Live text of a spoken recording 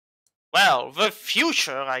well, the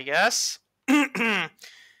future, I guess.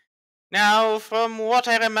 Now, from what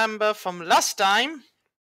I remember from last time,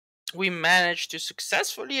 we managed to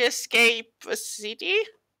successfully escape the city,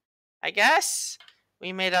 I guess.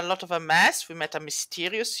 We made a lot of a mess. We met a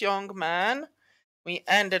mysterious young man. We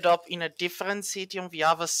ended up in a different city on the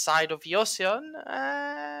other side of the ocean,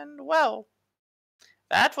 and well,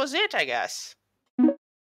 that was it, I guess.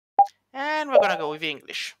 And we're gonna go with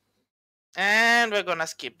English. And we're gonna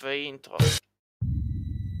skip the intro.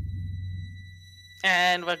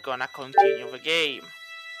 And we're gonna continue the game.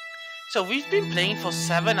 So we've been playing for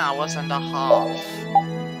 7 hours and a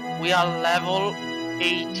half. We are level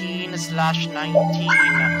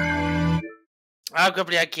 18/19.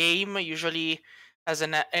 Arguably a game usually has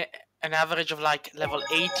an average of like level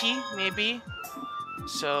 80 maybe.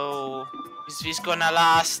 So is this gonna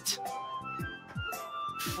last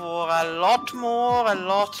for a lot more, a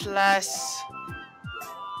lot less?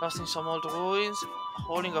 Lost in some old ruins,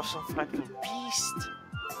 holding of some frightful beast.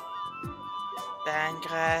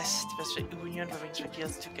 Dangrest, there's the union that brings the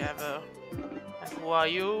guilds together. And who are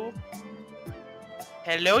you?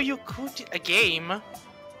 Hello, you could a game?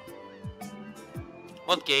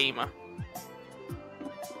 What game?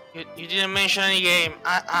 You didn't mention any game.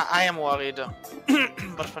 I am worried.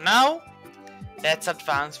 But for now, let's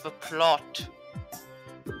advance the plot.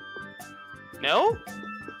 No?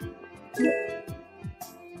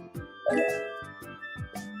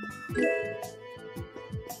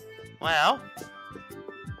 Well.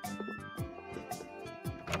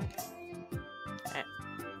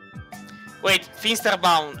 Wait,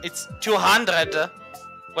 Finsterbound, it's 200.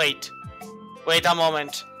 Wait a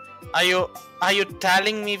moment. Are you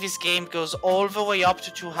telling me this game goes all the way up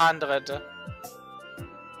to 200?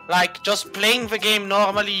 Like, just playing the game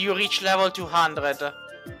normally, you reach level 200.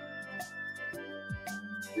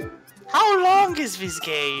 How long is this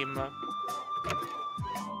game?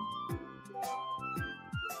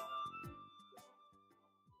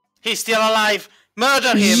 He's still alive.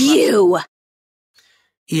 Murder him. You!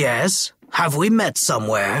 Yes? Have we met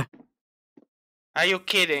somewhere? Are you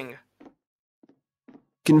kidding?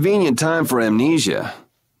 Convenient time for amnesia.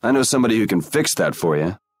 I know somebody who can fix that for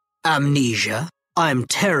you. Amnesia? I'm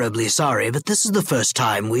terribly sorry, but this is the first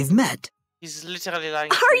time we've met. He's literally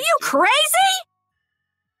lying. Are you crazy?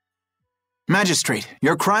 Magistrate,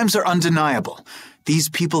 your crimes are undeniable. These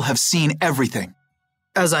people have seen everything.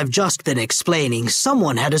 As I've just been explaining,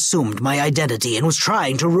 someone had assumed my identity and was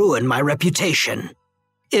trying to ruin my reputation.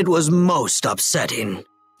 It was most upsetting.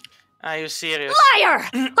 Are you serious? Liar!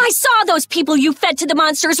 I saw those people you fed to the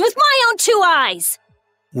monsters with my own 2 eyes!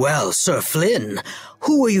 Well, Sir Flynn,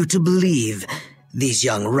 who are you to believe? These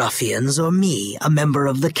young ruffians or me, a member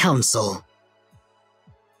of the council?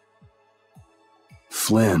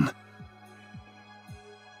 Flynn.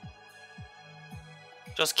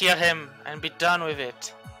 Just kill him and be done with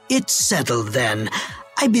it. It's settled then.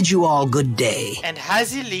 I bid you all good day. And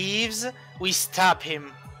as he leaves, we stab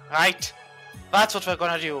him, right? That's what we're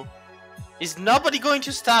gonna do. Is nobody going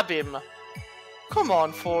to stab him? Come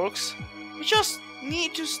on, folks. We just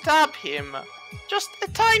need to stab him. Just a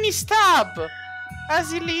tiny stab.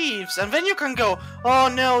 As he leaves. And then you can go, oh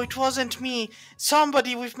no, it wasn't me.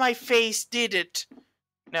 Somebody with my face did it.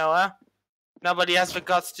 No, huh? Nobody has the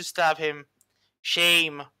guts to stab him.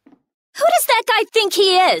 Shame. Who does that guy think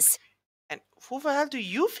he is? And who the hell do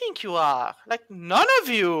you think you are? Like, none of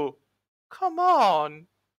you. Come on.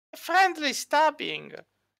 A friendly stabbing.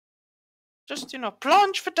 Just,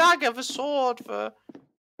 plunge the dagger, the sword, the...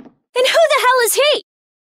 And who the hell is he?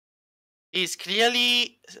 He's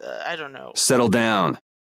clearly... I don't know. Settle down.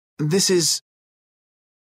 This is...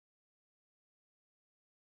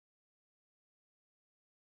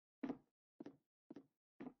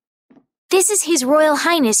 This is His Royal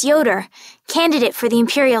Highness Yoder, candidate for the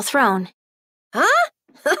Imperial throne. Huh?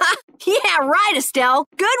 Yeah, right, Estelle.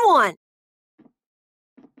 Good one.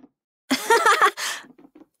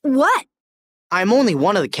 What? I'm only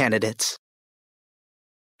one of the candidates.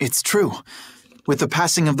 It's true. With the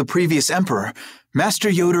passing of the previous emperor, Master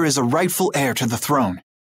Yoder is a rightful heir to the throne.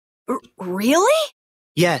 Really?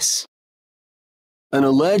 Yes. An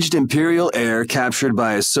alleged imperial heir captured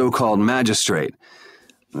by a so-called magistrate.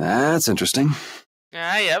 That's interesting.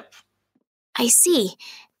 Yep. I see.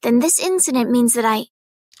 Then this incident means that I...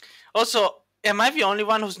 Also, am I the only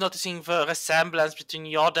one who's noticing the resemblance between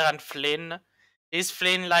Yoder and Flynn? Is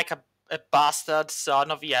Flynn like a bastard son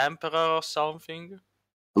of the Emperor or something?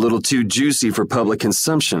 A little too juicy for public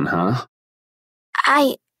consumption, huh?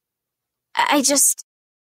 I just...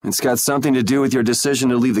 It's got something to do with your decision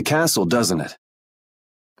to leave the castle, doesn't it?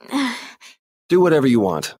 Do whatever you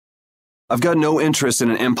want. I've got no interest in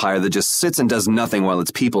an empire that just sits and does nothing while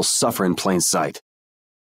its people suffer in plain sight.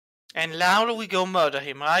 And now we go murder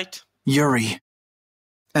him, right? Yuri.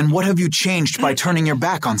 And what have you changed by turning your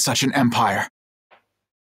back on such an empire?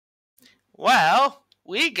 Well,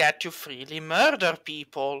 we get to freely murder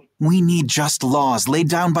people. We need just laws laid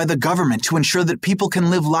down by the government to ensure that people can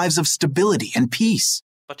live lives of stability and peace.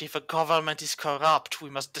 But if a government is corrupt, we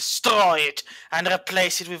must destroy it and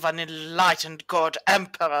replace it with an enlightened god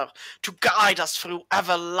emperor to guide us through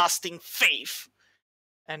everlasting faith.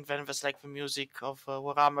 And then there's like the music of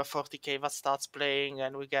Warhammer 40k that starts playing,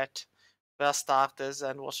 and we get their starters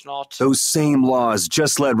and whatnot. Those same laws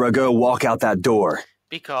just let Rago walk out that door.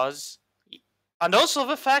 Because... And also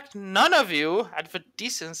the fact none of you had the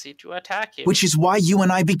decency to attack him. Which is why you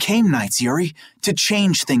and I became knights, Yuri, to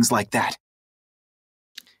change things like that.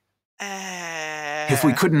 If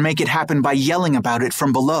we couldn't make it happen by yelling about it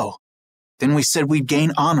from below, then we said we'd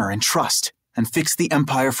gain honor and trust and fix the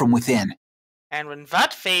empire from within. And when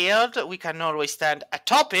that failed, we can always stand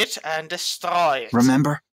atop it and destroy it.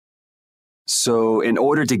 Remember? So, in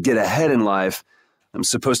order to get ahead in life, I'm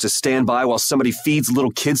supposed to stand by while somebody feeds little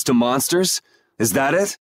kids to monsters? Is that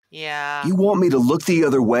it? Yeah. You want me to look the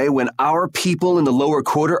other way when our people in the lower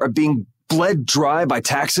quarter are being bled dry by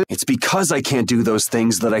taxes? It's because I can't do those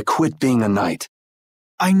things that I quit being a knight.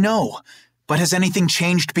 I know, but has anything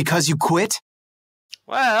changed because you quit?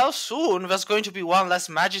 Well, soon there's going to be one less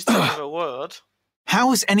magistrate in the world.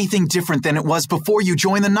 How is anything different than it was before you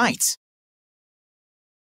joined the Knights?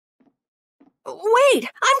 Wait,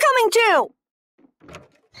 I'm coming too!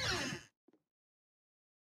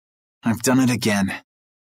 I've done it again.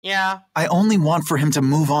 Yeah. I only want for him to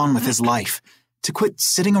move on with his life, to quit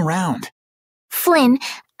sitting around. Flynn,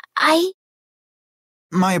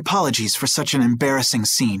 My apologies for such an embarrassing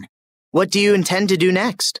scene. What do you intend to do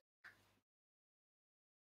next?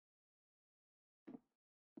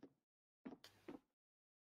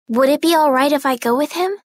 would it be all right if I go with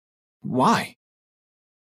him? Why?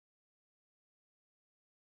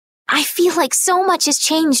 I feel like so much has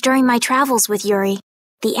changed during my travels with Yuri.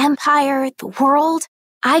 The Empire, the world.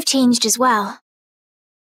 I've changed as well.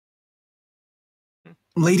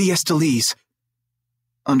 Lady Estelise.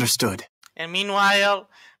 Understood. And meanwhile,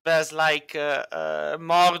 there's like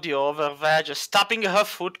Mordio over there just stopping her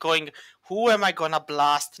foot going, who am I gonna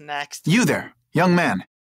blast next? You there, young man.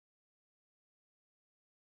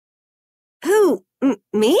 Who?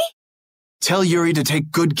 Me? Tell Yuri to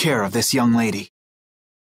take good care of this young lady.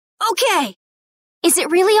 Okay. Is it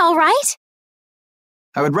really all right?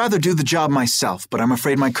 I would rather do the job myself, but I'm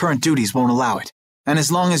afraid my current duties won't allow it. And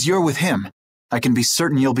as long as you're with him, I can be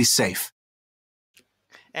certain you'll be safe.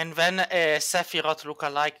 And then a Sephiroth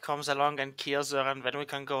lookalike comes along and kills her, and then we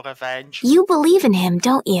can go revenge. You believe in him,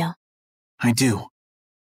 don't you? I do.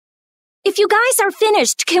 If you guys are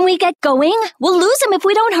finished, can we get going? We'll lose him if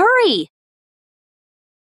we don't hurry.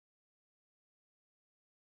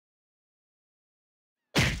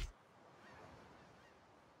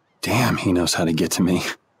 Damn, he knows how to get to me.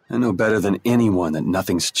 I know better than anyone that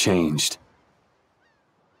nothing's changed.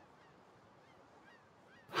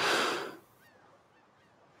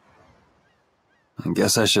 I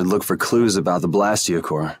guess I should look for clues about the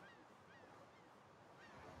Blastiocore.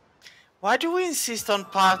 Why do we insist on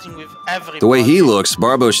parting with everybody? The way he looks,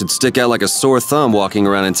 Barbo should stick out like a sore thumb walking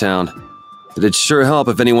around in town. It'd sure help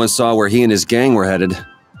if anyone saw where he and his gang were headed.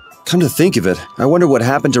 Come to think of it, I wonder what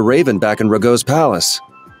happened to Raven back in Rago's palace.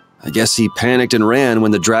 I guess he panicked and ran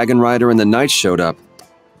when the Dragon Rider and the Knights showed up.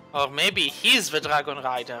 Or maybe he's the Dragon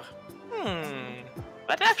Rider.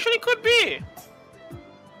 That actually could be.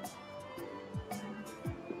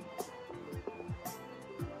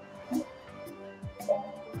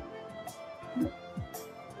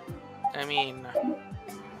 I mean,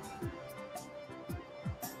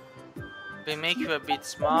 they make you a bit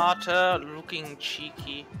smarter, looking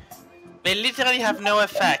cheeky. They literally have no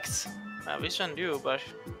effects. Well, this one do, but...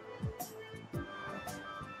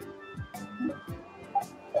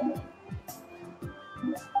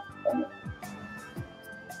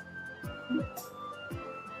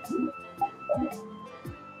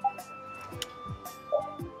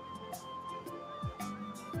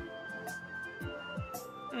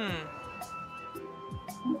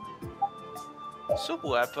 Sub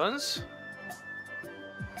weapons.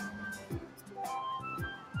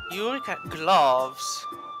 Eureka gloves.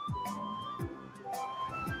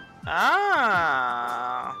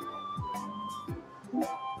 Ah.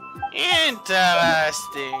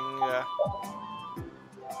 Interesting.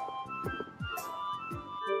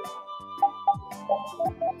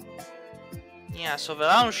 Yeah, so the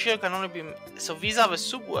round shield can only be... So these are the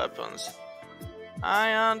sub weapons.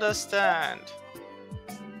 I understand.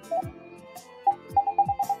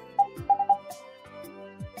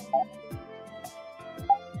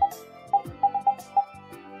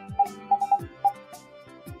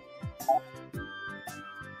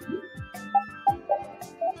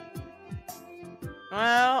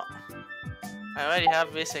 Well, I already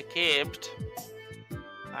have this equipped.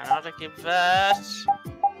 Why not equip that?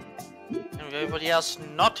 And everybody else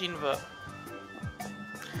not in the...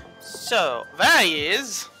 So, there he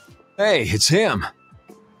is! Hey, it's him.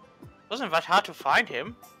 Wasn't that hard to find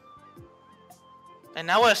him? And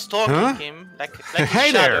now we're stalking him, like a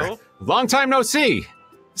Hey shadow. there! Long time no see!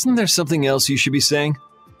 Isn't there something else you should be saying?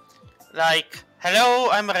 Like, hello,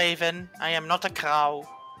 I'm Raven. I am not a crow.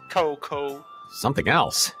 Coco. Something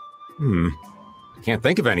else? I can't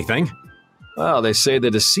think of anything. Well, they say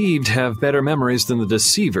the deceived have better memories than the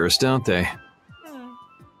deceivers, don't they?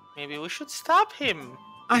 Maybe we should stop him.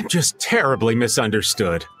 I'm just terribly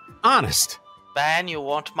misunderstood. Honest. Ben, you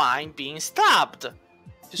won't mind being stabbed.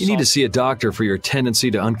 You need to see a doctor for your tendency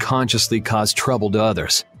to unconsciously cause trouble to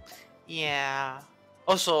others. Yeah.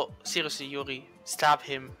 Also, seriously, Yuri, stab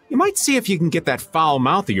him. You might see if you can get that foul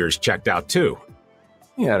mouth of yours checked out, too.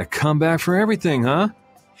 You gotta come back for everything, huh?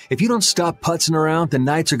 If you don't stop putzing around, the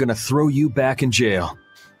Knights are gonna throw you back in jail.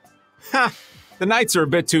 Ha! The Knights are a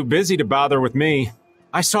bit too busy to bother with me.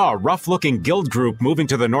 I saw a rough-looking guild group moving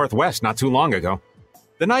to the northwest not too long ago.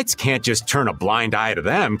 The Knights can't just turn a blind eye to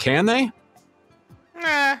them, can they?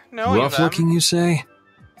 Nah, no. Rough-looking, you say?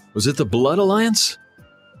 Was it the Blood Alliance?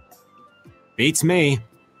 Beats me.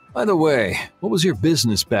 By the way, what was your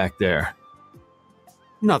business back there?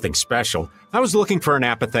 Nothing special. I was looking for an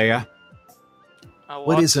apatheia.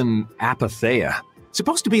 What is an apatheia?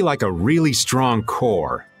 Supposed to be like a really strong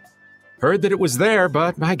core. Heard that it was there,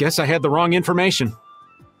 but I guess I had the wrong information.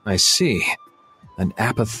 I see. An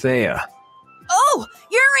apatheia. Oh,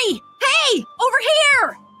 Yuri! Hey! Over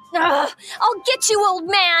here! I'll get you, old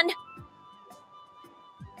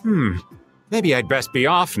man! Maybe I'd best be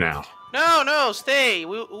off now. No, stay.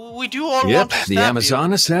 We do all Yep, want to the stab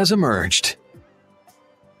Amazonas has emerged.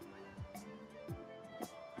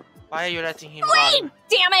 Why are you letting him Wait! run?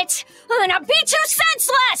 Damn it! I'm gonna beat you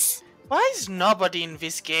senseless! Why is nobody in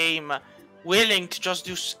this game willing to just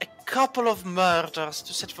do a couple of murders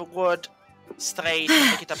to set the world straight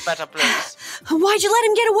and make it a better place? Why'd you let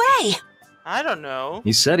him get away? I don't know.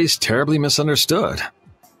 He said he's terribly misunderstood.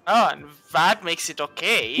 Oh, and that makes it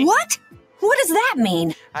okay. What? What does that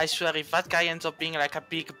mean? I swear, if that guy ends up being like a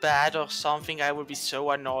big bad or something, I will be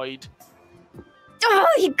so annoyed. Oh,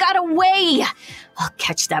 he got away! I'll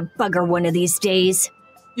catch that bugger one of these days.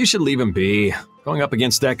 You should leave him be. Going up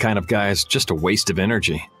against that kind of guy is just a waste of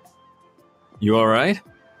energy. You alright?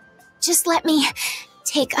 Just let me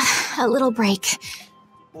take a little break.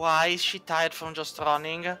 Why is she tired from just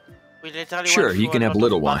running? We literally Sure, went you through can a have lot of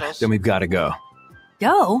little one. battles. Then we've got to go.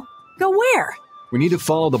 Go? Go where? We need to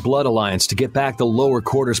follow the Blood Alliance to get back the lower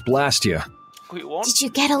quarters Blastia. We won't. Did you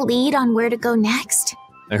get a lead on where to go next?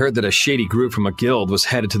 I heard that a shady group from a guild was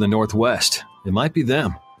headed to the northwest. It might be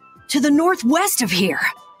them. To the northwest of here.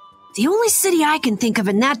 The only city I can think of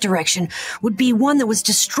in that direction would be one that was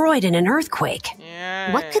destroyed in an earthquake.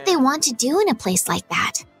 Yeah. What could they want to do in a place like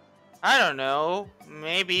that? I don't know.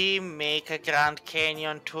 Maybe make a Grand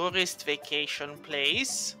Canyon tourist vacation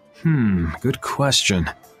place. Good question.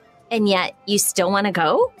 And yet, you still want to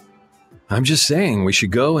go? I'm just saying we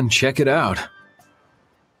should go and check it out.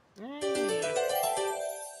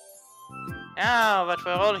 Now that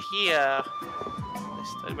we're all here.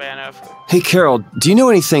 Destroyed by an earthquake. Hey Carol, do you know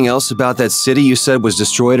anything else about that city you said was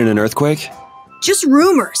destroyed in an earthquake? Just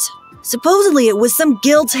rumors. Supposedly it was some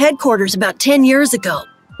guild's headquarters about 10 years ago.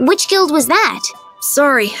 Which guild was that?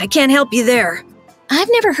 Sorry, I can't help you there. I've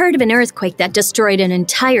never heard of an earthquake that destroyed an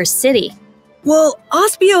entire city. Well,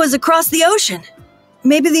 Ospio is across the ocean.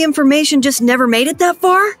 Maybe the information just never made it that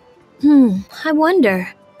far? I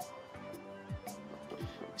wonder.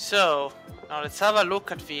 So, now let's have a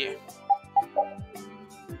look at the...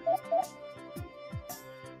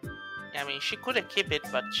 I mean, she could keep it,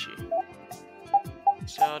 but she...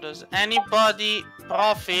 So, does anybody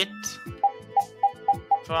profit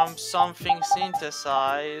from something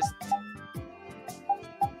synthesized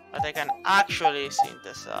that I can actually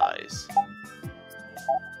synthesize?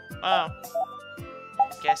 Well,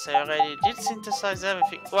 guess I already did synthesize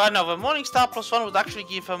everything. Well, no, the Morning Star +1 would actually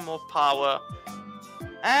give her more power.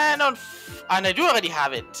 And and I do already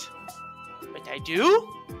have it. Wait, I do?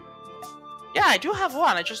 Yeah, I do have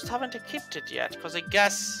one. I just haven't equipped it yet, because I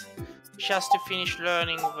guess she has to finish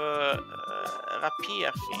learning the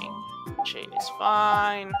rapier thing. Chain is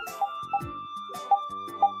fine.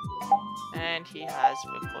 And he has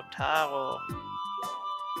the Kotaro.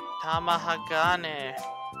 Tamahagane.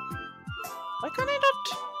 Why can I not?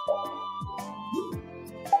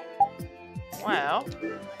 Well,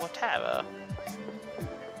 whatever.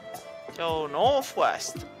 Go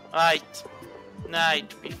northwest. Right.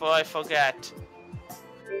 Before I forget.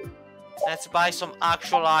 Let's buy some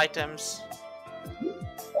actual items.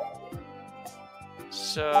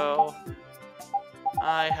 So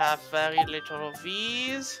I have very little of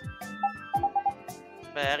these.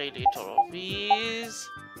 Very little of these.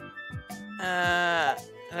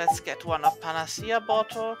 Let's get one of Panacea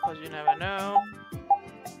bottle, because you never know.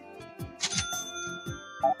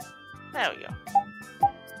 There we go.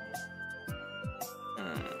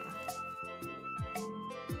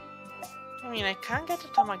 I mean, I can get a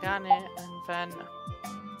Tamagane and then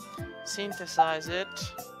synthesize it.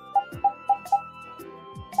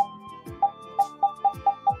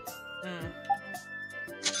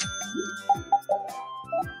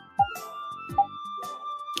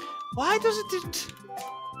 Why does it...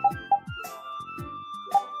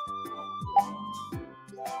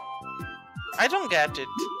 I don't get it.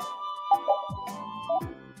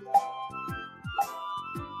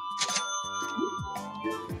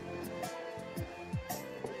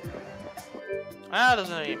 Ah,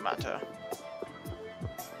 doesn't really matter.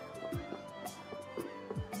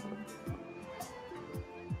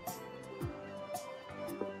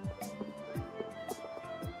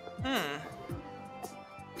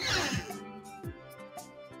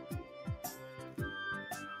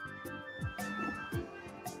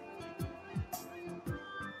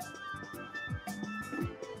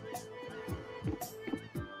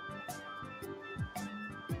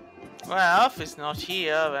 Well, if it's not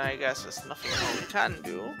here, then I guess there's nothing more we can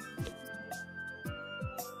do.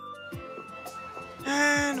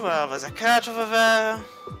 And, well, there's a cat over there.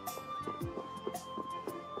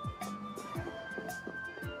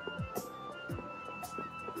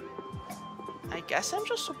 I guess I'm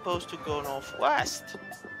just supposed to go northwest.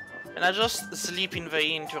 And I just sleep in the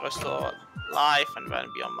inn to restore life and then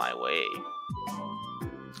be on my way.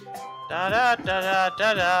 Da da da da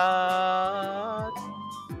da da.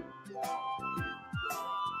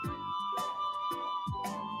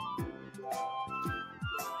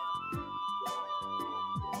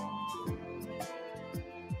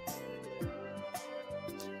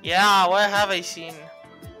 Yeah, where have I seen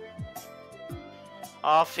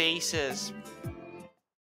our faces?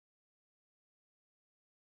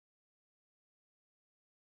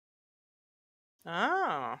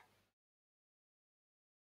 Oh.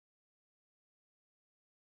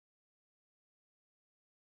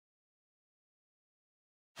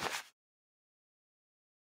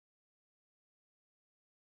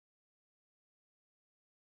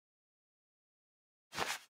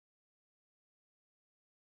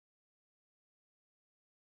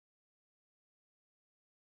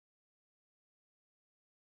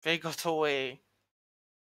 They got away.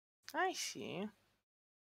 I see.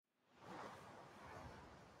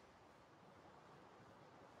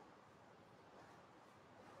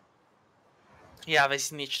 Yeah, they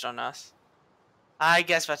snitched on us. I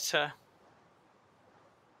guess that's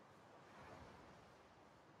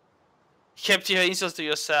kept your insults to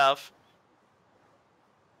yourself.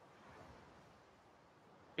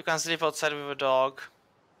 You can sleep outside with a dog.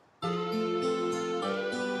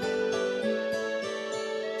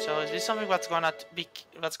 So is this something that's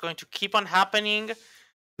going to keep on happening?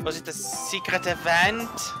 Was it a secret event?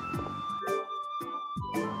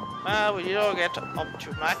 Well, we did all get up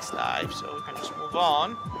to max life, so we can just move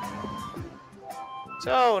on.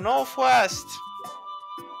 So, northwest.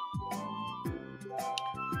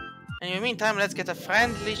 In the meantime, let's get a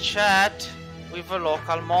friendly chat with the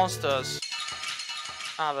local monsters.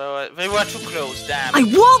 Ah, they were too close, damn. I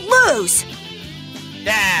won't lose!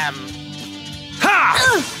 Damn! Ha!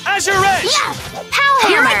 Azure Edge! Yeah! Power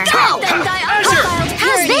Here Hammer! I go! Azure!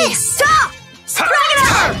 How's this? Stop! Spread it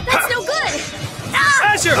out! That's no good!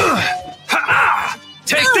 Azure!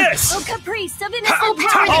 Take this! Oh, Caprice of innocent power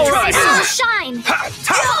that Alright. tries to shine!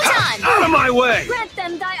 Photon! Out of my way! Grant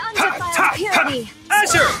them thy undefiled purity!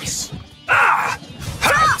 Azure!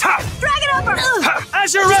 Drag it over!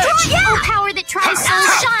 Azure Edge! Oh, power that tries to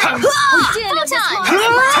shine! Oh, din of this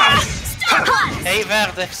monster! Hey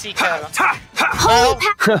there, the Seeker. Holy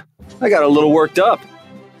power! I got a little worked up.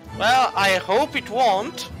 Well, I hope it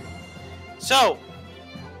won't. So,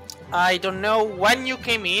 I don't know when you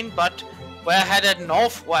came in, but we're headed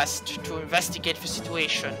northwest to investigate the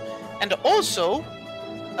situation. And also,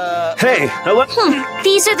 Hey, hello.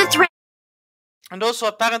 These are the threats. And also,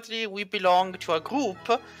 apparently, we belong to a group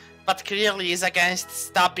that clearly is against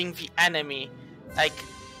stopping the enemy. Like,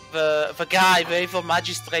 the guy, the evil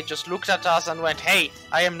magistrate, just looked at us and went, "Hey,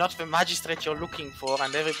 I am not the magistrate you're looking for,"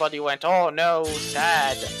 and everybody went, "Oh no,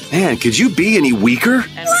 sad." Man, could you be any weaker?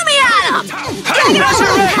 And Let me at him!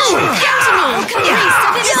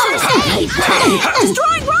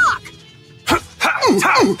 Destroying rock!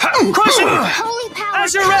 Crushing it! Holy power,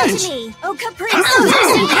 Azure come Edge! to me! Oh, Caprice!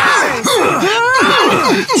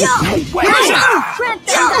 Grant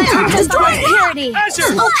them thy undefiled purity!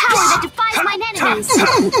 Azure! Oh, power that defies mine enemies!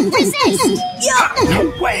 Resist!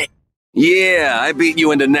 Yeah, I beat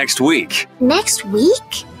you into next week. Next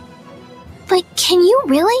week? But can you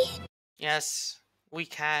really? yes, we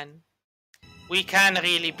can. We can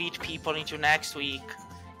really beat people into next week.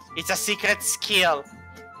 It's a secret skill.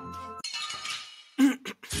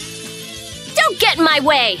 Don't get in my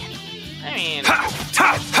way! I mean,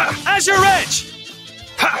 Azure Edge!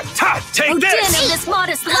 Take Din this! of this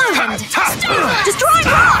modest land! Destroying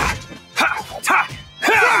rock!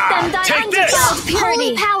 Them thy Take this! undefiled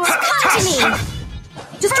purity! Holy power, come to me!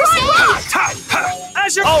 Destroying rock!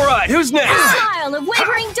 Azure! Alright, who's next? Smile of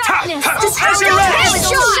wavering darkness! Azure Edge!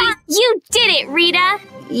 You did it, Rita!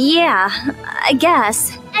 Yeah, I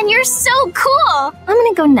guess. And you're so cool! I'm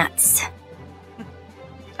gonna go nuts.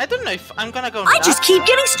 I don't know if I'm gonna go I nuts. just keep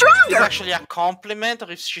getting It's stronger! actually a compliment, or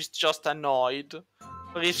if she's just annoyed.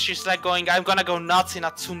 Or if she's like going, "I'm gonna go nuts" in a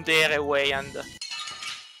tsundere way, and...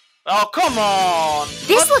 Oh, come on!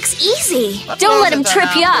 This looks easy. Don't let him wasn't an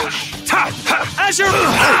trip you up. ambush. Azure!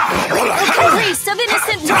 Caprice of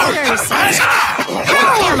innocent waters!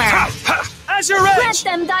 Hammer! Azure Grant Edge!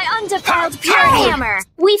 them thy undefiled purity! Hammer!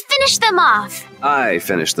 We finished them off. I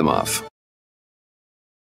finished them off.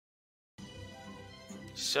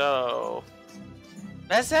 So...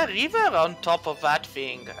 There's a river on top of that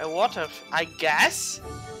thing. A water... I guess?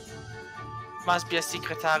 Must be a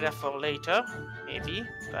secret area for later. Maybe.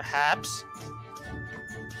 Perhaps.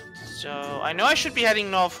 So... I know I should be heading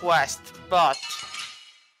northwest, but...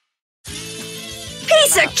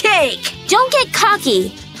 Piece of cake! Don't get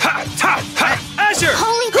cocky. Azure!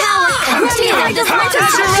 Holy power, come to me!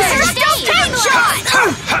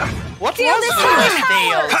 What was this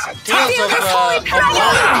Tails? Tails of... Holy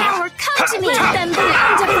power, come to me! Grant them thy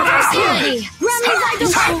undefiled purity! Grant me thy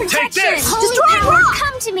divine Take protection! this! Holy power,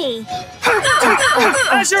 come to me!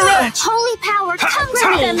 Azure Edge! Holy power, come to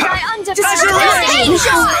Grant them me! thy undefiled Azure purity!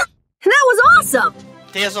 That was awesome!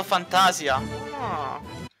 Tales of Fantasia.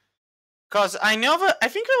 Because I know that... I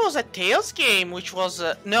think there was a Tales game which was...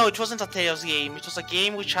 no, it wasn't a Tales game. It was a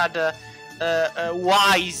game which had...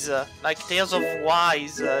 Wise, like Tales of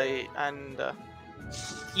Wise and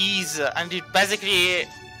Ease, and it basically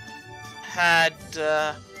had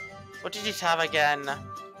what did it have again?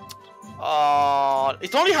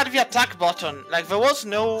 It only had the attack button. Like there was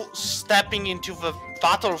no stepping into the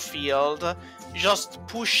battlefield. You just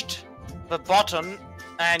pushed the button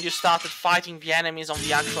and you started fighting the enemies on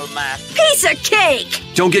the actual map. Piece of cake!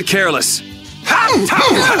 Don't get careless.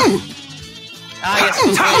 Ah,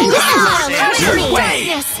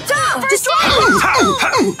 yes.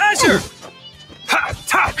 Azure!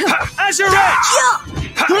 Azure Edge!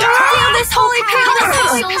 Feel this holy power!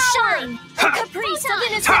 Shine! Caprice of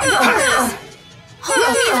innocent waters!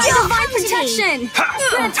 Grant me thy divine protection!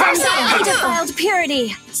 Grant them thy undefiled purity!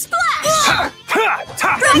 Splash!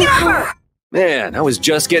 Man, I was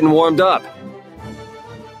just getting warmed up.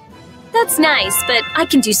 That's nice, but I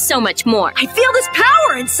can do so much more. I feel this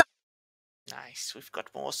power inside! Nice, we've got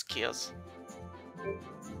more skills.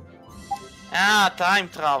 Ah, time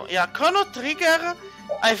travel. Yeah, Chrono Trigger,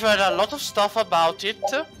 I've heard a lot of stuff about it.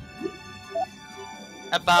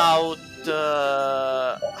 About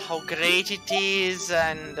how great it is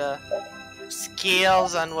and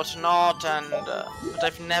skills and whatnot, and but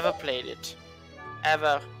I've never played it.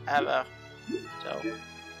 Ever. So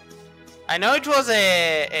I know it was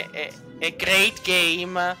a great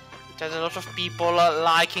game. It has a lot of people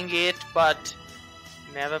liking it, but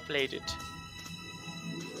never played it.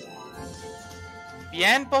 The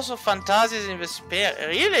end boss of Fantasia is in Vesperia.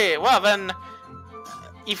 Really? Well, then,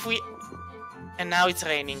 if we... And now it's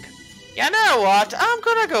raining. You know what? I'm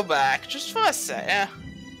gonna go back, just for a sec.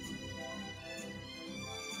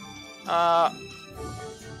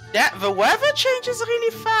 Yeah, the weather changes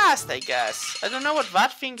really fast, I guess. I don't know what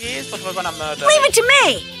that thing is, but we're gonna murder Leave it to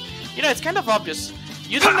me! You know, it's kind of obvious.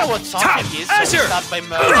 You don't know what something is, so Azure! we start by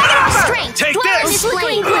murdering. Strength! Take this!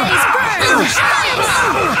 Flickering blaze burn!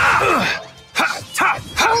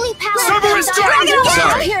 Holy power, Cerberus come Dragon! to me!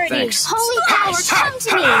 Sorry, Purity! thanks. Holy power, come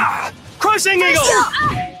to me! Crushing Eagle!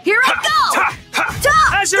 Here I go!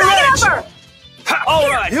 Azure Bring it Edge! over!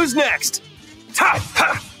 Alright, who's next?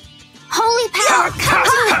 Holy power, come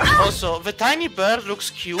to me! Also, the tiny bird looks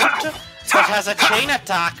cute, but has a chain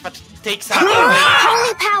attack that takes out the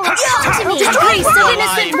Holy power, come to me! Grace of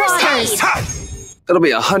innocent waters! It'll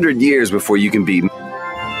be 100 years before you can beat me.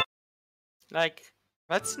 Like,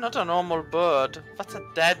 that's not a normal bird. That's a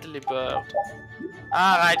deadly bird.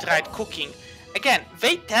 Ah, right, cooking. Again,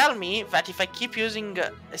 they tell me that if I keep using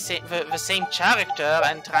the same character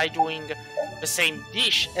and try doing the same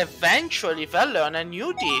dish, eventually they'll learn a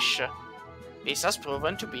new dish. This has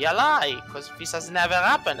proven to be a lie, because this has never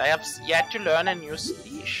happened. I have yet to learn a new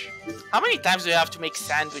dish. How many times do you have to make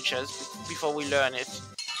sandwiches before we learn it?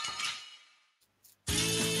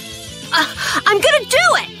 I'm gonna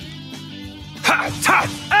do it!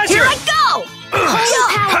 Azure! Here I go! Holy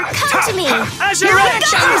power, come to me! Azure Here I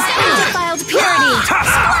Edge! go! Defiled purity!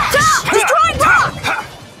 Stop! Destroying rock!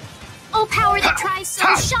 Oh, power that tries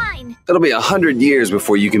so shine! It'll be 100 years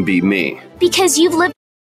before you can beat me. Because you've lived.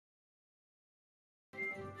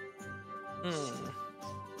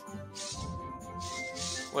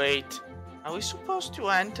 Wait, are we supposed to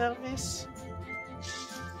enter this?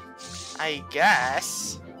 I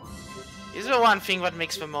guess. This is the one thing that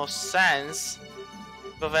makes the most sense.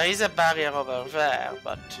 But there is a barrier over there,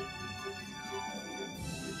 but...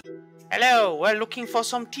 Hello, we're looking for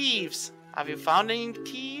some thieves. Have you found any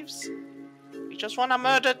thieves? We just wanna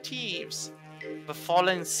murder thieves. The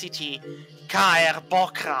fallen city, Caer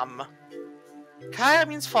Bokram. Caer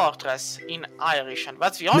means fortress in Irish, and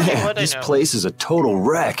that's the only word I know. This place is a total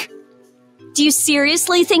wreck. Do you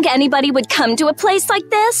seriously think anybody would come to a place like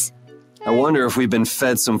this? I wonder if we've been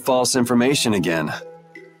fed some false information again.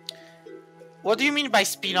 What do you mean by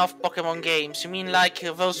spin-off Pokemon games? You mean like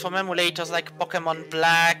those from emulators like Pokemon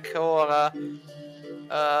Black or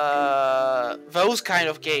those kind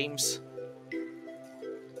of games?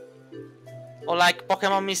 Or like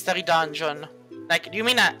Pokemon Mystery Dungeon? Like, do you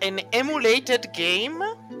mean an emulated game?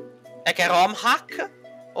 Like a ROM hack?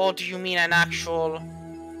 Or do you mean an actual...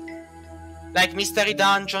 like Mystery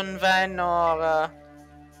Dungeon then, or...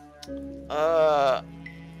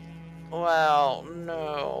 well,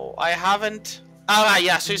 no, I haven't... Alright,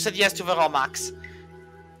 yeah, so you said yes to the ROM hacks.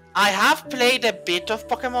 I have played a bit of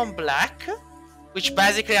Pokemon Black, which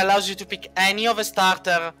basically allows you to pick any of the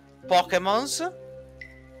starter Pokemons.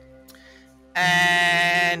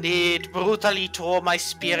 And it brutally tore my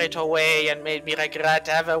spirit away and made me regret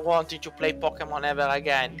ever wanting to play Pokemon ever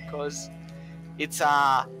again, because it's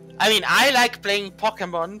I mean, I like playing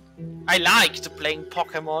Pokemon. I liked playing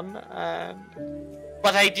Pokemon,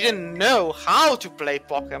 but I didn't know how to play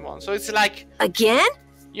Pokemon. So it's like... Again?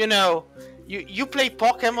 You know, you play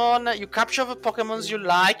Pokemon, you capture the Pokemons you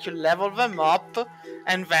like, you level them up,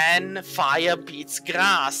 and then fire beats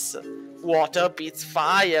grass. Water beats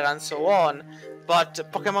fire, and so on. But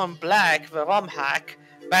Pokemon Black, the ROM hack,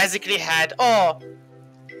 basically had,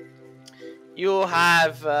 you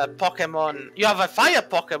have Pokemon, you have a fire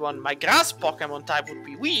Pokemon, my grass Pokemon type would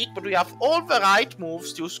be weak, but we have all the right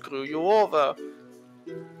moves to screw you over.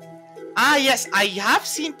 Ah yes, I have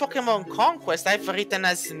seen Pokemon Conquest. I've written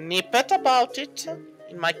a snippet about it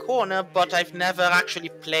in my corner, but I've never actually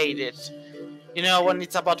played it. You know, when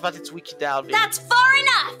it's about that, it's wiki delving. That's far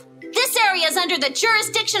enough! This area is under the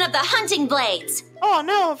jurisdiction of the Hunting Blades. Oh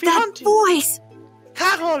no, the hunting voice!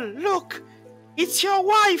 Carol, look! It's your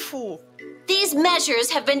waifu! These measures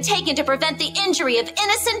have been taken to prevent the injury of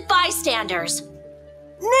innocent bystanders.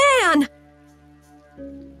 Nan!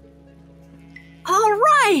 All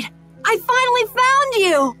right! I finally found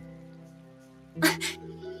you!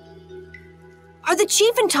 Are the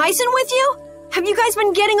Chief and Tyson with you? Have you guys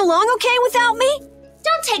been getting along okay without me?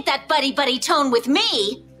 Don't take that buddy-buddy tone with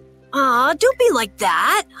me. Aw, don't be like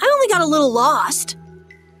that. I only got a little lost.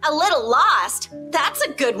 A little lost? That's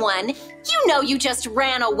a good one. You know you just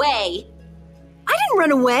ran away. I didn't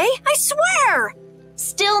run away, I swear!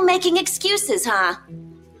 Still making excuses, huh?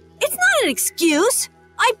 It's not an excuse.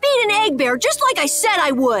 I beat an egg bear just like I said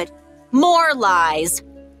I would. More lies.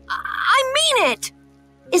 I mean it!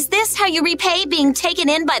 Is this how you repay being taken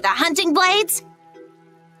in by the Hunting Blades?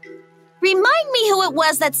 Remind me who it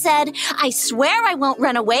was that said, I swear I won't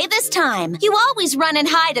run away this time. You always run and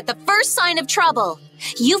hide at the first sign of trouble.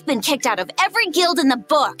 You've been kicked out of every guild in the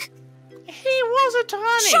book. He wasn't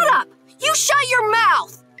running. Shut up! You shut your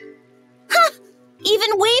mouth! Huh!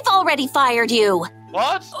 Even we've already fired you.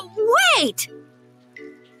 What? Wait!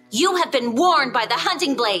 You have been warned by the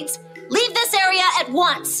Hunting Blades. Leave this area at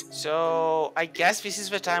once. So, I guess this is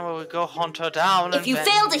the time where we go hunt her down. If you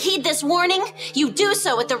fail to heed this warning, you do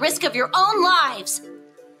so at the risk of your own lives.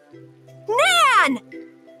 Nan!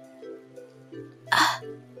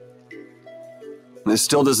 This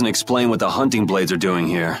still doesn't explain what the Hunting Blades are doing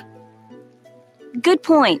here. Good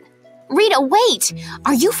point. Rita, wait!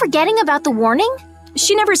 Are you forgetting about the warning?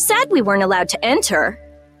 She never said we weren't allowed to enter.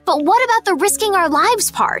 But what about the risking our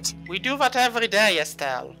lives part? We do that every day,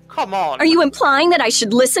 Estelle. Come on. Are you implying that I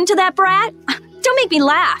should listen to that brat? Don't make me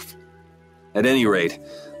laugh. At any rate,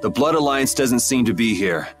 the Blood Alliance doesn't seem to be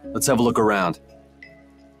here. Let's have a look around.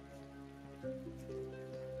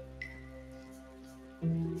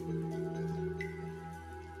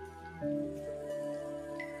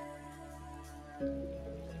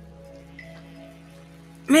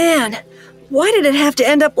 Man, why did it have to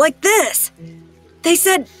end up like this? They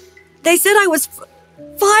said I was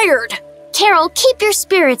fired. Carol, keep your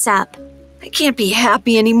spirits up. I can't be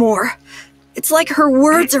happy anymore. It's like her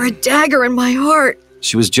words are a dagger in my heart.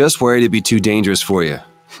 She was just worried it'd be too dangerous for you.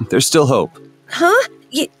 There's still hope. Huh?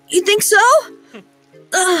 You think so?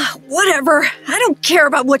 Whatever. I don't care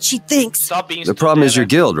about what she thinks. Stop being The problem is your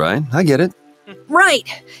guild, right? I get it. Right.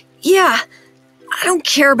 Yeah. I don't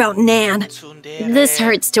care about Nan. This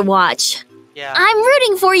hurts to watch. Yeah. I'm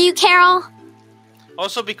rooting for you, Carol.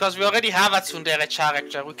 Also because we already have a tsundere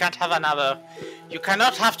character, we can't have another. You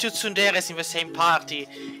cannot have two tsunderes in the same party.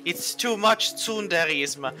 It's too much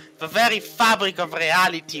tsunderism. The very fabric of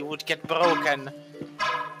reality would get broken.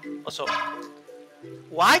 Also,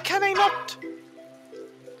 why can I not?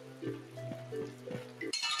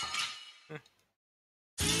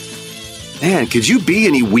 Man, could you be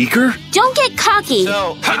any weaker? Don't get cocky.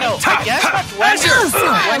 So, you know, I guess that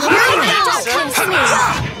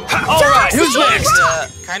Alright, who's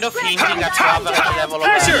next? kind of hinting at the average level of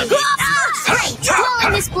Asher! enemy. Blow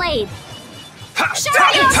on this blade.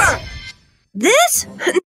 This?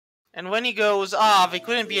 And when he goes, they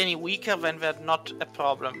couldn't be any weaker, then they're not a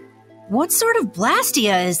problem. What sort of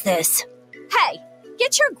blastia is this? Hey,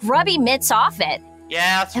 get your grubby mitts off it.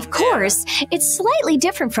 Yeah, Of course, it's slightly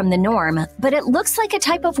different from the norm, but it looks like a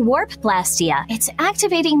type of warp blastia. Its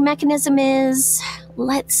activating mechanism is...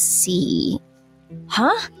 let's see...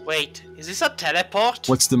 Huh? Wait, is this a teleport?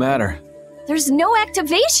 What's the matter? There's no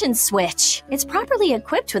activation switch. It's properly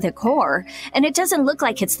equipped with a core, and it doesn't look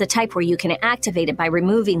like it's the type where you can activate it by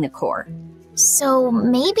removing the core. So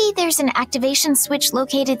maybe there's an activation switch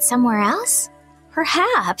located somewhere else?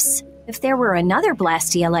 Perhaps. If there were another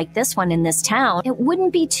blastia like this one in this town, it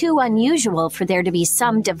wouldn't be too unusual for there to be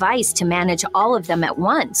some device to manage all of them at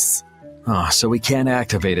once. Oh, so we can't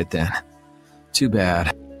activate it then. Too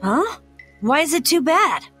bad. Huh? Why is it too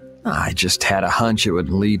bad? I just had a hunch it would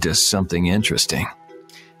lead to something interesting.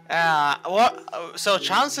 So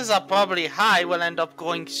chances are probably high we'll end up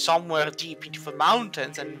going somewhere deep into the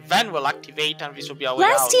mountains, and then we'll activate and this will be our way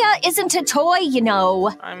out. Blastia isn't a toy, you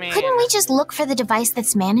know. I mean... Couldn't we just look for the device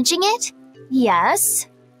that's managing it? Yes.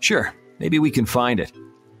 Sure, maybe we can find it.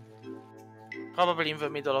 Probably in the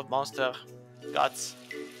middle of monster guts.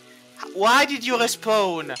 Why did you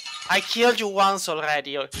respawn? I killed you once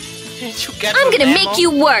already. Didn't you get I'm the gonna memo? make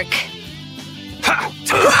you work.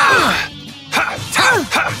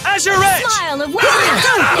 Azure Edge! Smile of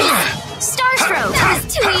wisdom. Starstroke! That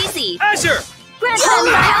was too easy. Azure! Grant them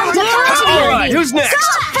the power to continuity! Alright, who's next?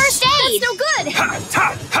 First aid! No good.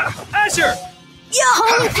 Azure!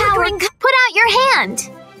 Holy power! Put out your hand!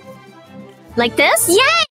 Like this?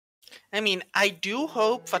 Yay! I mean, I do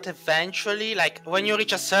hope that eventually, like, when you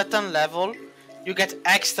reach a certain level, you get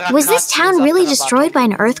extra Was this town cutscenes really after the destroyed by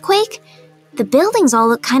an earthquake? The buildings all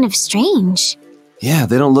look kind of strange. Yeah,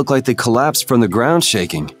 they don't look like they collapsed from the ground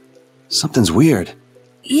shaking. Something's weird.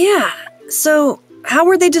 Yeah, so how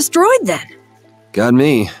were they destroyed then? Got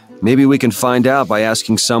me. Maybe we can find out by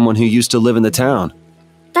asking someone who used to live in the town.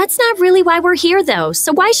 That's not really why we're here, though,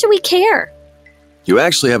 so why should we care? You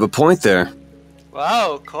actually have a point there.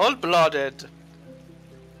 Wow, cold-blooded.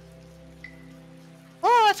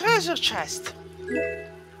 Oh, a treasure chest.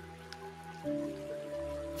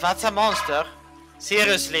 That's a monster?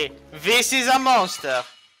 Seriously, this is a monster.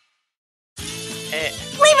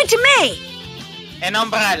 Leave it to me! An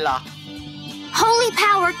umbrella. Holy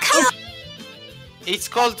power, come on! It's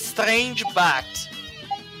called Strange Bat.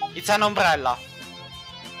 It's an umbrella.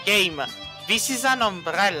 Game. This is an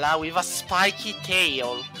umbrella with a spiky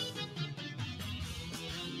tail.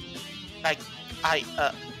 Like,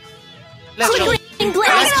 let's go.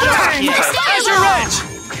 Azure Edge!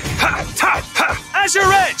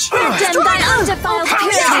 Azure Edge! Then by undefiled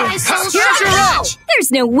purity.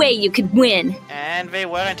 There's no way you could win. And they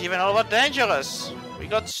weren't even all that dangerous. We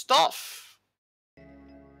got stuff.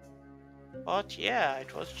 But yeah,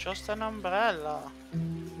 it was just an umbrella.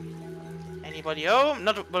 Anybody home?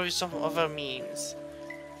 Not with some other means.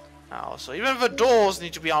 Now, so even the doors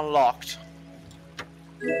need to be unlocked.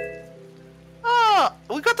 Ah,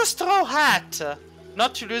 we got a straw hat.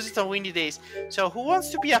 Not to lose it on windy days. So who wants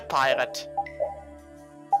to be a pirate?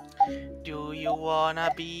 Do you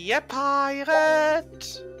wanna be a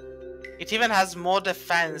pirate? It even has more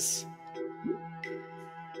defense.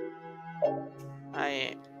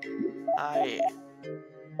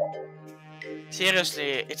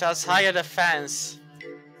 Seriously, it has higher defense.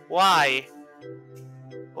 Why?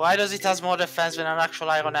 Why does it has more defense than an actual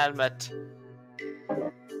iron helmet?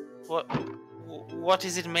 What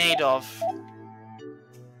is it made of?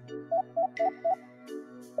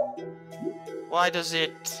 Why does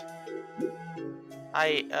it...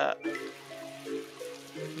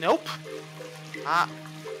 Nope.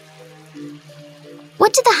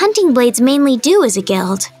 What do the hunting blades mainly do as a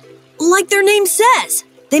guild? Like their name says,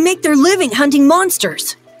 they make their living hunting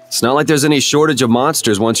monsters. It's not like there's any shortage of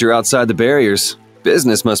monsters once you're outside the barriers.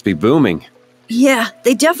 Business must be booming. Yeah,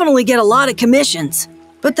 they definitely get a lot of commissions.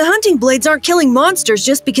 But the hunting blades aren't killing monsters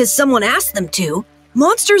just because someone asked them to.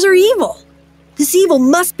 Monsters are evil. This evil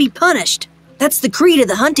must be punished. That's the creed of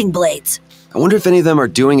the hunting blades. I wonder if any of them are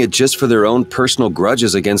doing it just for their own personal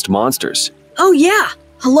grudges against monsters. Oh yeah,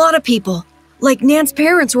 a lot of people. Like Nan's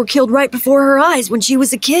parents were killed right before her eyes when she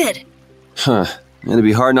was a kid. Huh. And it'd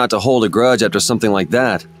be hard not to hold a grudge after something like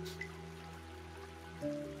that.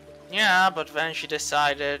 Yeah, but then she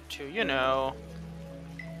decided to, you know...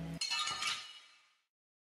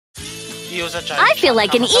 use a giant I feel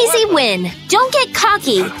like an easy win. Don't get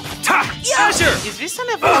cocky. Azure! Is this an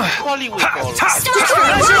evolved Poliwhirl?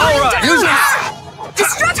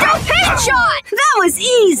 Destructive paint shot! That was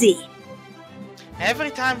easy!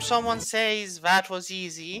 Every time someone says that was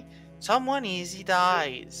easy, someone easy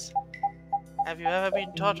dies. Have you ever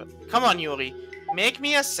been taught? Come on, Yuri. Make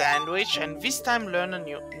me a sandwich and this time learn a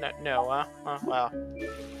new... No, well.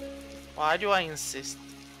 Why do I insist?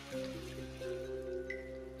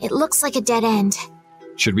 It looks like a dead end.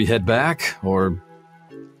 Should we head back, or...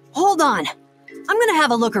 Hold on. I'm gonna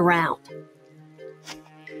have a look around.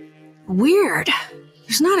 Weird.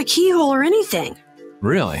 There's not a keyhole or anything.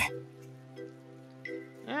 Really?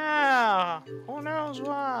 Yeah, who knows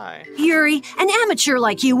why? Yuri, an amateur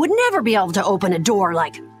like you would never be able to open a door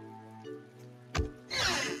like...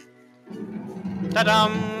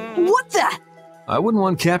 Ta-dum! What the? I wouldn't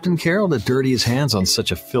want Captain Carroll to dirty his hands on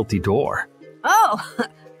such a filthy door. Oh,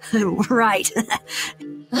 right.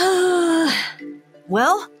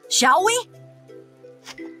 Well, shall we?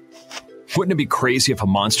 Wouldn't it be crazy if a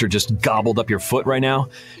monster just gobbled up your foot right now?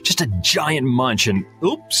 Just a giant munch and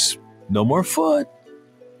oops, no more foot.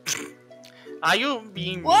 Are you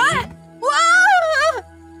being... What? Whoa!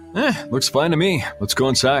 Looks fine to me. Let's go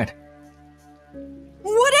inside.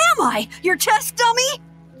 What am I? Your test dummy?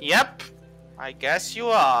 Yep, I guess you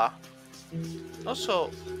are.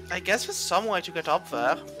 Also, I guess there's some way to get up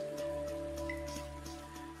there.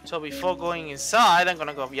 So before going inside, I'm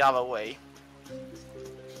gonna go the other way.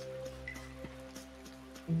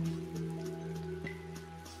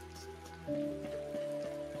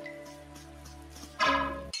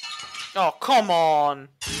 Oh, come on!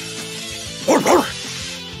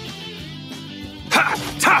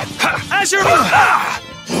 Azure!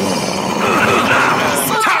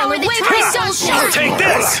 Take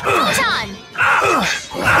this! Hold on!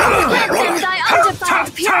 Grant them thy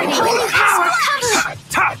undefiled purity! Holy power,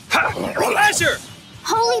 Azure!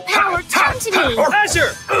 Holy power, come to me!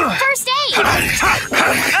 Azure! First aid!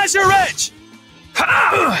 Azure Edge!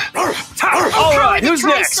 Alright, who's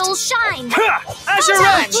next? Soul shine! Azure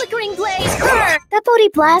Edge! flickering blaze, burn! That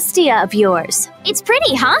Bodhiblastia of yours. It's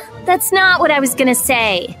pretty, huh? That's not what I was gonna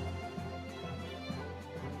say.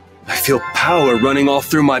 I feel power running all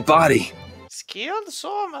through my body. Skilled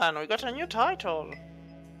Swordman, we got a new title.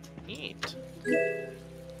 Neat.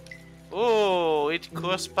 Oh, it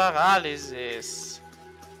cures paralysis.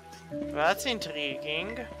 That's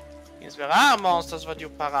intriguing. Means there are monsters that do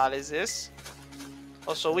paralysis.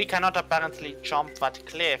 Also, we cannot apparently jump that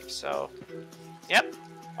cliff, so... Yep,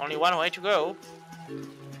 only one way to go.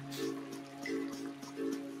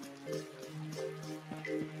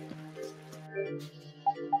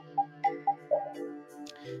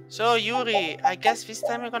 So, Yuri, I guess this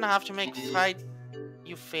time you're gonna have to make fright...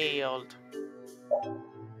 You failed.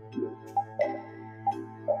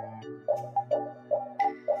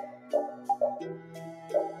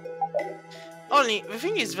 Only, the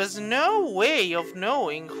thing is, there's no way of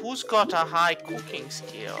knowing who's got a high cooking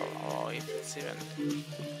skill, or if it's even...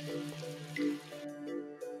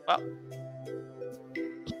 Well...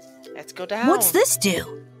 Let's go down. What's this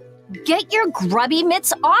do? Get your grubby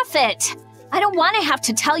mitts off it! I don't want to have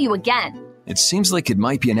to tell you again. It seems like it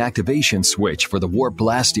might be an activation switch for the Warp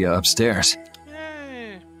Blastia upstairs.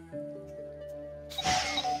 Yay.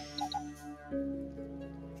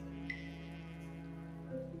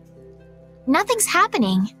 nothing's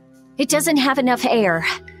happening. It doesn't have enough air.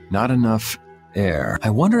 Not enough air.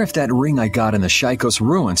 I wonder if that ring I got in the Shaikos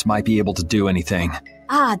ruins might be able to do anything.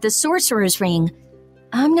 Ah, the sorcerer's ring.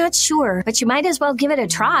 I'm not sure, but you might as well give it a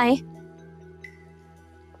try.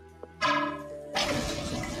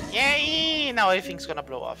 Yay! Now everything's gonna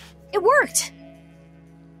blow off. It worked!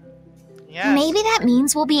 Yes. Maybe that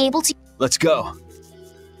means we'll be able to... Let's go.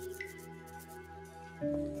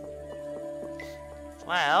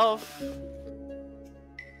 12.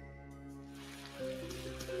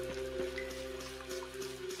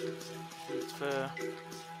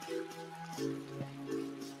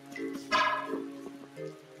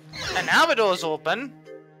 And now the door's open.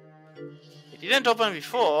 It didn't open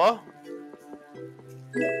before.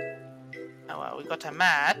 Oh well, we got a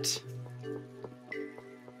mat.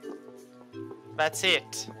 That's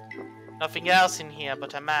it. Nothing else in here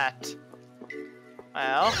but a mat.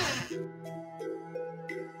 Well.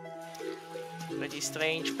 Pretty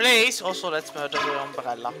strange place. Also, let's murder the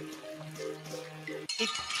umbrella.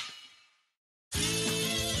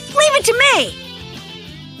 Leave it to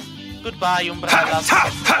me! Goodbye, umbrellas.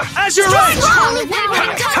 Azure Edge!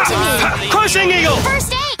 Crushing Eagle!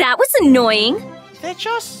 First aid! That was annoying. They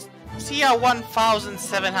just see a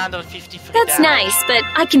 1,753 That's damage. nice, but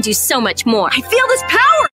I can do so much more. I feel this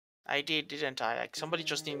power! I did, didn't I? Like, somebody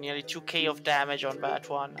just did nearly 2k of damage on that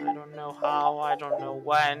one. I don't know how, I don't know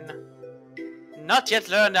when. Not yet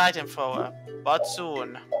learned item thrower, but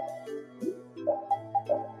soon.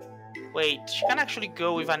 Wait, she can actually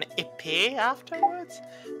go with an EP afterwards?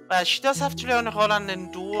 Well, she does have to learn Roll and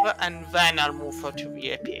Endure, and then I'll move her to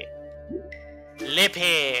the EP.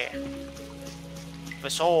 L'épée. The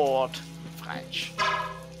sword. French.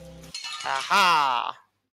 Aha!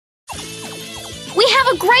 We have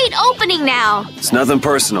a great opening now! It's nothing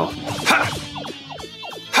personal.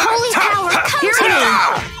 Holy power, come to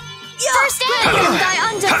me! First aid! Thy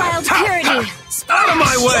undefiled purity! Out of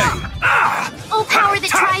my way! Oh, power that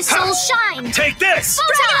tries souls shine! Take this!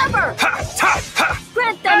 Photon!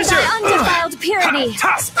 Grant them Azure! thy undefiled purity.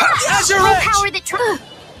 Azure Oh, Edge! power that tries...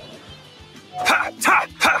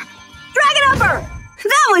 Dragon Upper!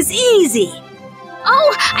 That was easy!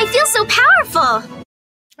 Oh, I feel so powerful!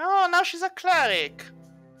 Oh, now she's a cleric.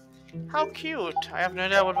 How cute. I have no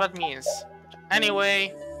idea what that means.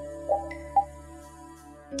 Anyway,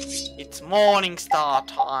 it's morning star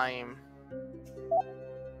time.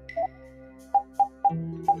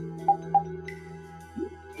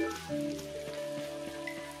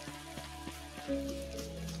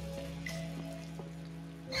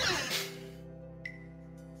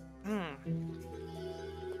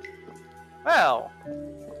 Well.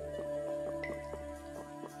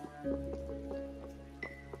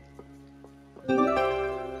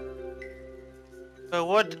 The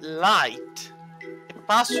word light. A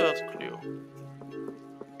password clue.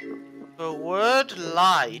 The word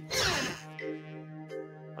light.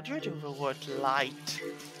 What do you do with the word light?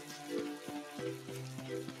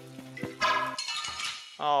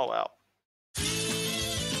 Oh well.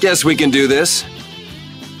 Guess we can do this.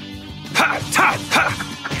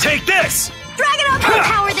 Take this! Dragon up! Oh,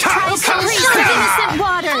 power that tries souls shine! Innocent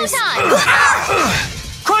waters.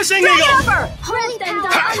 Crushing Dragon Eagle! upper! Grant them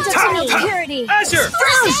thy undefiled purity! Azure!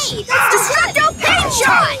 First aid! Destructo pain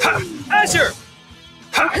shot! Azure!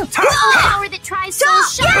 Oh, power that tries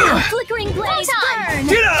souls shine! Flickering blaze burn.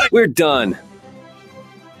 Get out! We're done.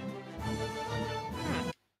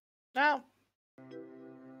 Now.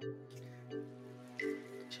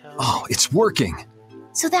 Oh, it's working.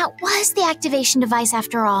 So that was the activation device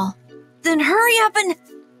after all. Then hurry up and...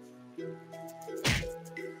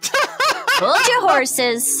 Hold your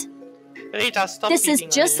horses. Rita, stop This is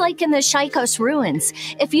beating just on you. like in the Shaikos ruins.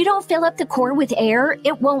 If you don't fill up the core with air,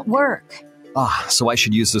 it won't work. Ah, so I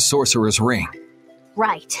should use the sorcerer's ring.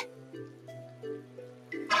 Right.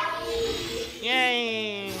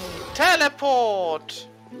 Yay! Teleport!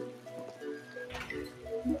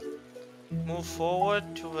 Move forward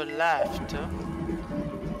to the left.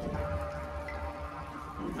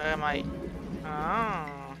 Where am I?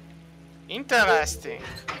 Ah, interesting.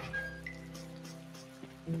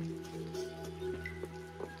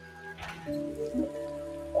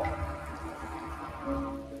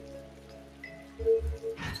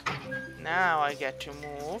 Now I get to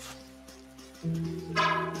move.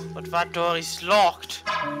 But that door is locked.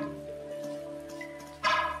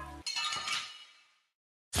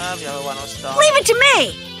 Ah, the other one was done. Leave it to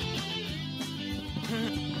me!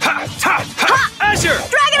 Azure!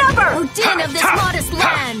 Dragon Upper! Odin of this modest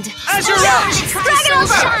land. Azure Edge! Dragon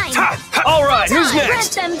Upper! All right, who's Grant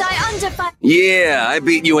next? them thy undefiled... Yeah, I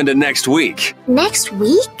beat you into next week. Next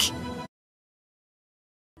week?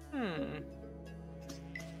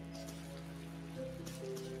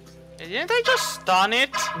 didn't I just stun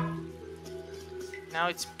it? Now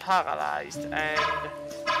it's paralyzed and...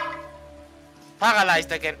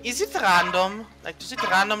 Paralyzed again. Is it random? Like, does it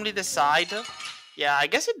randomly decide? Yeah, I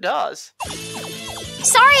guess it does.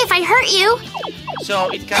 Sorry if I hurt you. So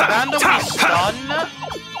it can randomly stun.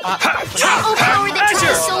 Overpower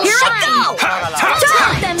the soul. Here I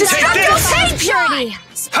go! Destructive pain purity.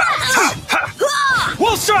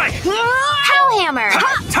 Wolf strike! Hellhammer.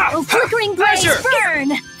 Flickering blaze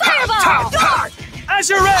burn. Fireball.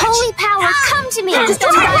 Azure edge! Holy power, come to me. Just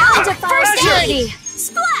bound to first purity.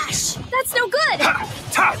 Splash. That's no good.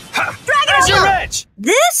 Dragon Azure edge!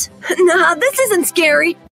 This? Nah, this isn't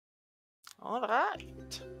scary.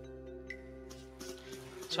 Alright.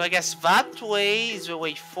 So I guess that way is the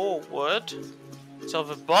way forward. So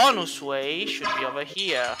the bonus way should be over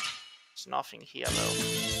here. There's nothing here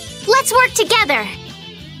though. Let's work together.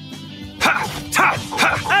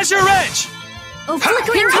 Azure edge!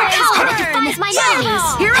 Flickering blaze that defies my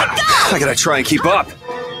enemies. Here I go! I gotta try and keep up.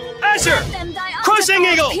 Azure! Crushing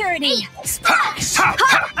eagle! Purity. Splash.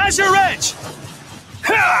 Azure edge!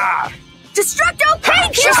 Destructo pain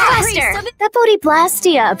Buster. That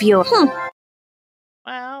Bodhiblastia of you.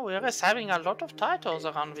 Well, we're just having a lot of titles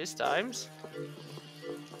around these times.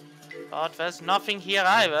 But there's nothing here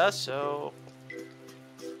either, so...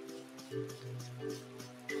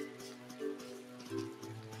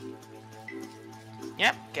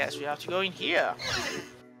 Yep, guess we have to go in here.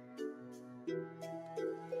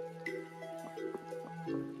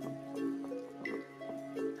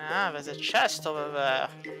 Ah, there's a chest over there.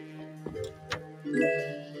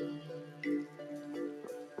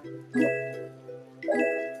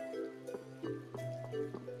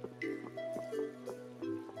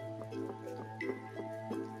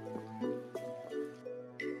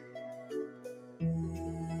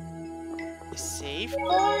 A save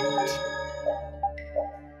point?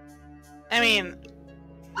 I mean,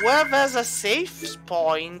 where there's a save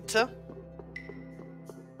point,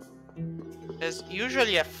 there's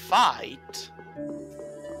usually a fight.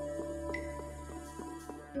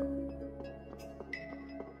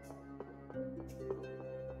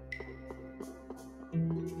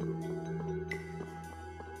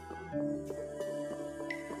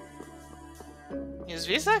 Is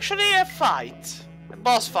this actually a fight? A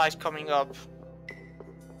boss fight coming up?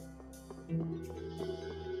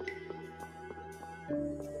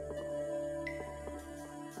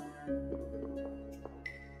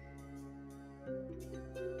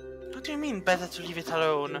 What do you mean, better to leave it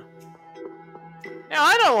alone? No,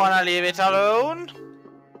 I don't want to leave it alone.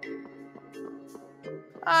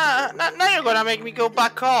 Now you're gonna make me go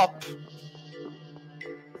back up.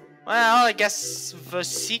 Well, I guess the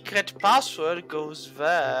secret password goes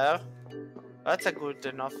there. That's a good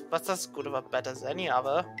enough. That's as good of a bet as any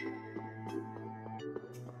other.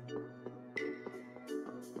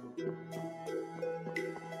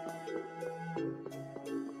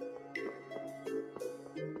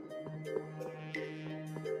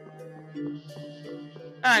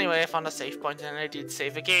 Anyway, I found a save point and I did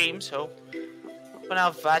save a game, so for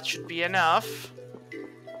now that should be enough.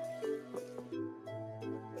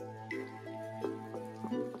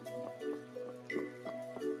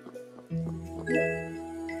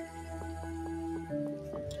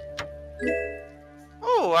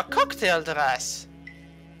 Oh, a cocktail dress!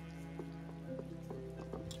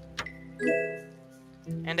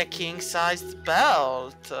 And a king-sized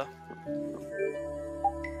belt.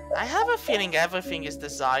 I have a feeling everything is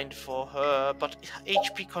designed for her, but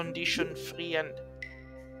HP condition 3 and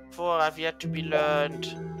 4 have yet to be learned.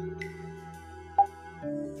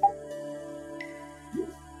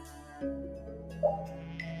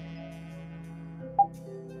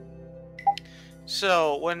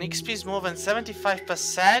 So, when XP is more than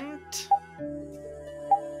 75%,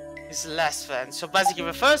 is less than. So basically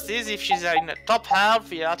the first is if she's in top health,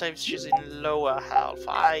 the other if she's in lower health.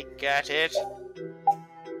 I get it.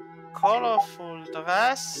 Colorful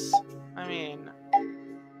dress. I mean,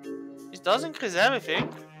 it does increase everything.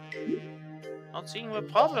 Not seeing the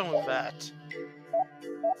problem with that.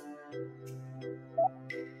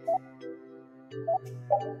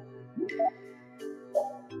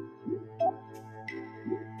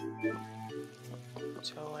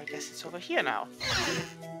 So I guess it's over here now.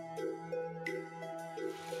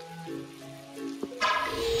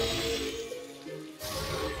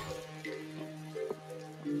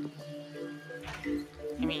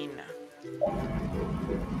 I mean...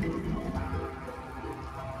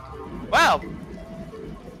 Well!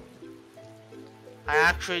 I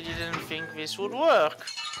actually didn't think this would work.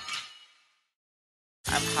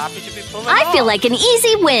 I'm happy to be proven I feel like an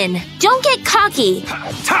easy win. Don't get cocky.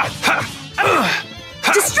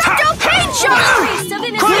 Destructo Pain Shot!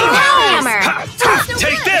 Hammer!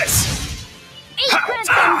 Take this! Grant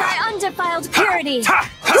them thy undefiled purity!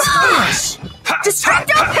 Gosh!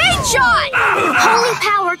 Destructo Pain Shot! Holy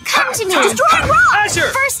power, come to me! Destroy rock! Azure!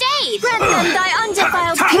 First aid! Grant them thy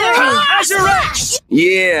undefiled purity! Azure Edge!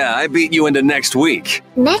 Yeah, I beat you into next week.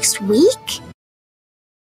 Next week?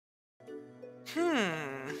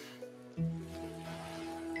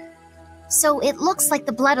 So it looks like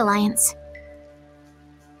the Blood Alliance.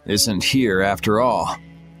 Isn't here after all.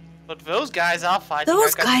 But those guys are fighting.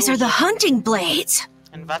 Those guys are the Gattuso. hunting blades.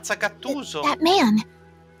 And that's a Gattuso. That man.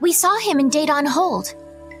 We saw him in Daedon Hold.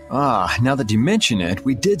 Ah, now that you mention it,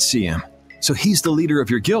 we did see him. So he's the leader of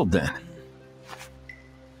your guild then.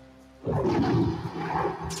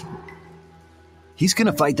 He's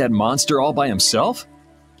gonna fight that monster all by himself?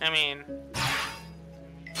 I mean...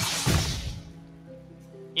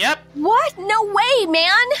 Yep. What? No way,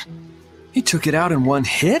 man! He took it out in one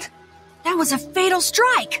hit? That was a fatal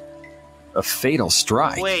strike. A fatal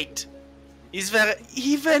strike? Wait. Is there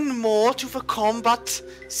even more to the combat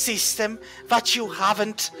system that you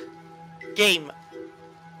haven't... Game.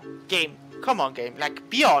 Come on, game. Like,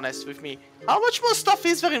 be honest with me. How much more stuff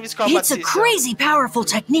is there in this combat It's a system? crazy powerful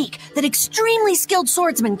technique that extremely skilled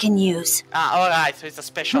swordsmen can use. Ah, alright. So it's a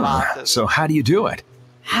special artist. So how do you do it?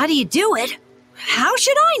 How do you do it? How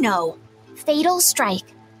should I know? Fatal Strike.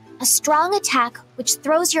 A strong attack which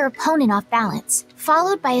throws your opponent off balance,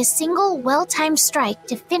 followed by a single well-timed strike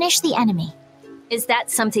to finish the enemy. Is that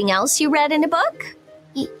something else you read in a book?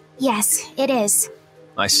 Yes, it is.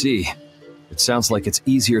 I see. It sounds like it's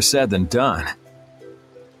easier said than done.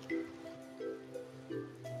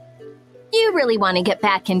 You really want to get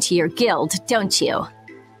back into your guild, don't you?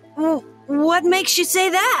 What makes you say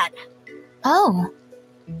that? Oh.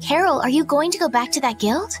 Carol, are you going to go back to that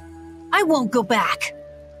guild? I won't go back.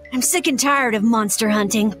 I'm sick and tired of monster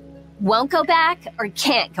hunting. Won't go back or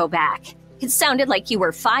can't go back? It sounded like you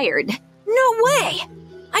were fired. No way!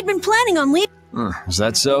 I'd been planning on leaving. Is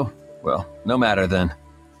that so? Well, no matter then.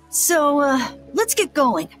 So, let's get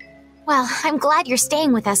going. Well, I'm glad you're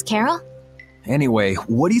staying with us, Carol. Anyway,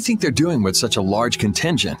 what do you think they're doing with such a large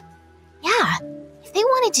contingent? Yeah, if they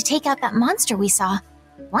wanted to take out that monster we saw,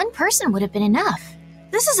 one person would have been enough.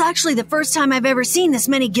 This is actually the first time I've ever seen this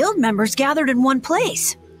many guild members gathered in one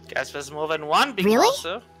place. Guess there's more than one big Really?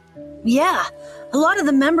 monster. Yeah, a lot of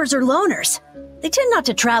the members are loners. They tend not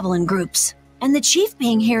to travel in groups. And the chief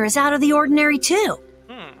being here is out of the ordinary too.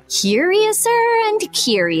 Curiouser and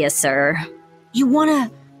curiouser. You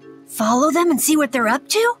wanna follow them and see what they're up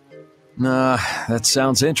to? Nah, that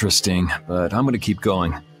sounds interesting, but I'm gonna keep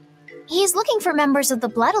going. He's looking for members of the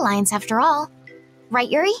Blood Alliance after all. Right,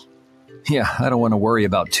 Yuri? Yeah, I don't want to worry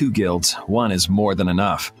about two guilds. One is more than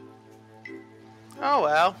enough. Oh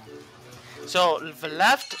well. So, the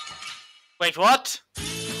left... Wait, what?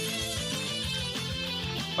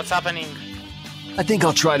 What's happening? I think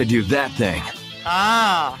I'll try to do that thing.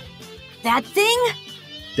 Ah. That thing?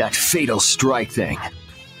 That fatal strike thing.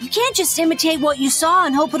 You can't just imitate what you saw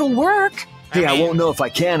and hope it'll work. Hey, I won't know if I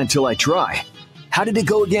can until I try. How did it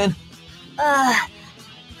go again?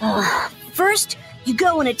 First, you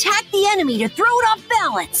go and attack the enemy to throw it off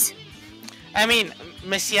balance. I mean,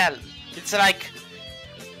 Messiel, it's like...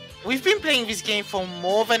 We've been playing this game for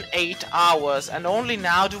more than 8 hours, and only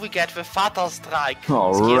now do we get the Fatal Strike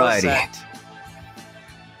skill Alrighty. set.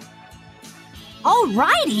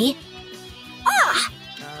 Alrighty. Ah!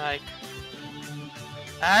 Like...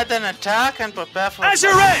 Add an attack and prepare for... Azure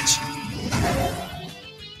Edge!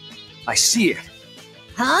 I see it.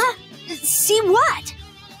 Huh? See what?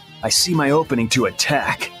 I see my opening to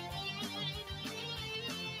attack.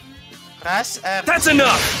 Press F. That's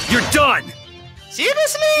enough! You're done!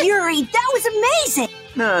 Seriously? Yuri, that was amazing!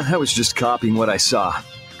 Nah, I was just copying what I saw.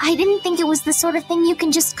 I didn't think it was the sort of thing you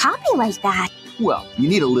can just copy like that. Well, you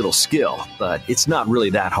need a little skill, but it's not really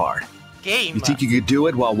that hard. Game. You think you could do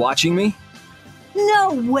it while watching me?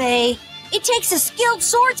 No way! It takes a skilled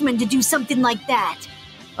swordsman to do something like that.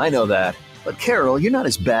 I know that. But Carol, you're not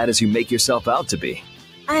as bad as you make yourself out to be.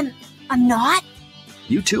 I'm not?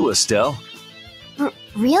 You too, Estelle.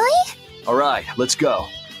 Really? Alright, let's go.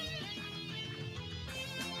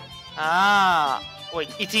 Ah. Wait,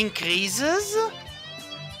 it increases?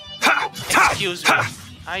 Excuse me.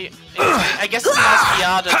 I guess it must be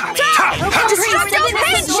harder to make.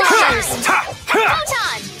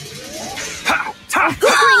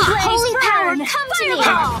 Holy power, come to me!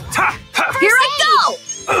 Here I go!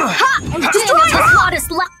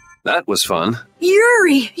 Destroy That was fun.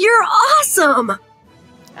 Yuri, you're awesome!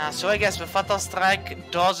 So I guess the Fatal Strike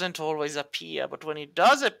doesn't always appear, but when it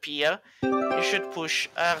does appear, you should push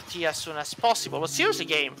RT as soon as possible. But seriously,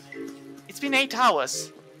 game, it's been 8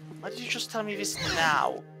 hours. Why did you just tell me this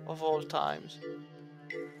now, of all times?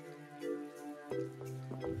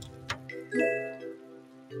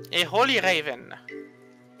 A Holy Raven.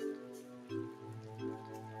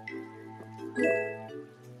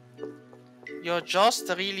 You're just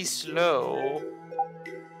really slow.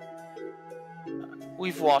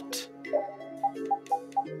 With what?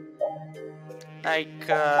 Like,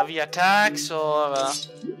 the attacks, or...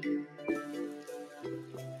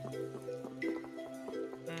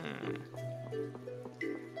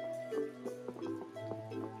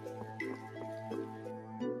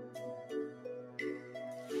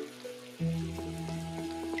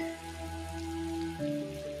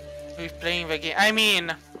 With playing the game. I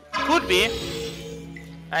mean, could be.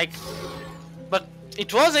 Like, but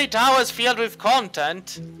it was 8 hours filled with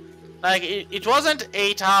content. Like, it wasn't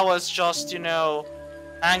 8 hours just, you know,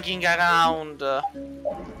 hanging around.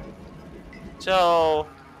 So...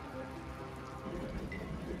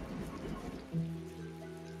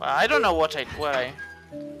 Well, I don't know what I'd play.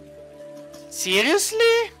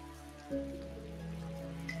 Seriously?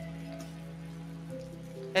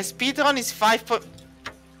 A speedrun is 5 point...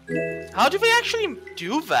 How do we actually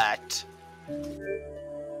do that?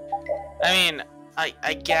 I mean,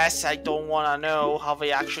 I guess I don't want to know how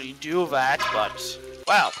they actually do that, but,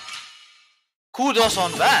 well, kudos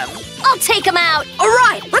on them. I'll take them out. All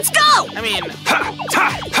right, let's go. I mean,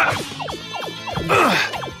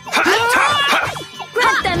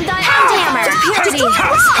 Let them die on Hammer.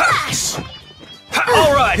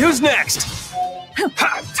 All right, who's next?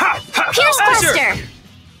 Pierce Buster.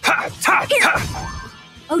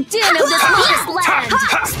 Odin of this lost land!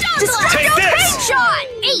 Take this! Shot!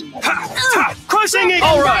 8! Crushing Eagle!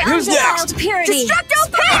 Alright, who's next? Purity! Destructo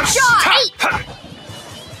Pain Shot!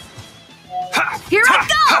 8! Here I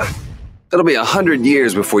go! It'll be 100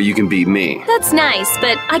 years before you can beat me. That's nice,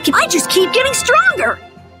 but I just keep getting stronger!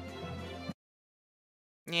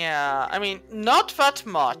 yeah, I mean, not that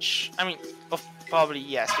much. I mean, probably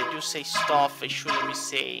yes, they do say stuff they shouldn't be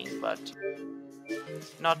saying, but...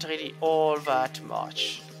 not really all that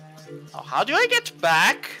much. Oh, how do I get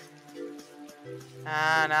back?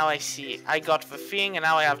 Ah, now I see. I got the thing and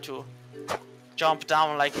now I have to jump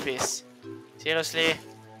down like this. Seriously?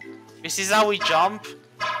 This is how we jump?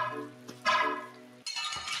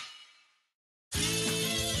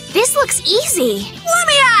 This looks easy. Let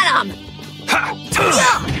me at him!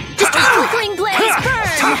 Just twinkling blaze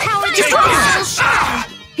burn! Power destroy!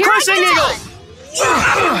 Here Crushing Eagle!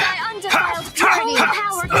 Undefiled purity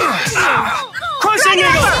power Crushing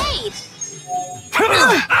Eagle!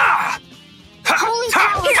 Holy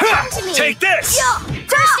power, come to me! Take this!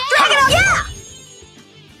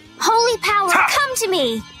 Holy power, come to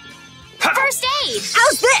me! First aid!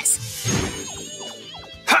 How's this?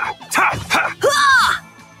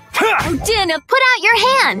 Odin, put out your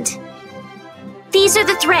hand! These are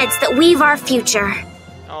the threads that weave our future.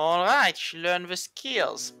 Alright, she learned the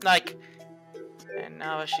skills. Like, and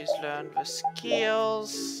now she's learned the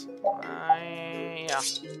skills. Yeah,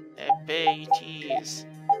 abilities.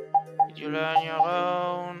 Did you learn your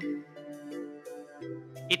own?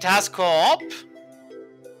 It has co-op?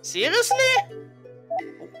 Seriously?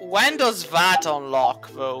 When does that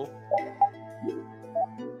unlock, though?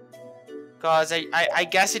 Because I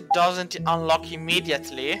guess it doesn't unlock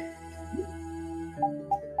immediately.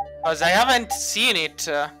 Because I haven't seen it.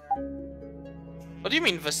 What do you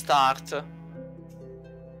mean, the start?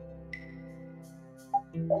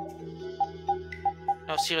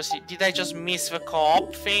 No, seriously, did I just miss the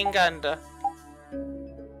co-op thing and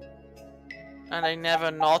I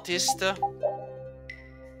never noticed?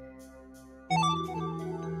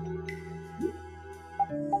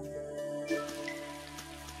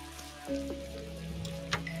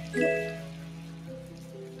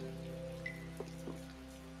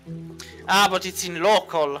 Ah, but it's in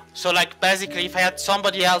local. So, like, basically, if I had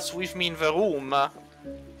somebody else with me in the room,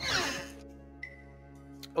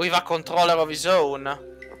 with a controller of his own.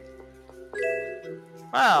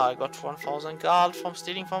 Well, I got 1000 gold from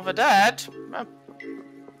stealing from the dead. Not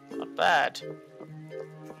bad.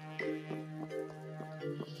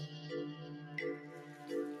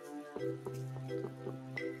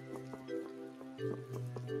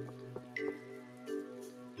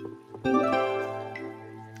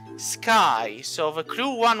 Sky. So the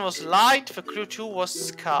clue 1 was light, the clue 2 was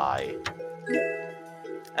sky.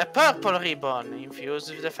 A purple ribbon infused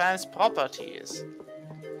with defense properties.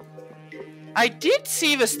 I did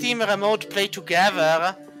see the Steam remote play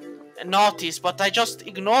together noticed, but I just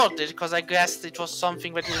ignored it because I guessed it was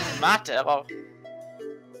something that didn't matter. Or...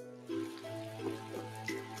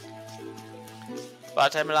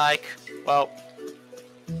 But I'm like, well...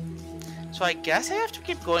 So I guess I have to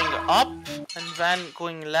keep going up, and then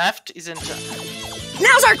going left isn't...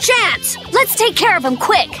 Now's our chance! Let's take care of him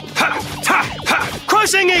quick!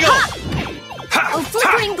 Crushing Eagle! Oh,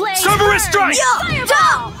 flickering blade! Cerberus strike!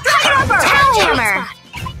 Fireball! Hellhammer!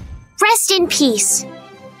 Rest in peace.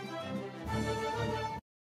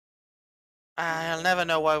 I'll never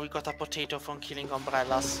know why we got a potato from killing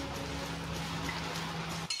umbrellas.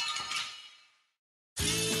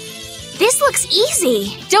 This looks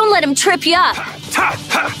easy. Don't let him trip you up.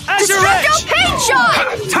 Destructo Paint Shot!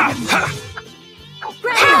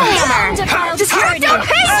 Hellhammer! Destructo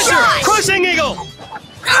Paint Shot! Crushing Eagle!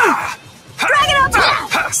 Dragon up!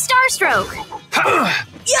 Starstroke!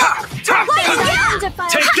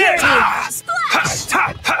 Take this!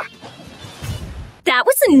 That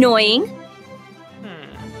was annoying.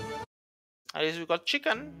 At least we got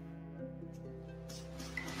chicken.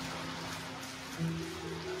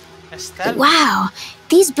 Estelle. Wow,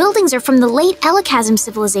 these buildings are from the late Elachasm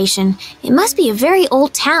civilization. It must be a very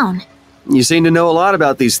old town. You seem to know a lot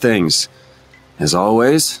about these things. As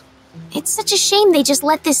always. It's such a shame they just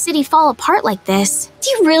let this city fall apart like this. Do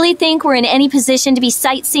you really think we're in any position to be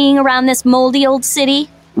sightseeing around this moldy old city?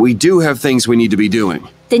 We do have things we need to be doing.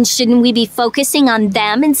 Then shouldn't we be focusing on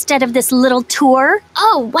them instead of this little tour?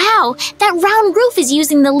 Oh, wow, that round roof is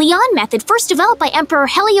using the Leon method first developed by Emperor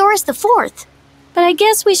Heliodorus IV. But I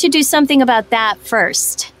guess we should do something about that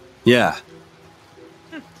first. Yeah.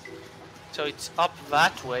 So it's up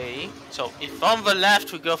that way. So if on the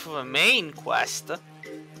left we go for the main quest,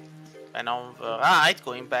 and on the right,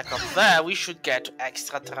 going back up there, we should get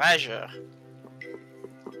extra treasure.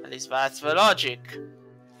 At least that's the logic.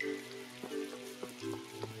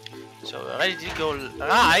 So we're ready to go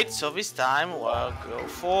right, so this time we'll go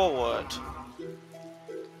forward.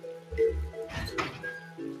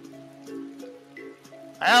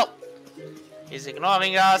 Well, he's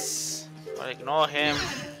ignoring us. We'll ignore him.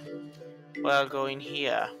 We'll go in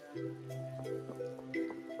here.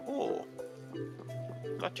 Oh,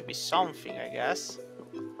 got to be something, I guess.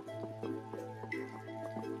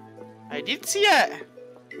 I did see it.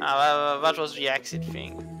 That was the exit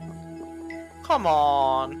thing. Come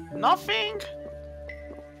on, nothing?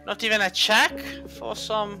 Not even a check for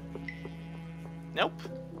some... Nope,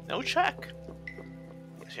 no check.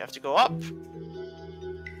 Guess you have to go up.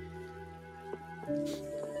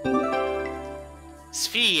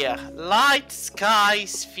 Sphere. Light sky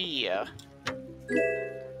sphere.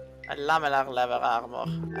 A lamellar leather armor.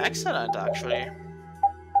 Excellent, actually.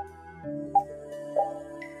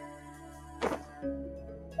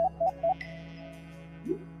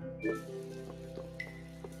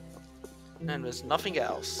 And there's nothing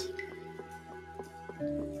else.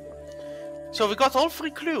 So we got all 3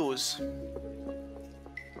 clues.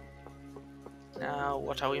 Now,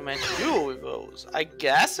 what are we meant to do with those? I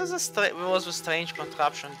guess there was a strange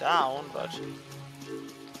contraption down, but...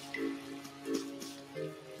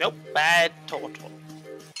 Nope, bad total.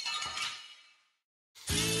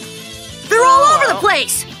 They're all over the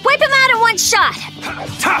place! Wipe them out in one shot!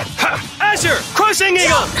 Azure! Crushing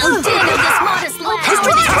Eagle! Oh, Daniel, this modest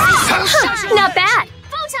lad! Not bad!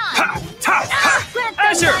 Photon!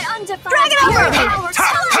 Azure! Dragon over!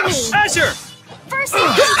 Azure! First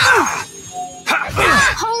aid!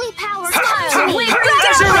 Holy powers!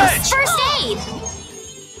 Azure Edge! First aid!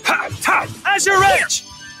 Azure Edge!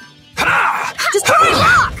 Destroy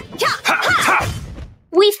lock!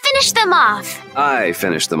 We finished them off. I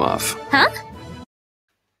finished them off. Huh?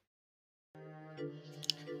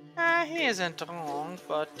 He isn't wrong,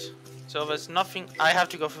 but... So there's nothing... I have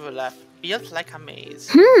to go through the left. Built like a maze.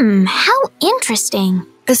 How interesting.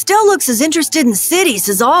 Estelle looks as interested in cities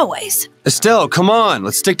as always. Estelle, come on,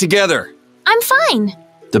 let's stick together. I'm fine.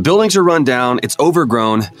 The buildings are run down, it's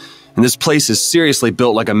overgrown, and this place is seriously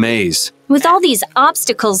built like a maze. With all these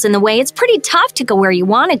obstacles in the way, it's pretty tough to go where you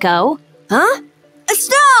want to go. Huh?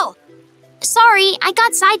 Estelle! Sorry, I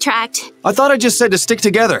got sidetracked. I thought I just said to stick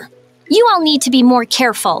together. You all need to be more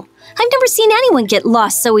careful. I've never seen anyone get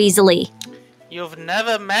lost so easily. You've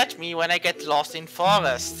never met me when I get lost in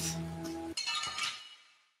forests.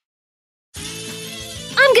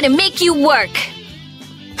 I'm gonna make you work.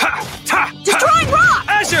 Destroying rock!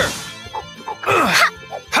 Azure!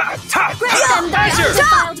 Grant them thy Azure!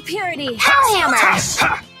 undefiled purity.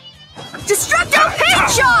 Hellhammer! Destructo paint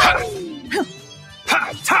shot!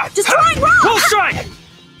 Destroying rock! Full strike!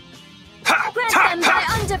 Grant them thy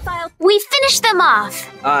undefiled... We finished them off.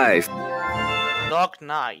 I... Dark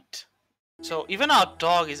Knight. So even our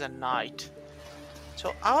dog is a knight.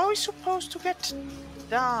 So how are we supposed to get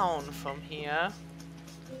down from here?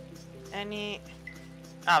 Any...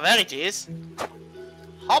 Ah, there it is.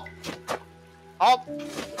 Hop. Hop.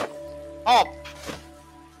 Hop.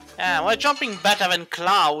 Yeah, we're jumping better than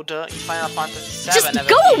Cloud in Final Fantasy VII. Just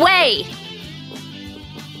go away!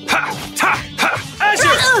 Ha! Ta! Ha!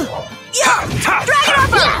 Azure! Dragon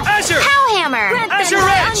Upper! Azure! Hellhammer! Grant Azure them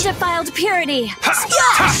my Edge! Undefiled purity!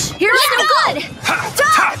 Splash! Here's no good!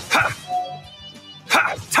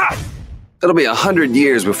 It'll be 100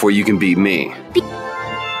 years before you can beat me.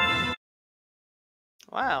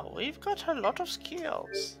 Wow, we've got a lot of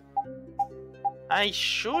skills. I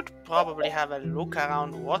should probably have a look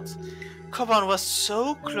around what... Come on, we're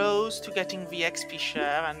so close to getting the XP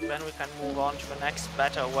share, and then we can move on to the next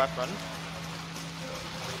better weapon.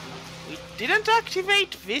 We didn't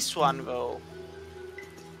activate this one though.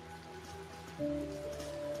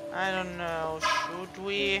 I don't know, should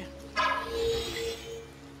we?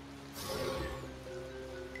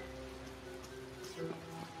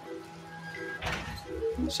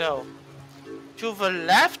 So, to the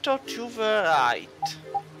left or to the right?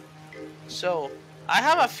 So, I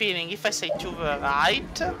have a feeling if I say to the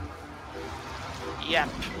right, yep.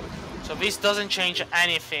 So this doesn't change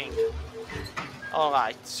anything.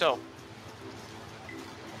 Alright, so.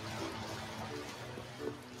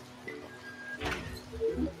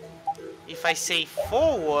 If I say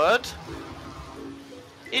forward,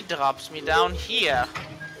 it drops me down here.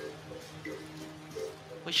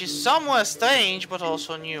 Which is somewhat strange, but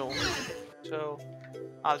also new. So,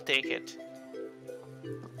 I'll take it.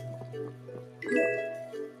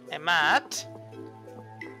 A mat.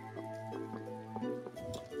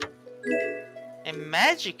 A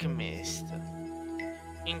magic mist.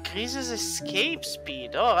 Increases escape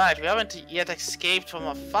speed. Alright, we haven't yet escaped from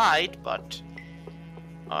a fight, but...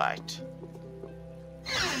 Alright.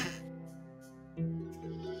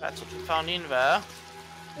 That's what we found in there.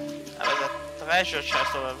 There's a treasure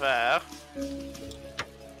chest over there.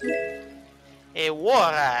 A war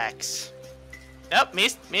axe. Nope,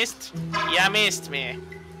 missed. Yeah, missed me.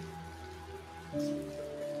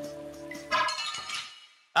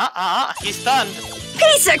 He's stunned.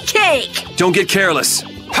 Piece of cake! Don't get careless.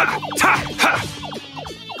 Small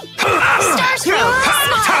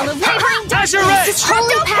of wavering darkness, its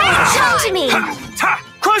holy power shown to me!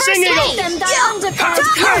 Crushing First eagle! make them thy undefiled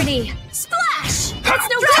purity! Splash! That's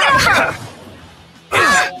no good!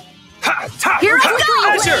 Here I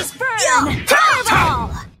go! Blaze burn!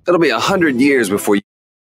 Fireball! It'll be 100 years before you...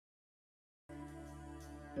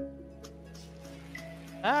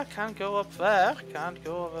 I can't go up there, can't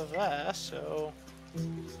go over there, so...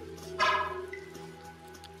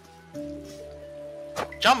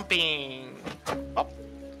 Jumping! Up.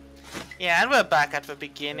 Yeah, and we're back at the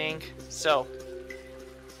beginning, so...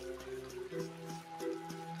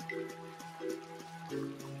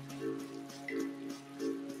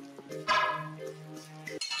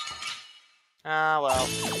 Ah, well.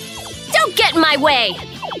 Don't get in my way!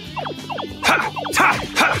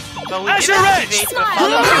 But we Azure did Edge! activate the Smile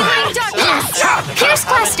follow of wavering so darkness! I haven't Pierce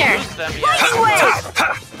cluster! used them yet. Lightning wave!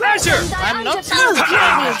 Azure! I'm not Undefiled using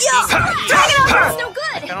purity! Dragon Upper! No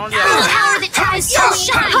good! I can only The power that tries to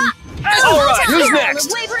shine! Alright, Who's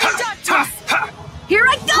next? Wavering darkness! Here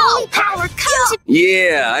I go! Holy power, come to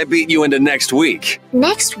Yeah, I beat you into next week.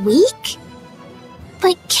 Next week?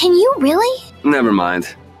 But can you really? Never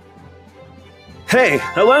mind. Hey,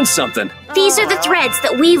 I learned something. These are the threads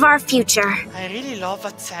that weave our future. I really love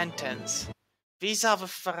that sentence. These are the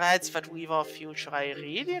threads that weave our future. I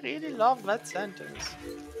really, really love that sentence.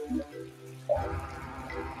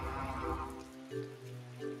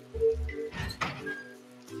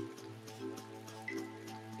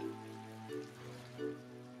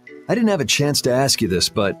 I didn't have a chance to ask you this,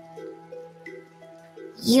 but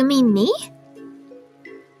You mean me?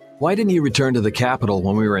 why didn't you return to the capital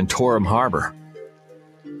when we were in Torum Harbor?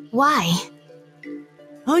 Why?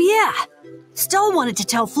 Oh yeah. Stell wanted to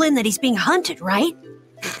tell Flynn that he's being hunted, right?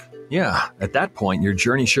 Yeah, at that point, your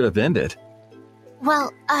journey should have ended.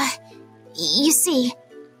 Well, you see...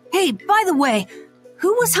 Hey, by the way,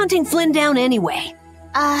 who was hunting Flynn down anyway?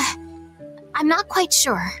 I'm not quite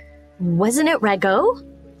sure. Wasn't it Rago?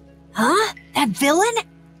 Huh? That villain?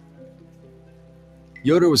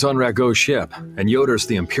 Yoder was on Rago's ship, and Yoder's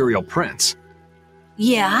the Imperial Prince.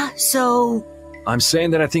 Yeah, so... I'm saying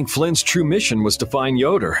that I think Flynn's true mission was to find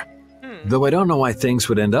Yoder. Though I don't know why things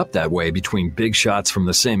would end up that way between big shots from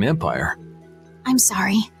the same empire. I'm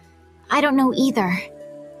sorry. I don't know either.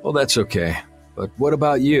 Well, that's okay. But what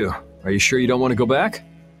about you? Are you sure you don't want to go back?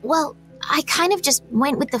 Well, I kind of just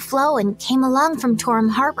went with the flow and came along from Torum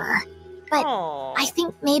Harbor. But I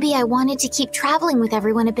think maybe I wanted to keep traveling with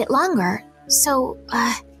everyone a bit longer. So,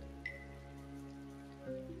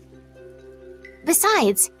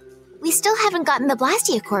 Besides, we still haven't gotten the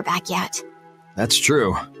Blastia core back yet. That's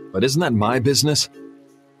true, but isn't that my business?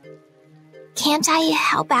 Can't I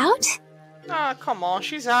help out? Ah, come on,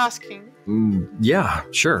 she's asking. Yeah,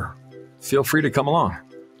 sure. Feel free to come along.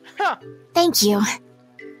 Huh. Thank you.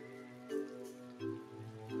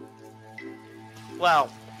 Well,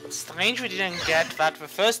 strange we didn't get that the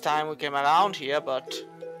first time we came around here, but...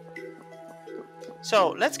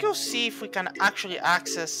 So, let's go see if we can actually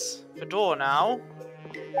access the door now.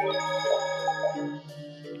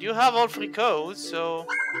 We do have all 3 codes, so...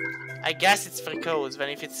 I guess it's 3 codes, then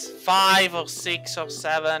if it's 5 or 6 or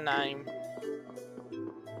 7, I'm...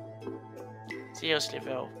 Seriously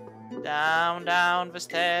though. Down, down the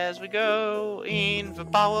stairs we go, in the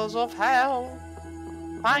bowels of hell.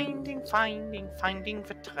 Finding, finding, finding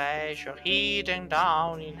the treasure hidden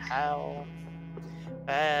down in hell.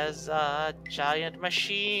 There's a giant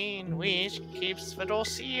machine which keeps the door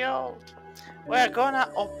sealed. We're gonna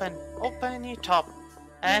open it up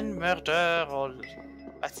and murder all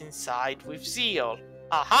that's inside with zeal.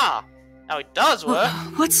 Aha! Now it does work.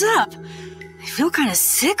 What's up? I feel kind of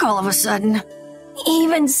sick all of a sudden.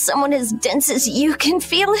 Even someone as dense as you can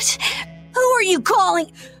feel it? Who are you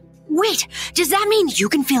calling? Wait, does that mean you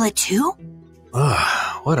can feel it too?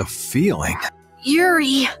 Ugh, what a feeling.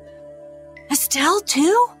 Yuri. Estelle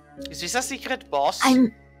too? Is this a secret boss?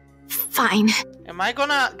 I'm fine. Am I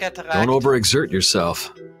gonna get wrecked? Don't overexert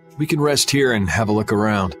yourself. We can rest here and have a look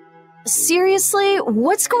around. Seriously,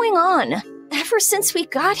 what's going on? Ever since we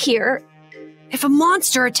got here... If a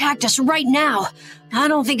monster attacked us right now, I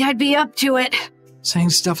don't think I'd be up to it.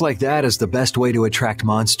 Saying stuff like that is the best way to attract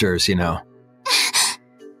monsters, you know.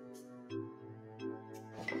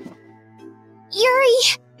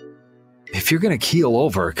 Yuri! If you're gonna keel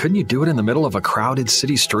over, couldn't you do it in the middle of a crowded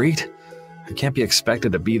city street? I can't be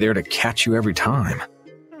expected to be there to catch you every time.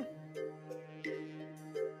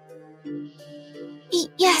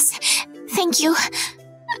 Yes, thank you.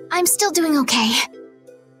 I'm still doing okay.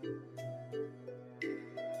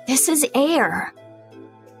 This is air.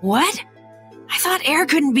 What? I thought air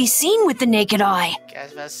couldn't be seen with the naked eye.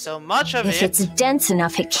 Guess there's so much of If it. it's dense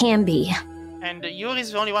enough, it can be. And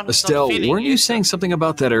Yuri's the only one who's Estelle, not feeling weren't you it. saying something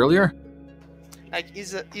about that earlier? Like,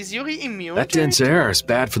 is Yuri immune That to dense it? air is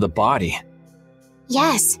bad for the body.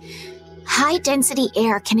 Yes. High-density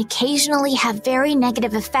air can occasionally have very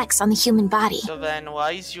negative effects on the human body. So then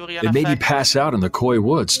why is Yuri It made you unaffected? pass out in the Koi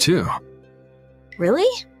Woods, too. Really?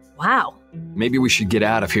 Wow. Maybe we should get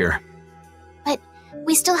out of here. But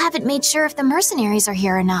we still haven't made sure if the mercenaries are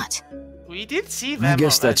here or not. We did see them I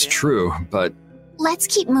guess that's already. true, but Let's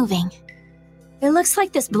keep moving. It looks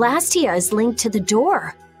like this Blastia is linked to the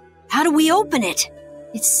door. How do we open it?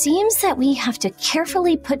 It seems that we have to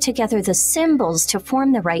carefully put together the symbols to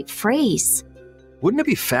form the right phrase. wouldn't it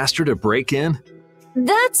be faster to break in?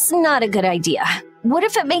 That's not a good idea. What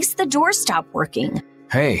if it makes the door stop working?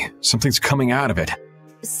 Hey, something's coming out of it.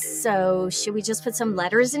 So, should we just put some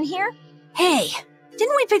letters in here? Hey,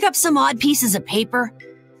 didn't we pick up some odd pieces of paper?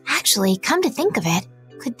 Actually, come to think of it,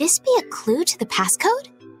 could this be a clue to the passcode?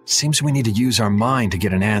 Seems we need to use our mind to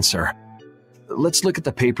get an answer. Let's look at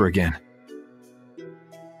the paper again.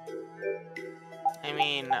 I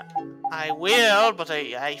mean, I will, but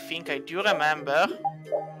I think I do remember.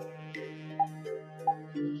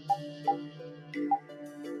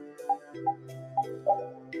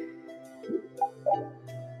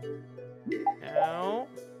 No.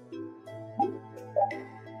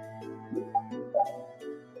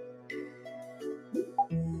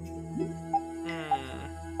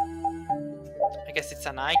 I guess it's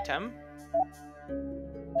an item.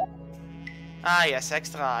 Ah yes,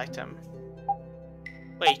 extra item.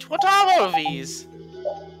 Wait, what are all of these?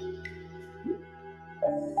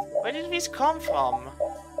 Where did these come from?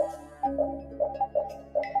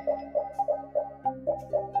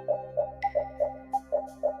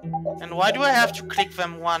 And why do I have to click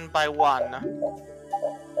them one by one?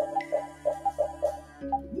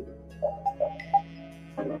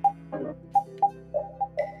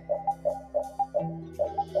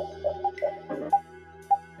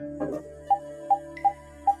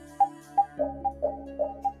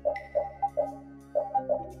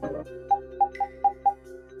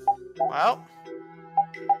 Well,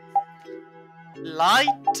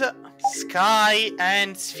 light, sky,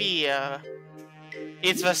 and sphere.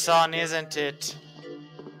 It's the sun, isn't it?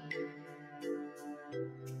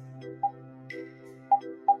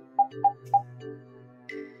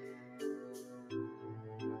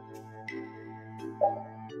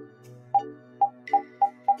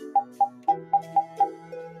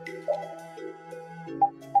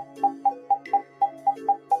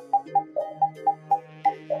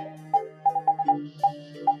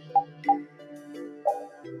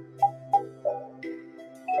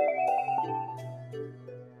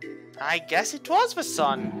 I guess it was the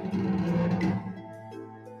sun.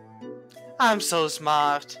 I'm so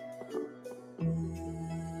smart.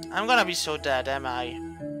 I'm gonna be so dead, am I?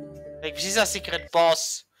 Like, this is a secret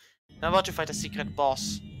boss. I'm about to fight a secret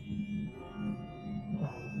boss.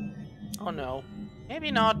 Oh no. Maybe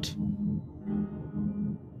not.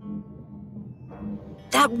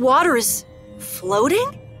 That water is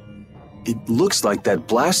floating? It looks like that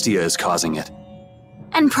Blastia is causing it.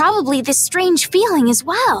 And probably this strange feeling as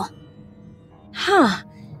well. Huh.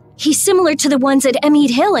 He's similar to the ones at Emmead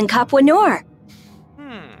Hill in Capua Nor.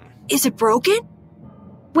 Is it broken?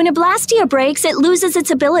 When a Blastia breaks, it loses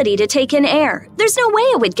its ability to take in air. There's no way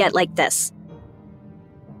it would get like this.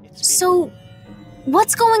 So,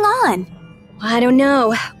 what's going on? I don't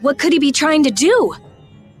know. What could he be trying to do?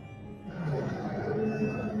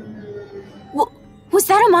 Was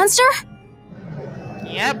that a monster?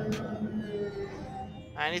 Yep.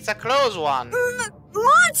 And it's a close one.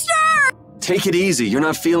 Monster! Take it easy, you're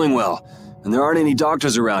not feeling well. And there aren't any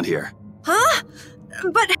doctors around here. Huh?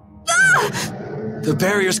 But... The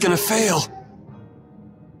barrier's gonna fail.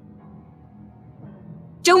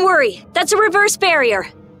 Don't worry. That's a reverse barrier.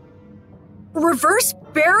 Reverse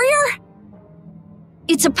barrier?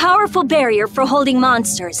 It's a powerful barrier for holding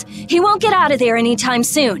monsters. He won't get out of there anytime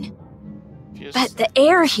soon. But the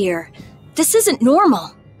air here, this isn't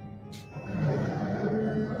normal.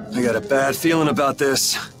 I got a bad feeling about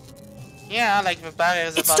this. Yeah, like the barrier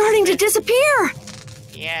is It's about starting to disappear!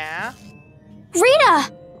 Yeah.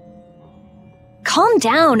 Rita! Calm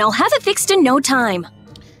down, I'll have it fixed in no time.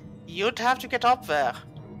 You'd have to get up there.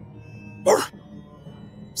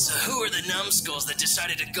 So who are the numbskulls that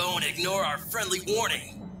decided to go and ignore our friendly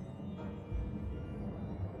warning?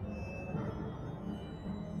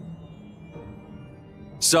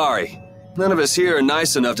 Sorry, none of us here are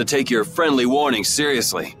nice enough to take your friendly warning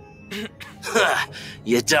seriously.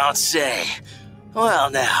 You don't say. Well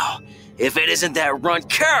now, if it isn't that runt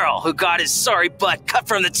Carol who got his sorry butt cut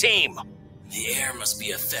from the team. The air must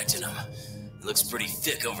be affecting him. It looks pretty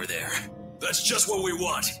thick over there. That's just what we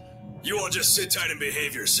want. You all just sit tight and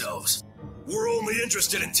behave yourselves. We're only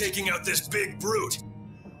interested in taking out this big brute.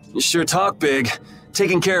 You sure talk big.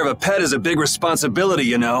 Taking care of a pet is a big responsibility,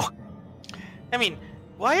 you know. I mean,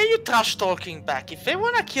 why are you trash talking back? If they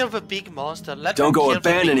wanna kill the big monster, let them Don't go kill the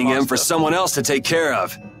big abandoning him for monster. someone else to take care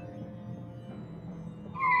of.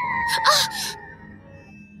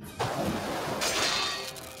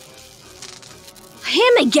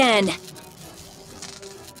 Him again!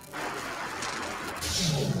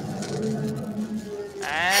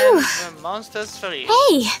 And the monster's free.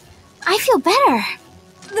 Hey, I feel better.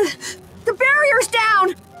 The barrier's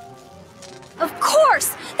down! Of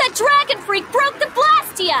course! That dragon freak broke the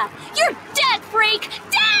Blastia! You're dead, freak!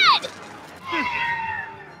 Dead!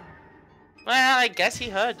 Well, I guess he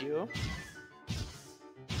heard you.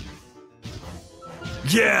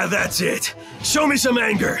 Yeah, that's it. Show me some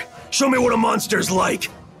anger. Show me what a monster's like.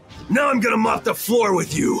 Now I'm gonna mop the floor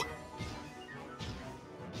with you.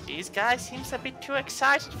 This guy seems a bit too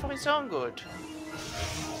excited for his own good.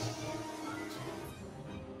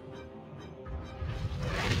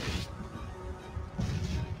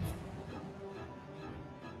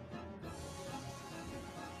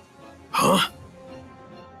 Huh?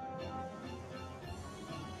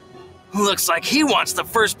 Looks like he wants the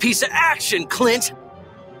first piece of action, Clint.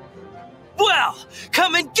 Well,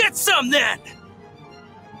 come and get some then!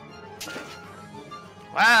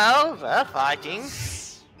 Well, they're fighting.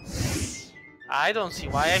 I don't see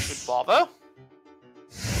why I should bother.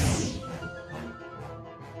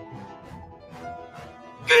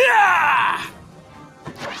 Yeah!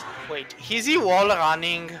 Wait, is he wall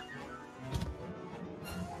running?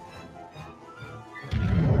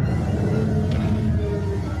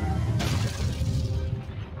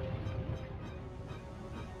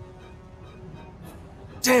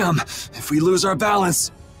 Damn, if we lose our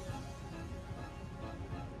balance.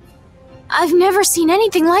 I've never seen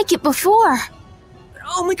anything like it before.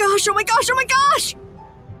 Oh my gosh, oh my gosh, oh my gosh!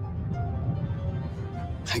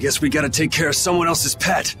 I guess we gotta take care of someone else's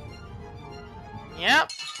pet.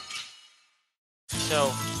 Yep.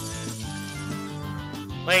 So.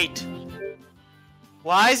 Wait.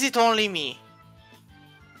 Why is it only me?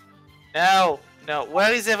 No,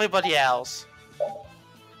 where is everybody else?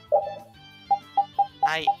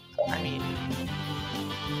 I mean...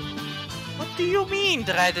 What do you mean,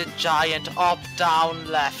 dreaded giant? Up, down,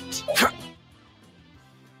 left?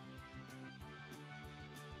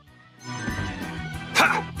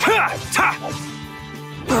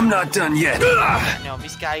 I'm not done yet. No,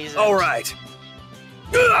 this guy is... Alright.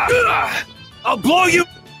 I'll blow you...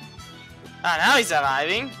 Ah, now he's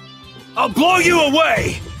arriving. I'll blow you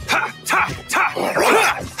away!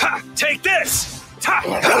 Take this!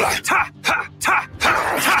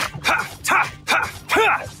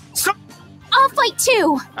 I'll fight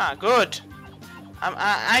too! Ah, good.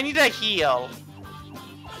 I need a heal.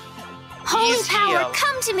 Holy Please power, heal.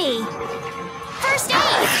 come to me! First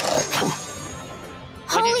aid!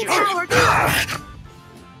 Holy power, come!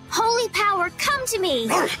 Holy power, come to me!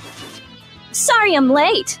 Sorry I'm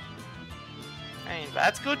late. I mean,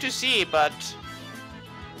 that's good to see, but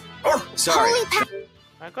Sorry. Holy power,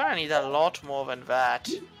 we're gonna need a lot more than that.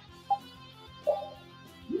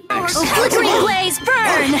 Flickering blaze,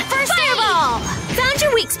 burn! First Fireball! Found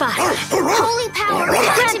your weak spot. holy power, come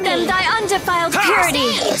to Grant them me! thy undefiled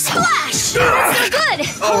purity. Splash! That's no good.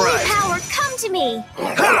 Holy power, come to me!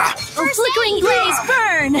 Flickering blaze,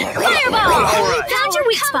 burn! Fireball! Found your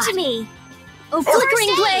weak come spot. to me! Flickering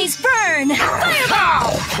aid. blaze, burn!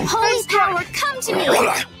 Fireball! Holy power, come to me!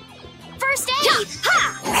 First aid!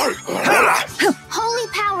 Holy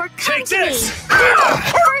power, come Take to this! me!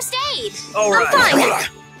 First aid! I'm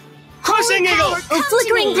fine. Crushing Holy Eagle! power, come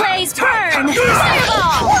Flickering to me! blaze, burn!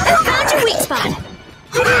 Fireball! Found your weak spot.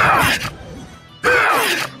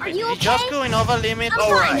 Are you You're okay? just going over limit. I'm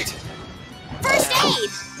fine. First aid!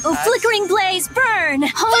 Flickering blaze, burn!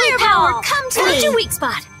 Holy Fireball! power, come to Found me! your weak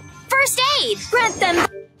spot. First aid! Grant them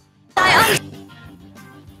thy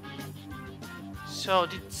So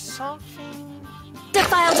did something?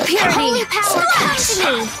 undefiled purity. Holy power, come to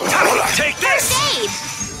me! Take this! First aid!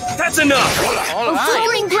 That's enough! All right.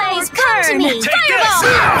 Flickering blaze, come to burn! me. Take Fireball!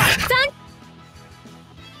 this! Found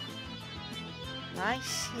I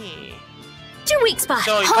see. your weak spot.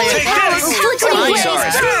 So if Holy I Take power, this! Flickering come to blaze,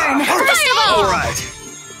 me! burn! First Fireball! Alright.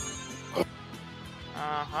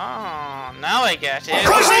 Now I get it.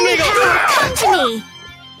 Crushing Holy Eagle! power, come to me!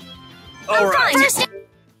 Alright. First aid!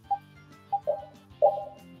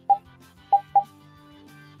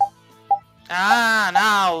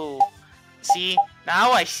 Now. See?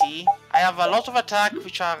 Now I see. I have a lot of attack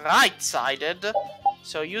which are right-sided.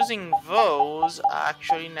 So using those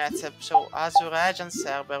actually nets up. So Azurage and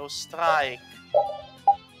Cerberus strike.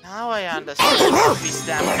 Now I understand how this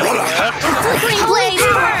damn thing works. Flickering blaze,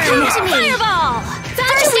 burn! come to me. Fireball!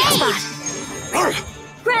 Found your weak spot.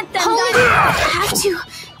 Grant them Holy thy power, have to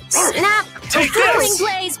snap! Take flickering this!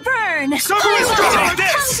 blaze, burn! Cerberus, Fireball! take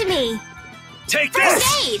this! Come to me! Take First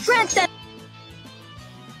this! aid! Grant them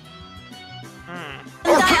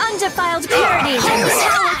thy undefiled purity. Holy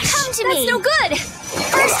power, come to That's me! no good.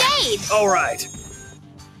 First aid! Alright.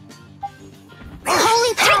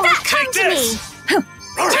 Holy power, come Take to me! this!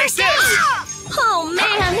 Take this! Oh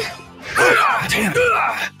man, Damn.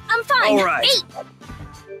 I'm fine. Alright.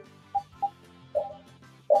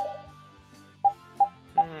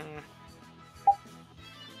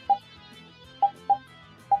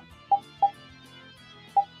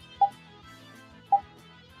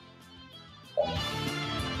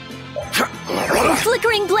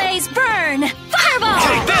 Flickering blaze, burn! Fireball!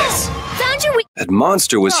 Take this! Found your weak. That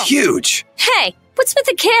monster was huge. Hey, what's with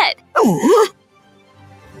the kid?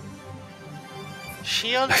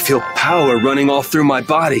 Shield. I feel power running all through my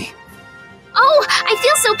body. Oh, I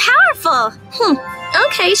feel so powerful.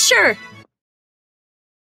 Okay, sure.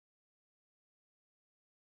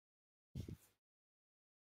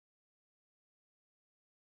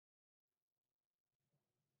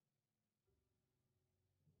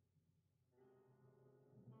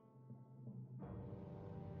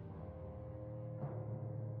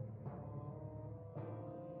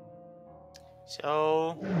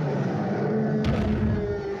 So.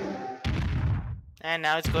 And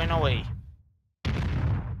now it's going away.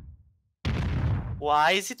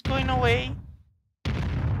 Why is it going away?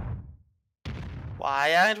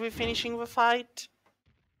 Why aren't we finishing the fight?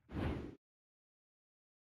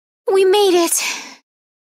 We made it!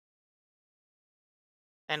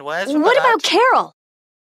 And where's What about Carol?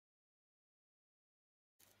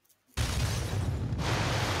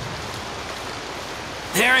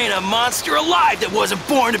 There ain't a monster alive that wasn't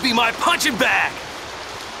born to be my punching bag!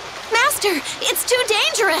 Master, it's too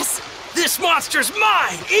dangerous! This monster's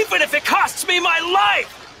mine, even if it costs me my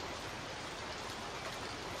life!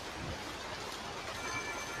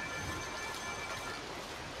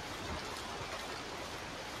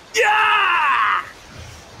 Yeah!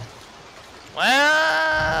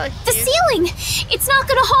 Well, The ceiling! It's not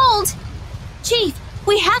gonna hold! Chief,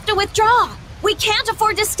 we have to withdraw! We can't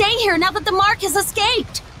afford to stay here now that the mark has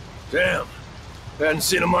escaped! Damn. Hadn't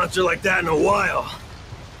seen a monster like that in a while.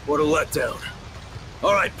 What a letdown.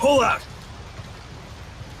 Alright, pull out!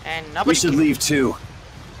 And We nobody. should leave too.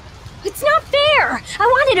 It's not fair! I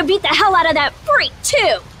wanted to beat the hell out of that freak,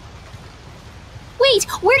 too! Wait,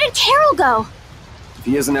 where did Carol go? If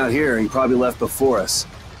he isn't out here, he probably left before us.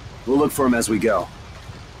 We'll look for him as we go.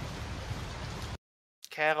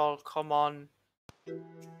 Carol, come on.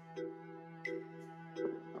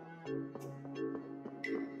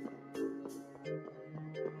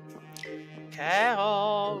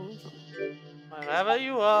 Carol, wherever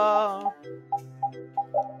you are.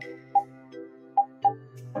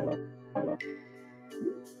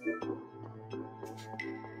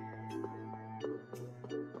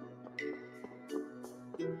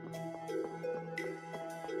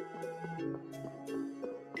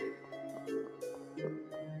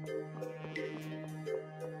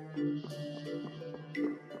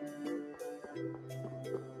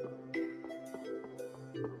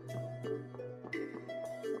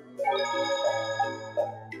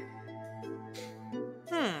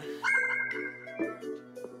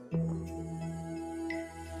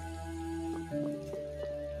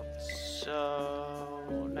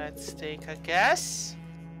 So let's take a guess.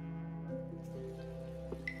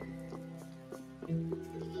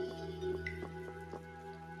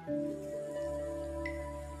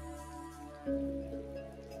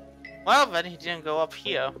 Well, then he didn't go up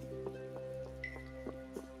here.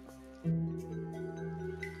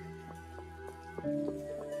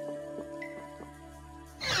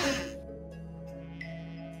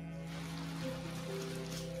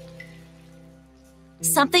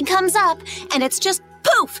 Something comes up, and it's just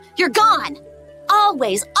poof, you're gone.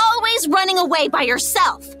 Always running away by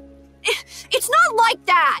yourself. It's not like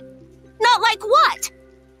that. Not like what?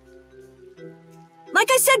 Like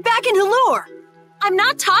I said back in Halure. I'm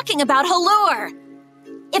not talking about Halure.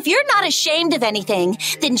 If you're not ashamed of anything,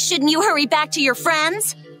 then shouldn't you hurry back to your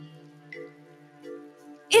friends?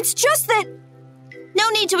 It's just that... No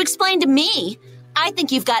need to explain to me. I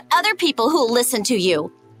think you've got other people who'll listen to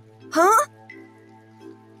you. Huh?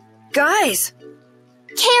 Guys.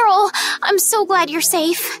 Carol, I'm so glad you're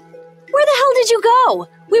safe. Where the hell did you go?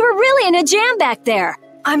 We were really in a jam back there.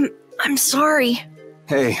 I'm sorry.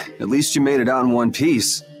 Hey, at least you made it out in one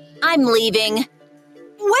piece. I'm leaving.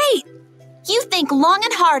 Wait! You think long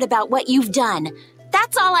and hard about what you've done.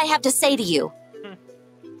 That's all I have to say to you.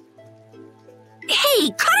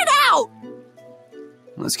 Hey, cut it out!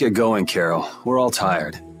 Let's get going, Carol. We're all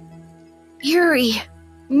tired. Yuri.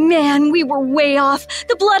 Man, we were way off.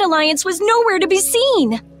 The Blood Alliance was nowhere to be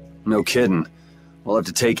seen. No kidding. We'll have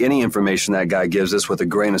to take any information that guy gives us with a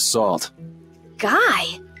grain of salt.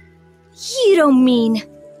 Guy? You don't mean...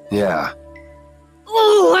 Yeah.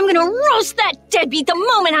 Oh, I'm gonna roast that deadbeat the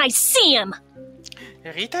moment I see him!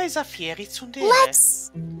 Rita is a fieri tsundere.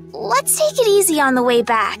 Let's take it easy on the way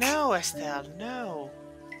back. No, Estelle, no.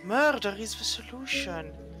 Murder is the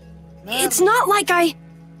solution. Murder. It's not like I...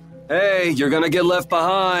 Hey, you're gonna get left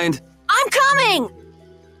behind. I'm coming!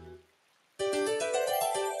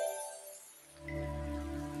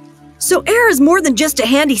 So air is more than just a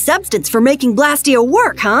handy substance for making Blastia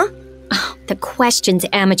work, huh? Oh, the questions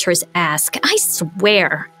amateurs ask, I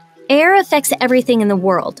swear. Air affects everything in the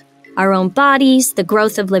world. Our own bodies, the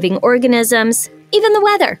growth of living organisms, even the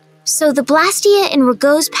weather. So the Blastia in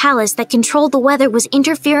Ragoz's palace that controlled the weather was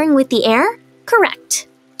interfering with the air? Correct.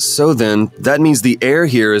 So then, that means the air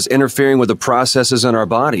here is interfering with the processes in our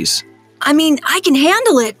bodies. I mean, I can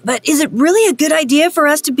handle it, but is it really a good idea for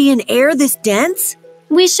us to be in air this dense?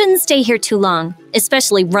 We shouldn't stay here too long,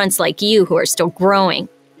 especially runts like you who are still growing.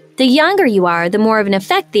 The younger you are, the more of an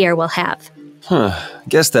effect the air will have. Huh,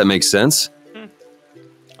 guess that makes sense.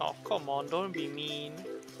 Oh, come on, don't be mean.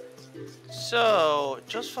 So,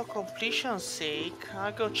 just for completion's sake,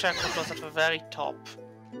 I'll go check what was at the very top.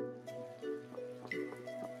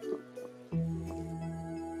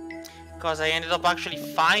 Because I ended up actually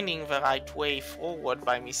finding the right way forward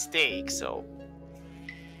by mistake, so...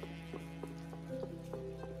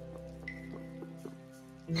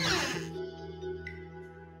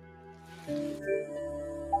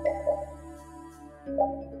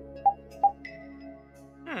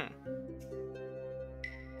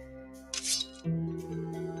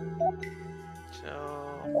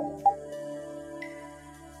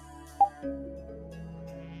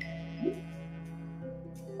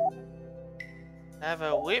 Have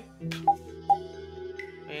a whip.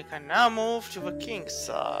 We can now move to the king's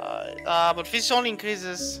side. But this only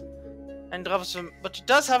increases and drops them. But it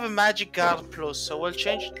does have a magic guard plus, so we'll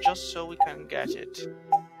change it just so we can get it.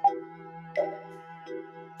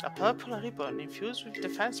 A purple ribbon infused with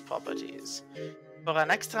defense properties for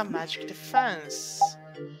an extra magic defense.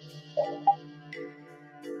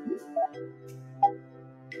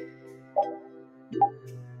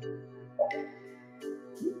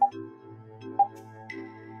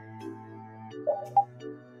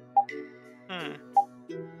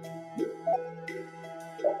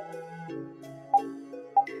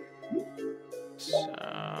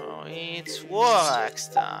 It's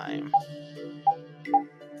Warax time.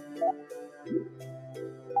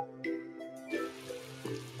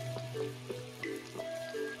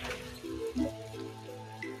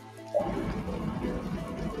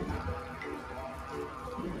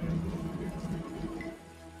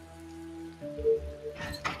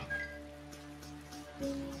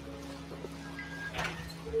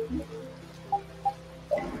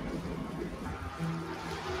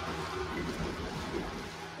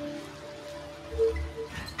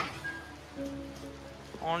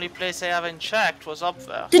 Only place I haven't checked was up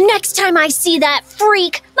there. The next time I see that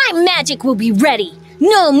freak, my magic will be ready.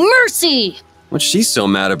 No mercy! What's she so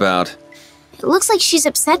mad about? It looks like she's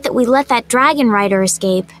upset that we let that dragon rider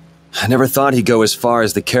escape. I never thought he'd go as far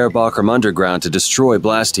as the Karabalkrim underground to destroy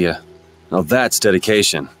Blastia. Now that's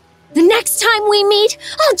dedication. The next time we meet,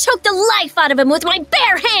 I'll choke the life out of him with my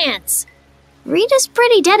bare hands! Rita's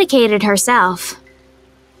pretty dedicated herself.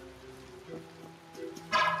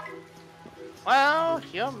 Well,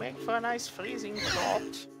 he'll make for a nice freezing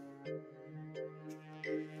plot.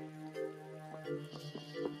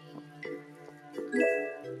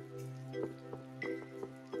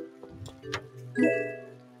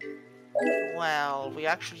 Well, we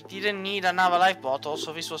actually didn't need another life bottle,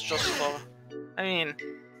 so this was just for... I mean...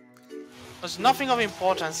 There's nothing of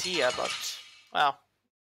importance here, but... Well...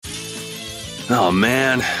 Oh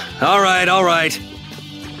man. Alright, alright.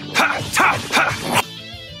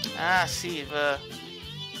 Ah, see,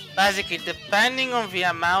 basically, depending on the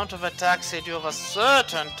amount of attacks they do of a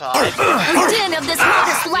certain type... The din of this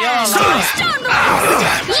modest land!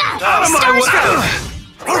 Stoneblast! Yeah! Out of my way!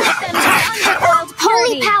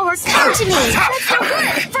 Holy power, come to me! That's no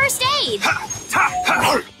good! First aid!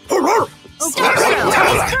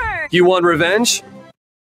 You want revenge?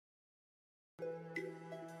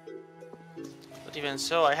 But even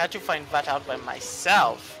so, I had to find that out by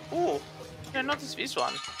myself. Ooh, I noticed this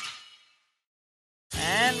one.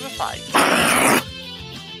 And we fight.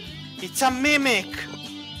 It's a mimic!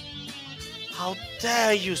 How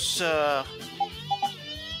dare you, sir!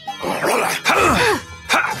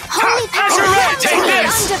 Holy power,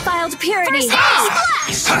 undefiled purity!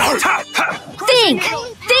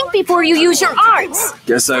 Think before you use your arts!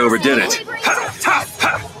 Guess I overdid it.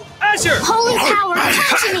 Azure! Holy power,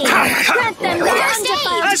 come to me! Grant them the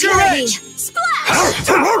undefiled purity!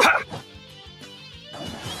 Splash!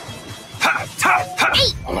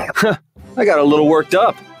 I got a little worked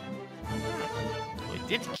up. We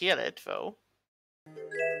did kill it, though.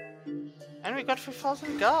 And we got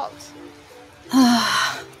 3,000 guards.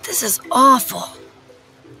 This is awful.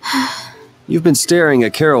 You've been staring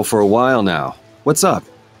at Carol for a while now. What's up?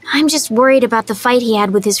 I'm just worried about the fight he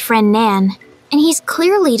had with his friend Nan. And he's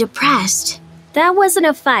clearly depressed. That wasn't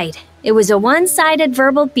a fight. It was a one-sided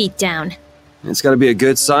verbal beatdown. It's gotta be a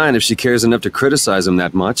good sign if she cares enough to criticize him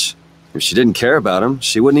that much. If she didn't care about him,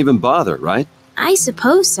 she wouldn't even bother, right? I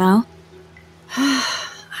suppose so.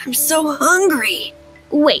 I'm so hungry.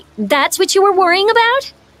 Wait, that's what you were worrying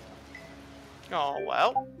about? Oh,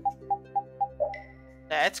 well.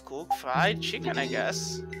 Let's cook fried chicken, I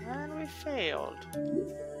guess. And we failed.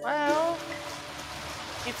 Well,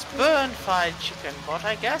 it's burnt fried chicken, but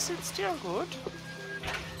I guess it's still good.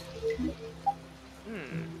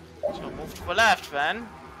 So move to the left then.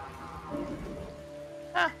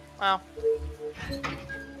 Ah, well.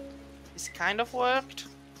 This kind of worked.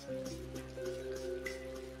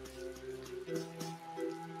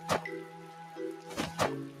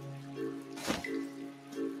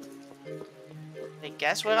 I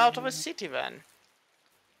guess we're out of a city then.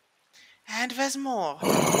 And there's more.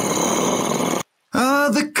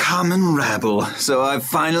 The common rabble. So I've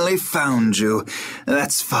finally found you.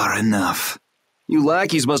 That's far enough. You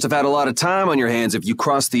lackeys must have had a lot of time on your hands if you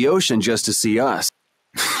crossed the ocean just to see us.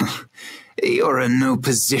 You're in no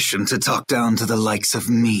position to talk down to the likes of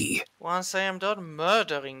me. Once I am done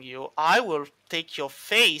murdering you, I will take your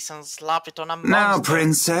face and slap it on a monster. Now,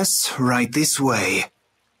 princess, right this way.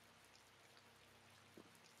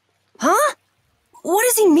 Huh? What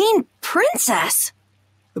does he mean, princess?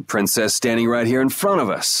 The princess standing right here in front of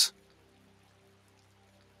us.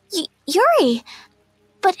 Yuri,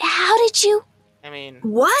 but how did you... I mean...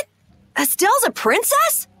 What? Estelle's a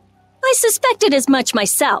princess? I suspected as much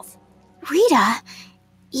myself. Rita,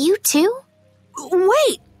 you too?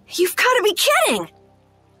 Wait, you've got to be kidding!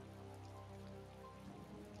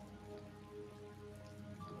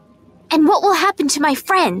 And what will happen to my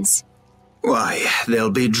friends? Why, they'll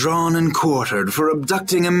be drawn and quartered for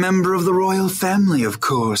abducting a member of the royal family, of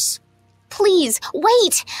course. Please,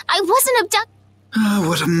 wait! I wasn't abducted. Ah,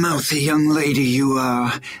 what a mouthy young lady you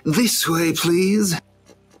are. This way, please.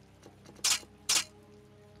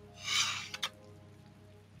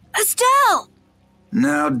 Estelle!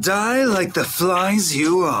 Now die like the flies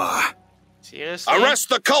you are. Seriously? Arrest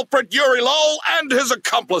the culprit Yuri Lowell and his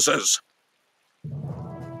accomplices.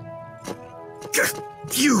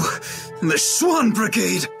 You, the Swan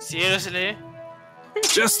Brigade. Seriously?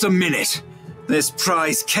 Just a minute. This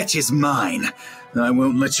prize catches mine. I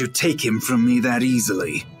won't let you take him from me that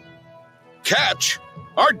easily. Catch?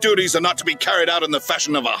 Our duties are not to be carried out in the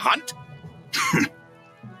fashion of a hunt.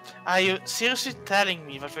 Are you seriously telling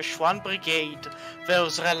me that the Swan Brigade,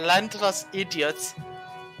 those relentless idiots,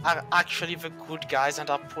 are actually the good guys and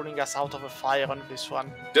are pulling us out of the fire on this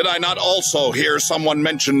one? Did I not also hear someone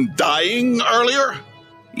mention dying earlier?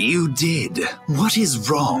 You did. What is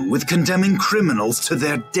wrong with condemning criminals to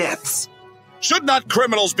their deaths? Should not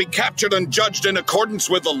criminals be captured and judged in accordance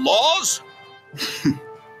with the laws?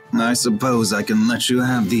 I suppose I can let you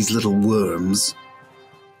have these little worms.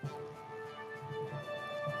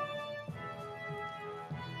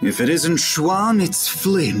 If it isn't Schwan, it's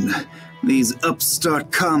Flynn. These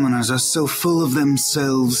upstart commoners are so full of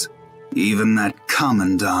themselves. Even that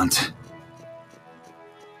commandant.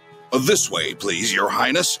 This way, please, Your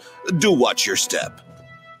Highness. Do watch your step.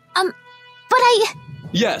 But I...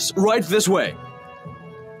 Yes, right this way.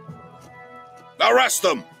 Arrest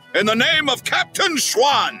them! In the name of Captain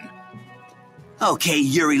Schwan! Okay,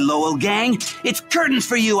 Yuri Lowell gang. It's curtains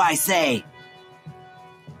for you, I say.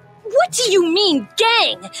 What do you mean,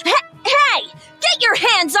 gang? Hey! Get your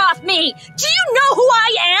hands off me! Do you know who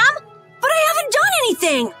I am? But I haven't done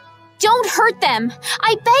anything! Don't hurt them.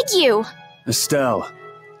 I beg you. Estelle,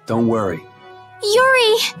 don't worry.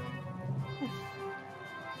 Yuri!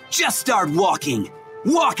 Just start walking.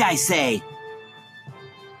 Walk, I say.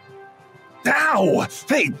 Ow!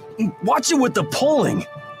 Hey, watch it with the pulling.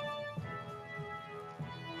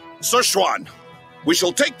 Sir Schwan, we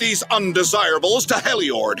shall take these undesirables to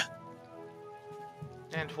Heliord.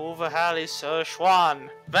 And who the hell is Sir Schwan?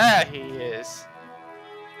 There he is.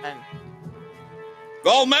 And...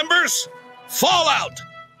 All members, fall out!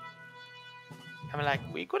 I'm like,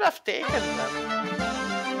 we could have taken them.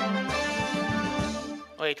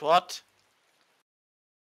 Wait, what?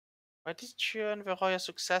 Why did you earn the royal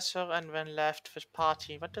successor and then left the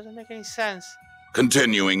party? That doesn't make any sense.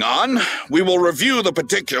 Continuing on, we will review the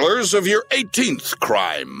particulars of your 18th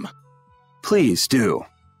crime. Please do.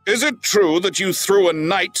 Is it true that you threw a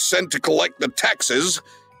knight sent to collect the taxes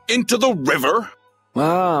into the river?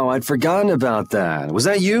 Wow, I'd forgotten about that. Was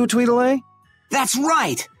that you, Tweedledee? That's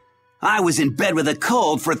right. I was in bed with a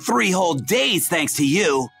cold for 3 whole days thanks to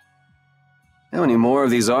you. How many more of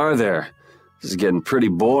these are there? This is getting pretty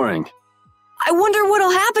boring. I wonder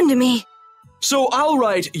what'll happen to me. So I'll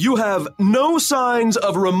write, you have no signs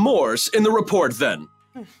of remorse in the report then.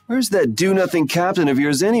 Where's that do-nothing captain of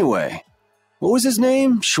yours anyway? What was his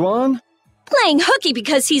name? Schwan? Playing hooky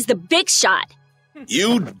because he's the big shot.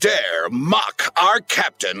 You dare mock our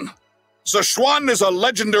captain? Sir Schwan is a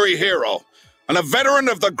legendary hero and a veteran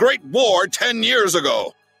of the Great War 10 years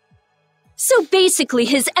ago. So basically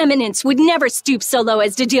his eminence would never stoop so low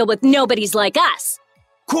as to deal with nobodies like us.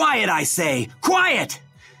 Quiet, I say! Quiet!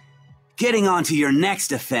 Getting on to your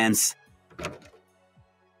next offense.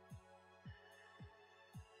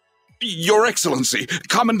 Your Excellency,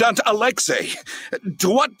 Commandant Alexei, to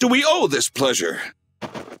what do we owe this pleasure?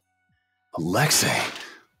 Alexei?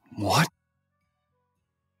 What?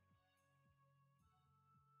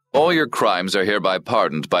 All your crimes are hereby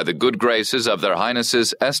pardoned by the good graces of their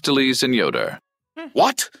Highnesses Esteles and Yoder.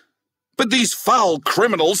 What? But these foul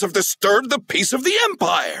criminals have disturbed the peace of the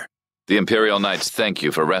Empire! The Imperial Knights thank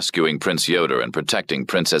you for rescuing Prince Yoder and protecting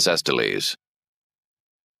Princess Esteles.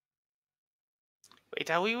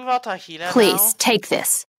 Wait, are we without a healer Please, now? take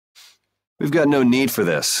this. We've got no need for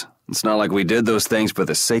this. It's not like we did those things for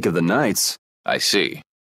the sake of the knights. I see.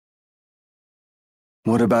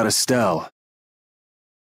 What about Estelle?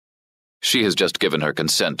 She has just given her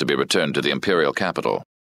consent to be returned to the Imperial capital.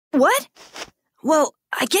 What? Well,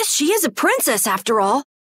 I guess she is a princess after all.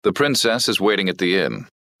 The princess is waiting at the inn.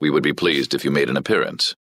 We would be pleased if you made an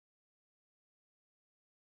appearance.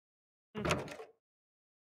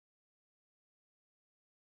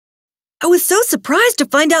 I was so surprised to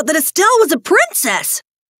find out that Estelle was a princess.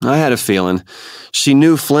 I had a feeling. She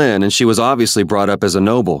knew Flynn, and she was obviously brought up as a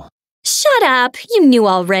noble. Shut up, you knew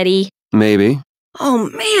already. Maybe. Oh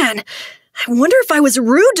man, I wonder if I was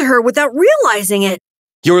rude to her without realizing it.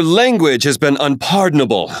 Your language has been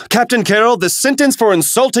unpardonable. Captain Carroll, the sentence for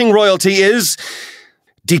insulting royalty is...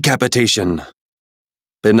 decapitation.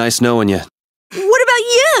 Been nice knowing you. What about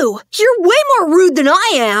you? You're way more rude than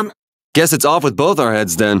I am. Guess it's off with both our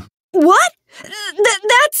heads then. What?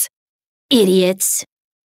 That's... Idiots.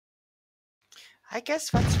 I guess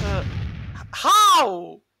that's the...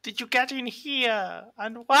 How did you get in here?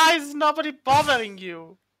 And why is nobody bothering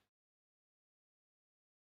you?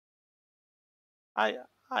 How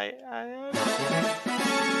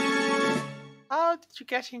did you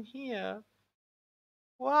get in here?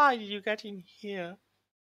 Why did you get in here?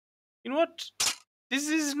 In what? This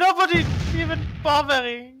is nobody even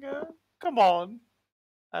bothering. Come on.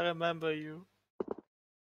 I remember you.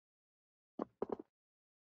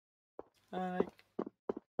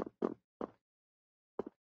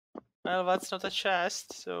 Well, that's not a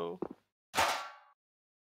chest, so...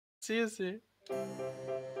 Seriously.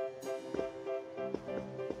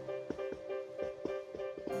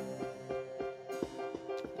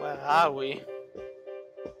 Where are we?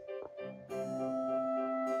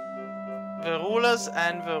 The rulers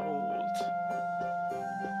and the ruled.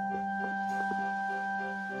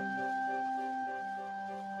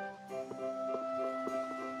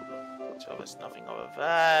 So there's nothing over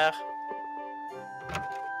there.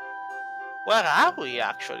 Where are we,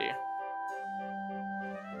 actually?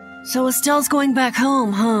 So Estelle's going back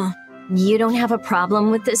home, huh? You don't have a problem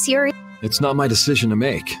with this, Yuri? It's not my decision to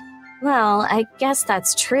make. Well, I guess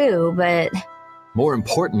that's true, but... More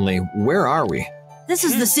importantly, where are we? This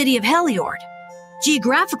is the city of Heliord.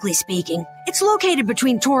 Geographically speaking, it's located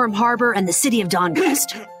between Torum Harbor and the city of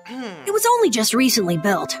Dawngrest. It was only just recently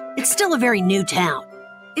built. It's still a very new town.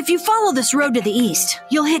 If you follow this road to the east,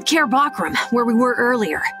 you'll hit Caer Bakram, where we were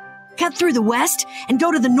earlier. Cut through the west and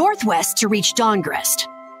go to the northwest to reach Dawngrest.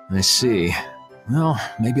 I see. Well,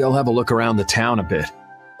 maybe I'll have a look around the town a bit.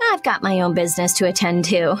 I've got my own business to attend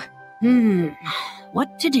to.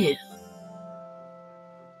 What to do?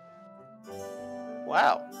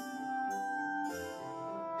 Wow.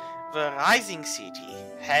 The rising city,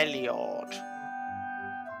 Heliord.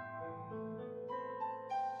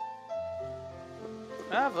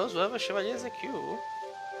 Ah, those were the Chevaliers de Q.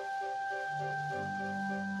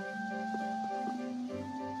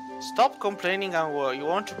 Stop complaining and work. You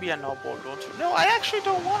want to be a noble, don't you? No, I actually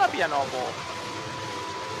don't want to be a noble.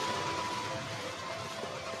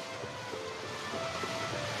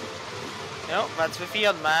 No, that's the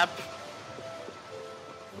field map.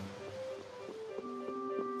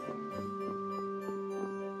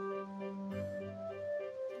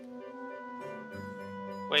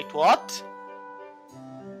 Wait, what?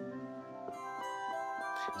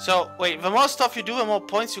 So, wait, the more stuff you do, the more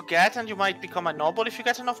points you get, and you might become a noble if you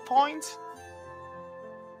get enough points?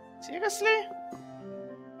 Seriously?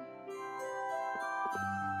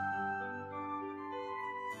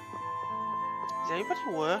 Is everybody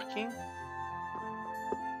working?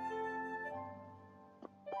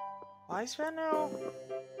 Why is there no...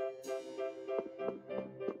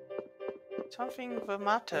 something the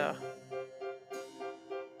matter?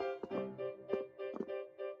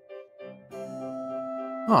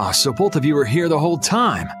 Ah, so both of you were here the whole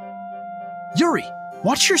time. Yuri,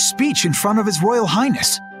 watch your speech in front of His Royal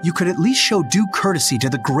Highness. You could at least show due courtesy to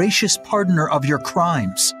the gracious pardoner of your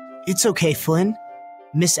crimes. It's okay, Flynn.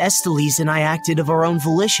 Miss Estelise and I acted of our own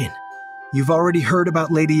volition. You've already heard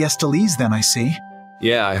about Lady Estelise then, I see.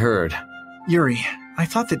 Yeah, I heard. Yuri, I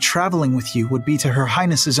thought that traveling with you would be to Her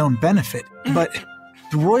Highness's own benefit, but...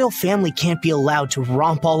 The royal family can't be allowed to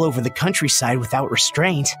romp all over the countryside without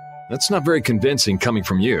restraint. That's not very convincing coming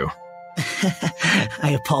from you.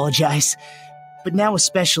 I apologize. But now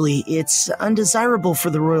especially, it's undesirable for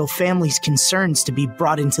the royal family's concerns to be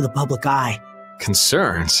brought into the public eye.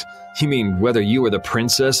 Concerns? You mean whether you or the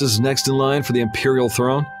princess is next in line for the imperial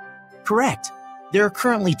throne? Correct. There are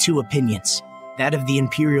currently two opinions. That of the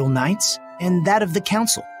Imperial Knights, and that of the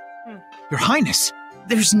Council. Your Highness!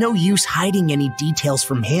 There's no use hiding any details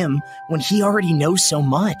from him when he already knows so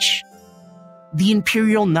much. The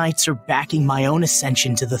Imperial Knights are backing my own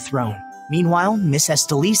ascension to the throne. Meanwhile, Miss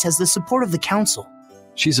Estelise has the support of the Council.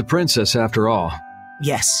 She's a princess after all.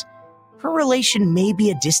 Yes. Her relation may be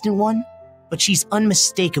a distant one, but she's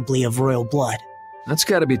unmistakably of royal blood. That's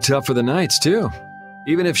gotta be tough for the Knights, too.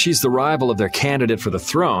 Even if she's the rival of their candidate for the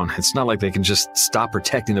throne, it's not like they can just stop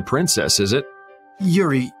protecting the princess, is it?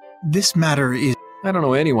 Yuri, this matter is... I don't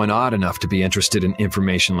know anyone odd enough to be interested in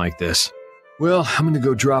information like this. Well, I'm gonna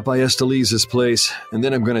go drop by Estelise's place, and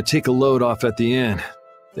then I'm gonna take a load off at the inn.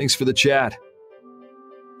 Thanks for the chat.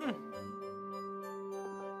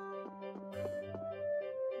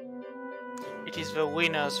 It is the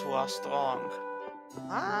winners who are strong.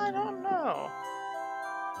 I don't know.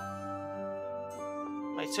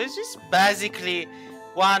 Wait, so is this basically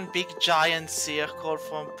one big giant circle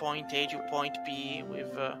from point A to point B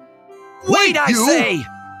with... Wait, I say!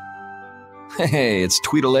 Hey, it's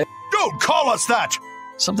Tweedle. Don't call us that!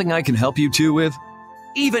 Something I can help you two with?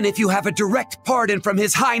 Even if you have a direct pardon from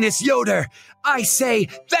His Highness Yoder, I say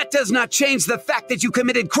that does not change the fact that you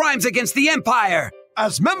committed crimes against the Empire!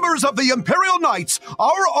 As members of the Imperial Knights,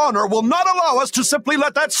 our honor will not allow us to simply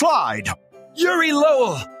let that slide! Yuri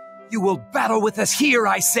Lowell! You will battle with us here,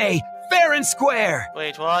 I say, fair and square!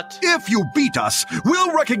 Wait, what? If you beat us,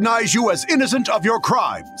 we'll recognize you as innocent of your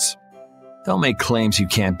crimes! Don't make claims you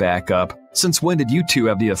can't back up. Since when did you two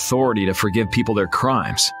have the authority to forgive people their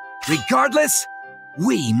crimes? Regardless,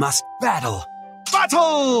 we must battle!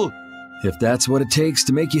 Battle! If that's what it takes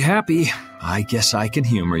to make you happy, I guess I can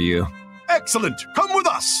humor you. Excellent! Come with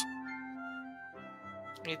us!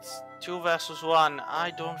 It's 2 versus 1.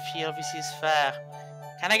 I don't feel this is fair.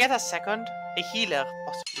 Can I get a second? A healer,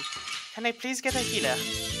 possibly. Can I please get a healer?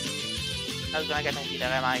 Not gonna get a healer,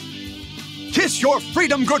 am I? Kiss your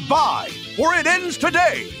freedom goodbye, for it ends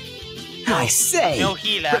today! I say, no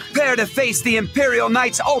healer. Prepare to face the Imperial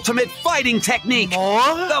Knight's ultimate fighting technique! More?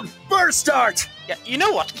 The Burst Art! Yeah, you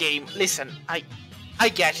know what, game? Listen, I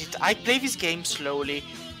get it. I play this game slowly.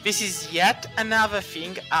 This is yet another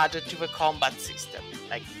thing added to the combat system.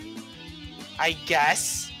 Like, I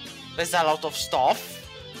guess there's a lot of stuff,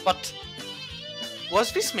 but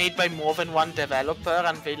was this made by more than one developer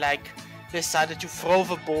and they decided to throw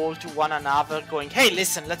the ball to one another going, hey,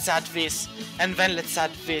 listen, let's add this, and then let's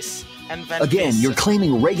add this, and then Again, this. You're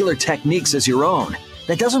claiming regular techniques as your own.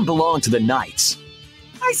 That doesn't belong to the Knights.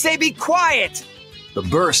 I say be quiet! The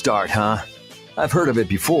Burst Art, huh? I've heard of it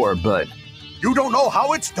before, but... You don't know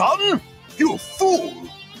how it's done? You fool!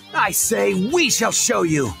 I say we shall show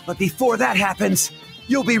you, but before that happens,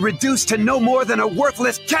 you'll be reduced to no more than a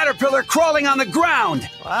worthless caterpillar crawling on the ground!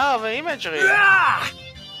 Wow, the imagery. Ah!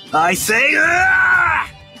 I say,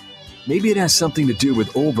 ah! Maybe it has something to do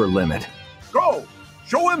with Overlimit. Go!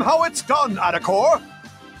 Show him how it's done, Adakor!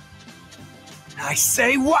 I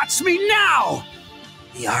say, watch me now!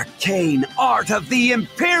 The arcane art of the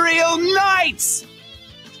Imperial Knights!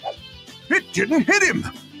 It didn't hit him!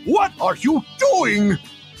 What are you doing?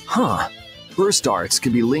 Huh. Burst Arts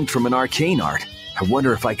can be linked from an arcane art. I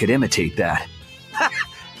wonder if I could imitate that.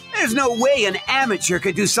 There's no way an amateur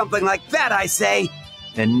could do something like that, I say!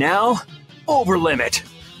 And now, Overlimit!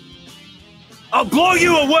 I'll blow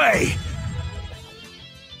you away!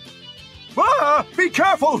 Ah! Be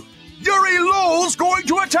careful! Yuri Lowell's going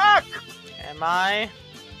to attack! Am I?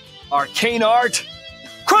 Arcane art!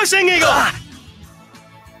 Crushing Eagle!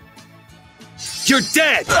 You're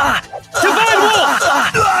dead! Divine Wolf!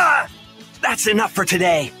 That's enough for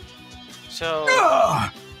today. So...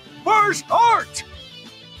 Burst Art!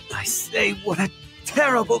 I say, what a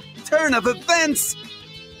terrible turn of events!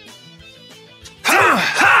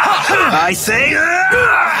 I say...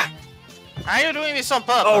 Are you doing this on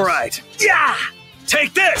purpose? All right. Yeah!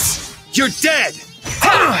 Take this! You're dead!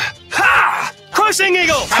 Crushing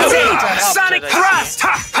Eagle! I say, Sonic Thrust!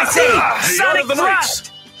 I say, Sonic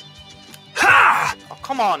Thrust! Oh,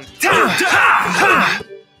 come on.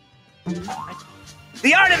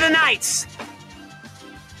 The Art of the Knights!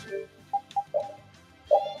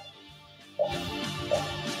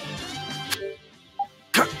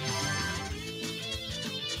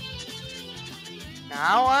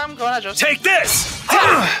 Now I'm gonna just... Take this!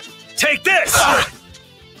 Take this!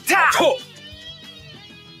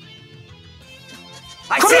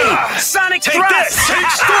 I say, Sonic Take Thrust! this! Take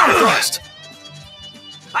Storm Thrust!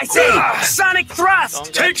 I say, Sonic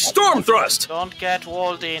Thrust! Take Storm Thrust! Don't get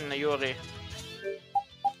walled in, Yuri.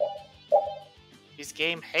 This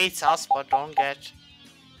game hates us, but don't get...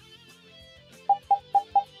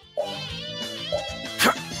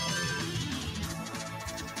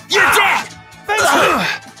 You're dead!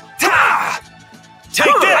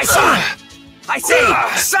 Take this! I say,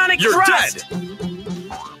 Sonic You're Thrust! dead!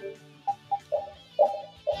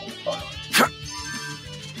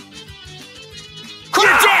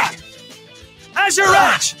 You're dead! Azure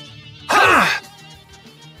Rush!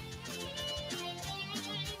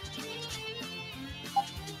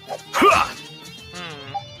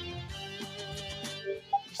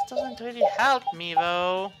 This doesn't really help me,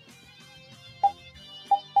 though.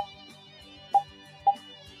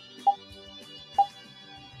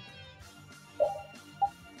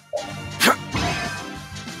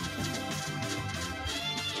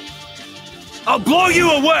 I'll blow you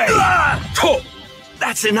away!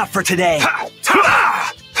 That's enough for today. Take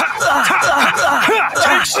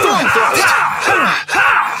Storm Thrust!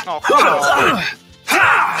 Oh, come on.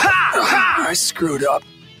 I screwed up.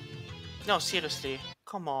 No, seriously.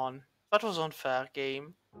 Come on. That was unfair,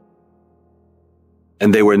 game.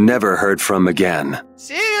 And they were never heard from again.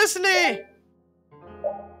 Seriously?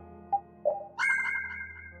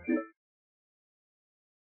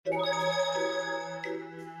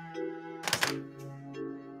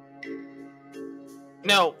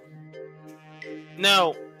 No.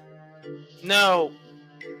 No. No.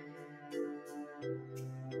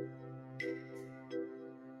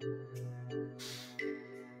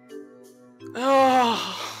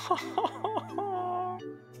 Oh.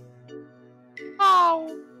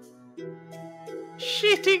 Ow.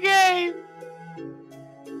 Shitty game.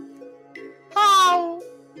 Ow.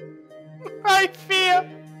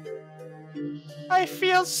 I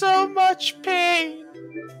feel so much pain.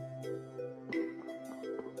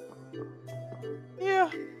 Yeah.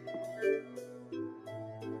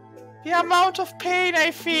 The amount of pain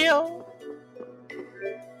I feel.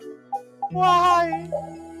 Why?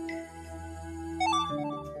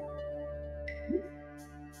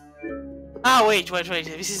 Ah, wait.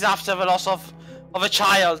 This is after the loss of a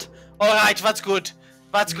child. Alright, that's good.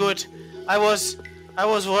 That's good. I was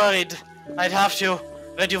worried I'd have to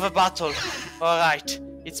redo the battle. Alright.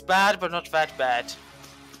 It's bad, but not that bad.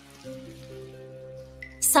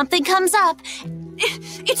 Something comes up.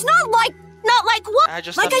 It's not like what? I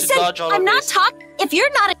just like have I to said, dodge all I'm of not this. talking. If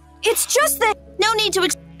you're not, it's just that. No need to.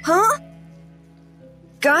 Huh?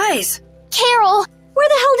 Guys, Carol, where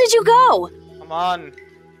the hell did you go? Come on.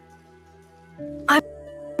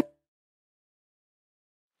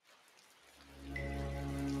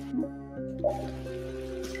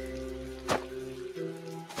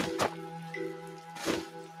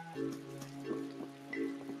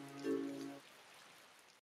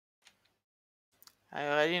 I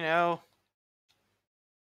already know.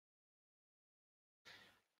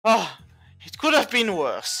 Oh, it could have been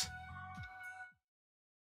worse.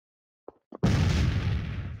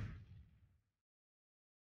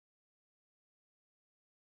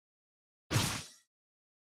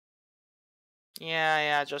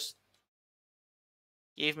 Yeah, just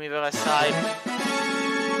give me the recipe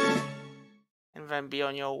and then be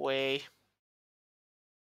on your way.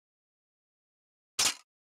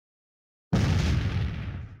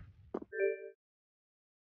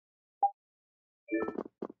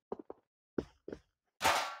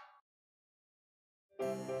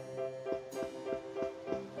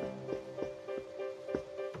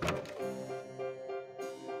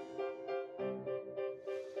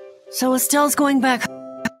 so Estelle's going back.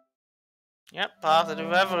 Yep, parted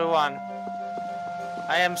with everyone.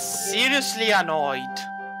 I am seriously annoyed.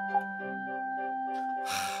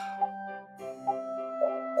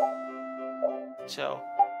 So.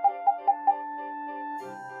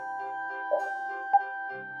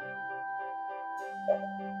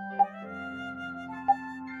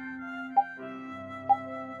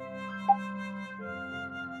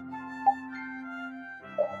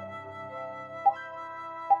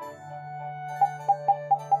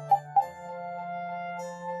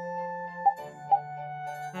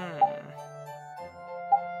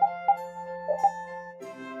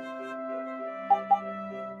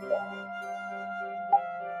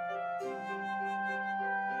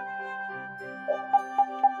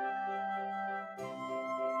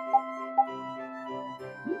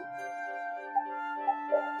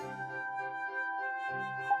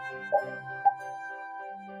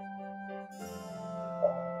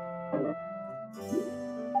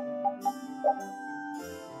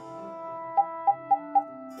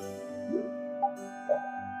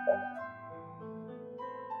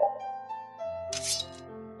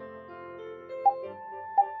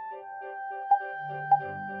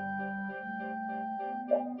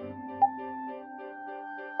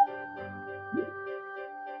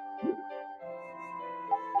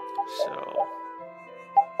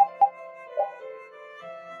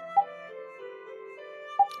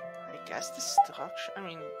 I guess destruction. I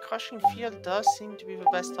mean, crushing field does seem to be the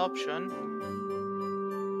best option.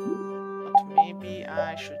 But maybe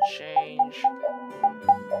I should change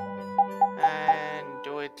and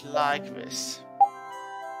do it like this.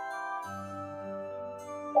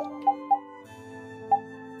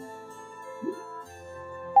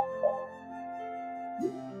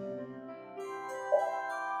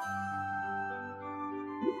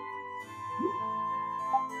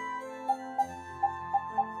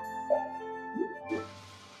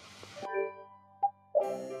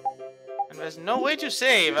 And there's no way to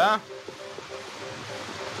save, huh?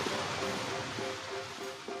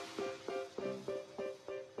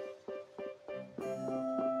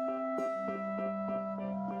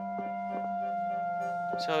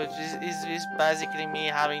 So is this basically me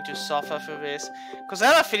having to suffer for this? Because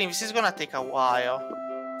I have a feeling this is gonna take a while.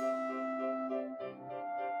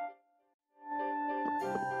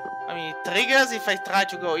 I mean, it triggers if I try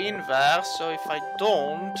to go in there, so if I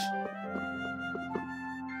don't...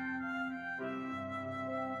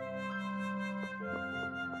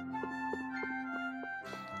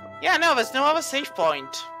 Yeah, no, there's no other save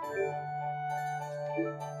point.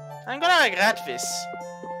 I'm gonna regret this.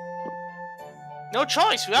 No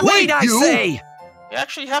choice. We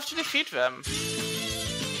actually have to defeat them.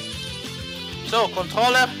 So,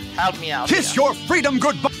 controller, help me out. Kiss your freedom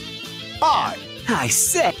goodbye. I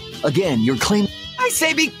say. Again, your claim. I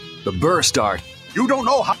say The burst art. You don't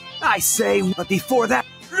know how. I say, but before that.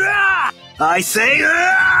 I say.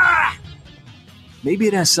 Maybe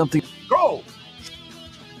it has something. Go!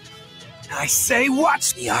 I say,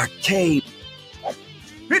 watch the arcade.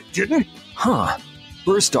 It didn't. Huh.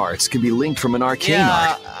 Burst arts can be linked from an arcane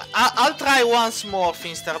art. I'll try once more,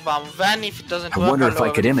 Finsterbaum. Then, if it doesn't work, I wonder if I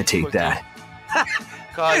could imitate that.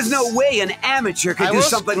 There's no way an amateur could do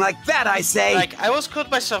something like that, I say. Like, I was caught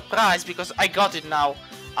by surprise because I got it now.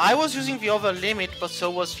 I was using the other limit, but so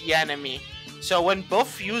was the enemy. So when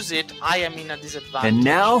both use it, I am in a disadvantage. And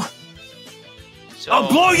now? So... I'll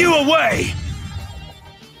blow you away!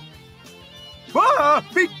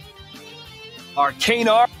 Arcane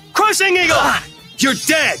art. Crushing Eagle! You're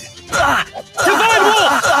dead! Divine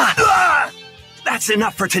Wolf! That's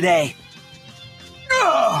enough for today.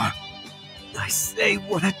 I say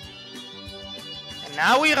what a... And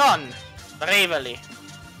now we run. Bravely.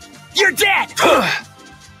 You're dead!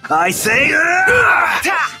 I say...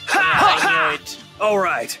 I knew it.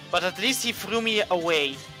 Alright. But at least he threw me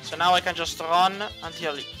away. So now I can just run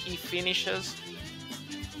until he finishes.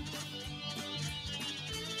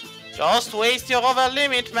 Just waste your over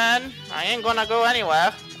limit, man. I ain't gonna go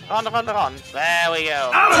anywhere. Run, run, run. There we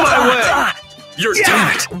go. Out of my way! You're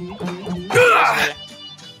dead!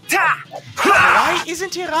 Why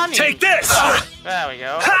isn't he running? Take this! There we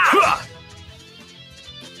go.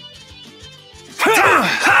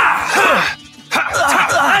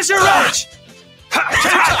 Azure Edge!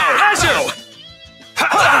 Azure!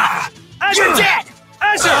 You're dead!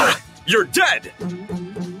 Azure! You're dead!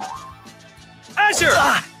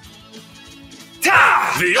 Azure!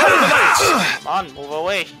 The ultimate! Come on, move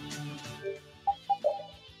away.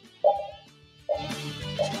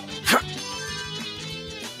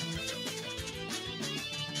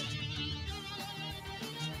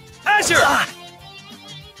 Azure!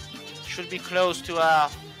 Should be close to a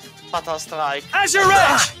fatal strike. Azure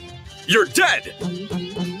Edge! You're dead!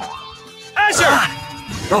 Azure!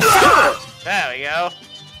 There we go.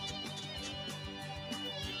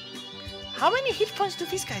 How many hit points do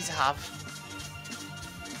these guys have?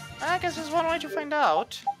 I guess there's one way to find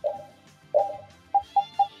out.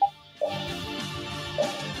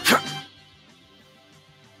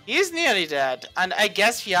 He's nearly dead, and I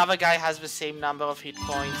guess the other guy has the same number of hit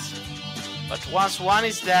points. But once one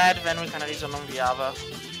is dead, then we can reason on the other.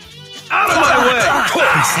 Out of my way!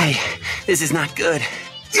 I say, this is not good.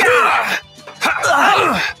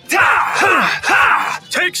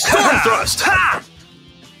 Take Storm Thrust!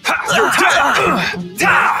 You're dead!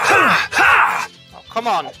 Oh, come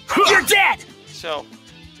on! You're dead! So,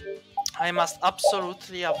 I must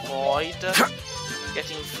absolutely avoid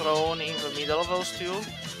getting thrown in the middle of those two.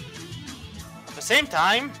 At the same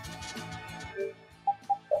time,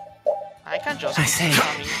 I can just... I say,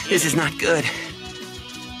 this is not good.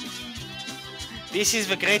 This is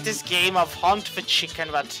the greatest game of Hunt the Chicken,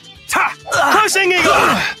 but... Crushing Eagle!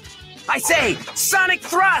 I say, Sonic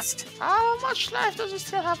Thrust! How much life does he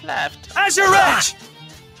still have left? Azure Edge!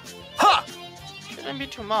 Ha! Shouldn't be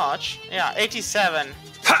too much. Yeah, 87.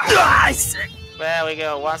 I say... There we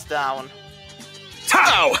go, one's down.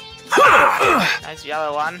 Tow! Nice the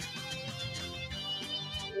other one.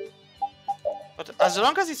 But as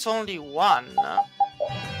long as it's only one...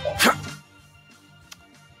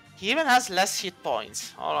 he even has less hit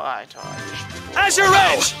points. Alright, alright. Azure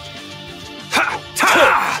Edge!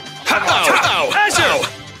 Azure!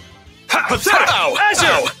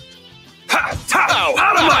 Azure!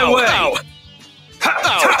 Out of my way!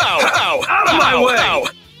 Out of my way!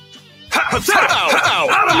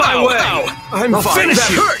 Out of my way! I'm fine. Finish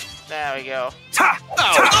you! There we go.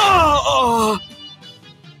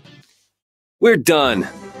 We're done.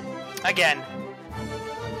 Again.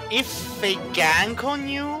 If they gank on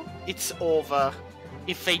you, it's over.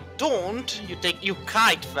 If they don't, you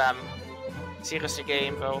kite them. Seriously,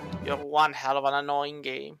 game though, you're one hell of an annoying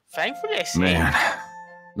game. Thankfully, I see. Man,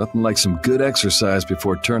 nothing like some good exercise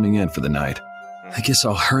before turning in for the night. I guess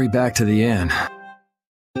I'll hurry back to the inn.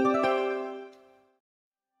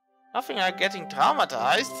 Nothing like getting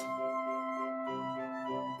traumatized.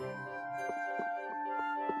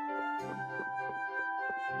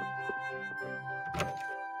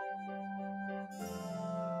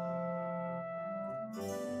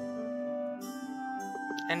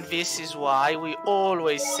 And this is why we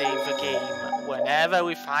always save the game whenever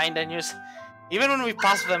we find a new... Even when we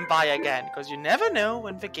pass them by again, because you never know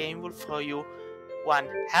when the game will throw you one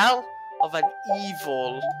hell of an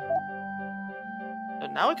evil. So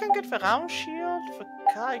now we can get the round shield, the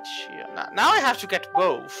kite shield. Now I have to get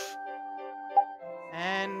both.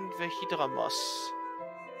 And the Hydromos.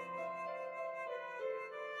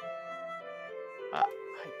 I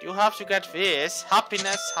do have to get this.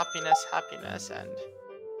 Happiness, happiness, happiness, and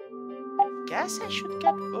I guess I should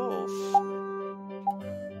get both.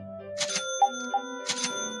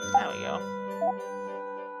 There we go.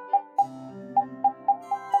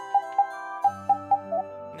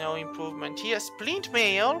 No improvement here. Splint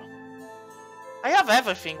mail. I have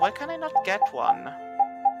everything. Why can I not get one?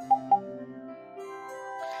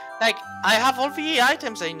 Like, I have all the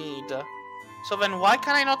items I need. So then why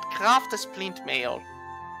can I not craft a splint mail?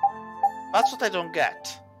 That's what I don't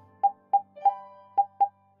get.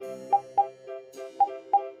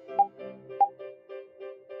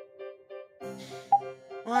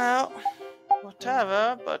 Well,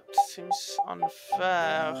 whatever, but seems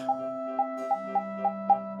unfair.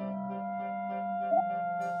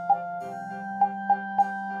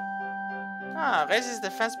 Raises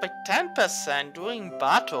defense by 10% during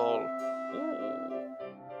battle. Ooh.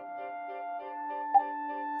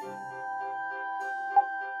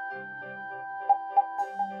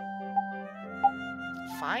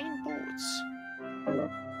 Fine boots.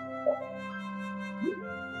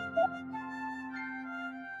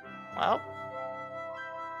 Well.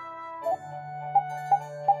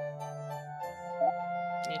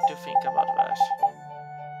 Need to think about that.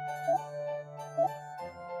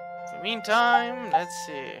 Meantime, let's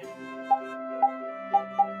see.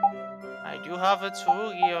 I do have a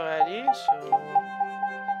Tsurugi already, so...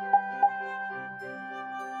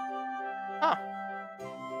 Huh.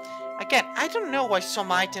 Again, I don't know why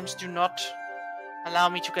some items do not allow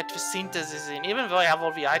me to get the synthesis in, even though I have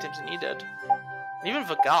all the items needed. And even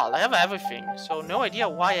the Gal, I have everything, so no idea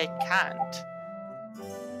why I can't.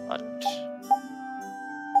 But...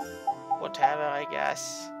 whatever, I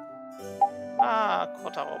guess.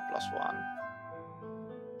 Kotaro +1.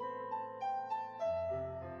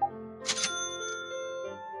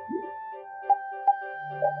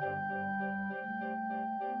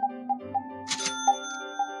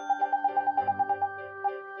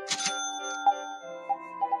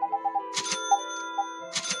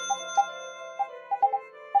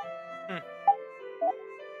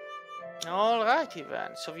 Alrighty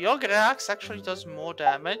then. So the Ogre Axe actually does more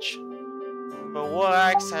damage. The War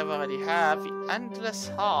Axe I already have, the Endless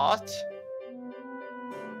Heart,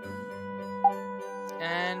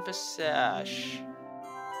 and the Sash.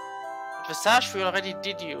 The Sash we already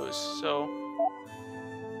did use, so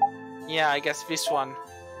yeah, I guess this one.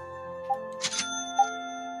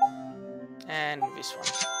 And this one.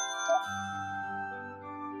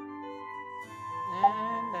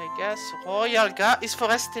 And I guess Royal Guard is for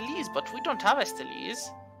Estelise, but we don't have Estelise.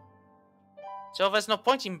 So there's no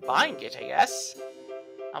point in buying it, I guess.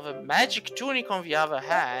 Now the magic tunic on the other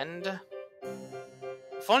hand.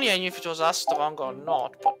 If only I knew if it was as strong or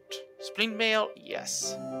not, but splint mail,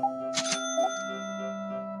 yes.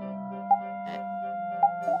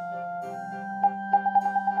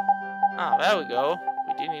 Ah, there we go.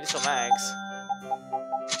 We did need some eggs.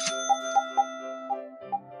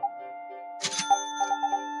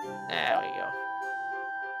 There we go.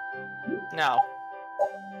 Now.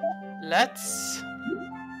 Let's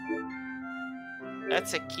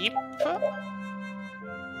equip.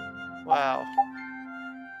 Wow.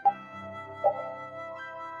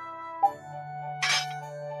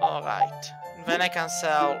 Alright. Then I can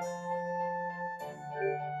sell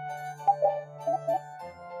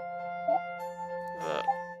the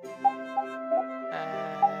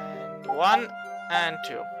and 1 and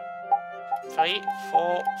 2. 3,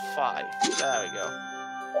 4, 5. There we go.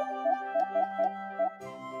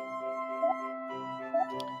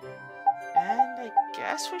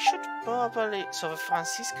 Guess we should probably... So the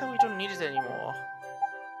Francisca, we don't need it anymore.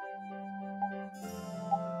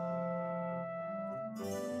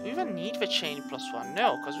 Do we even need the chain +1?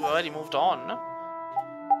 No, because we already moved on.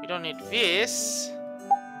 We don't need this.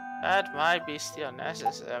 That might be still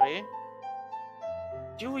necessary.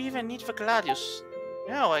 Do we even need the Gladius?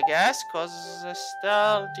 No, I guess, because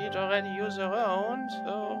Estelle did already use her own,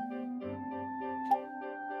 so...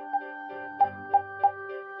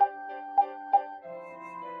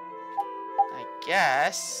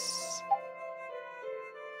 Yes.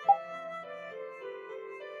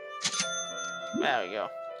 There we go.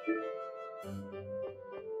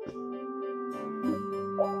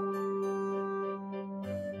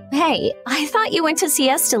 Hey, I thought you went to see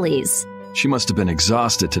Estelise. She must have been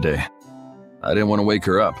exhausted today. I didn't want to wake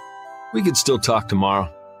her up. We could still talk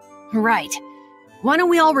tomorrow. Right. Why don't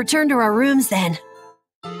we all return to our rooms then?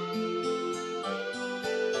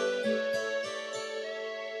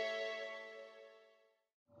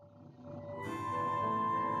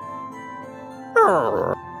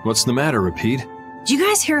 What's the matter, Repeat? Did you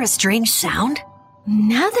guys hear a strange sound?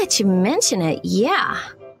 Now that you mention it, yeah.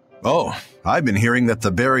 Oh, I've been hearing that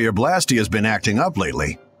the barrier Blasty has been acting up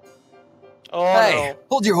lately. Oh, hey,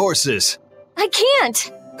 hold your horses. I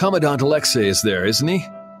can't. Commandant Alexei is there, isn't he?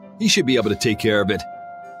 He should be able to take care of it.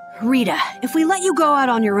 Rita, if we let you go out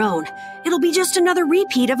on your own, it'll be just another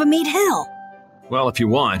repeat of Meat Hill. Well, if you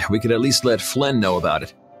want, we could at least let Flynn know about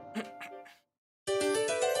it.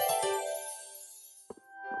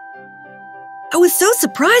 I was so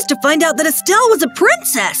surprised to find out that Estelle was a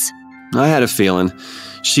princess. I had a feeling.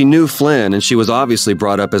 She knew Flynn, and she was obviously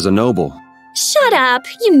brought up as a noble. Shut up.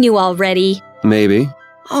 You knew already. Maybe.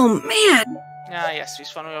 Oh, man. Ah, yes,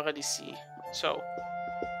 this one we already see. So.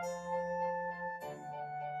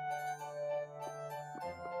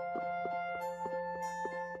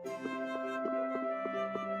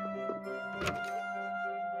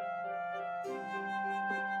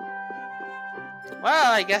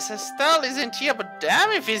 Well, I guess Estelle isn't here, but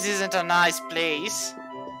damn if this isn't a nice place.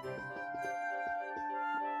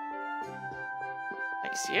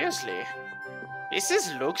 Like, seriously. This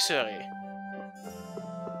is luxury.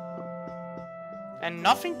 And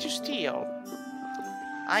nothing to steal.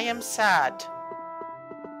 I am sad.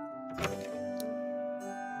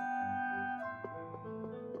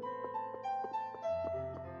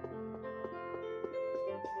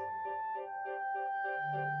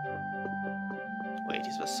 Wait,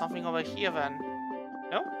 is there something over here then?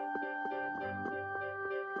 No?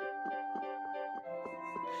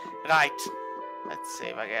 Right. Let's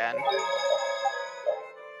save again.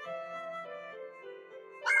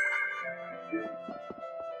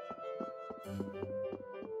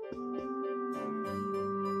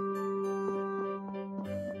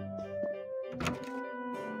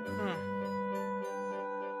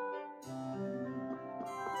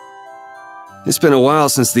 It's been a while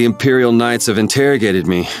since the Imperial Knights have interrogated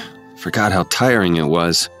me. Forgot how tiring it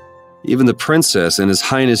was. Even the princess and His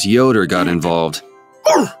Highness Yoder got involved.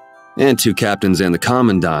 And two captains and the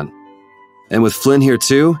commandant. And with Flynn here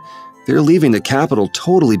too, they're leaving the capital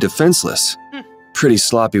totally defenseless. Pretty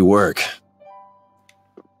sloppy work.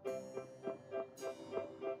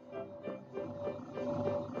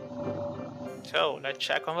 So, let's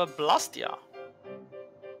check on the Blastia.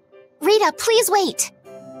 Rita, please wait!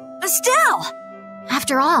 Estelle!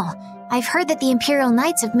 After all, I've heard that the Imperial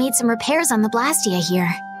Knights have made some repairs on the Blastia here.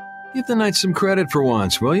 Give the Knights some credit for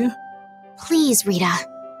once, will you? Please, Rita.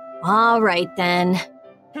 All right, then.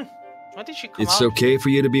 What did she come It's out? okay for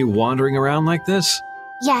you to be wandering around like this?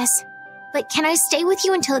 Yes, but can I stay with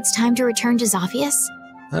you until it's time to return to Zophius?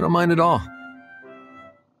 I don't mind at all.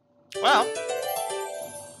 Well.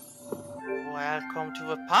 Welcome to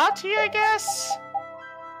the party, I guess.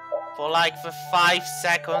 For like the 5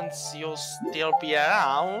 seconds you'll still be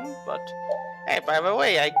around, but hey, by the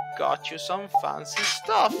way, I got you some fancy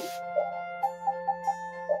stuff.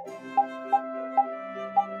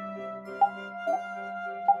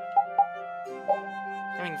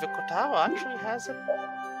 I mean, the Kotaro actually has a...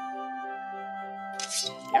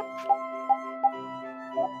 Yep.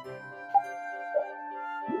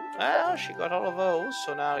 Well, she got all of those,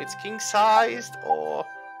 so now it's king-sized or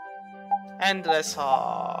endless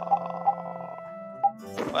hall.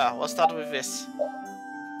 Well, we'll start with this.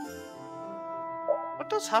 What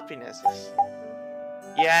does happiness is?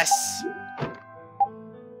 Yes!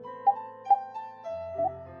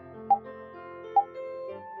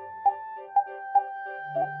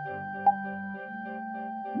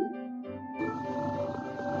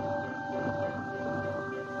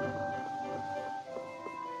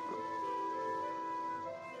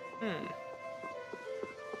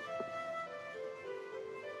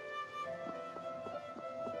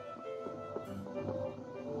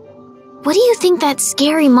 What do you think that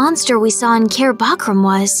scary monster we saw in Kaer Bakram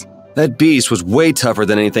was? That beast was way tougher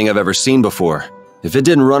than anything I've ever seen before. If it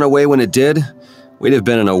didn't run away when it did, we'd have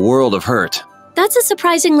been in a world of hurt. That's a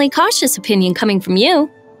surprisingly cautious opinion coming from you.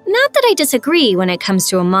 Not that I disagree when it comes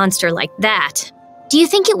to a monster like that. Do you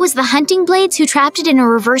think it was the hunting blades who trapped it in a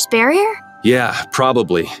reverse barrier? Yeah,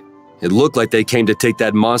 probably. It looked like they came to take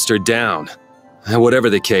that monster down. Whatever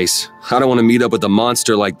the case, I don't want to meet up with a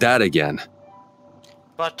monster like that again.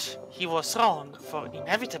 But he was wrong, for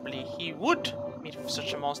inevitably he would meet with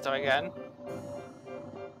such a monster again.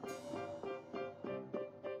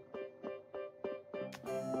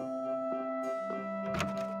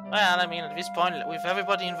 Well, I mean, at this point, with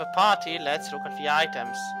everybody in the party, let's look at the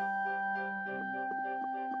items.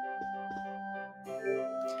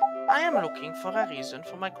 I am looking for a reason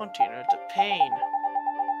for my continued pain.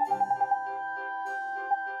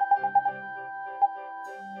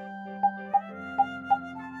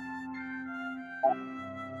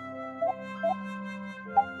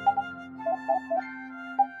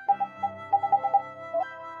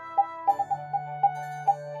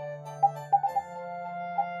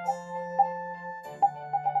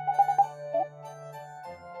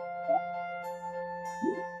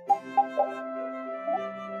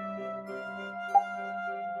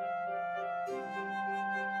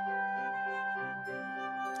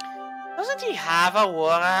 Doesn't he have a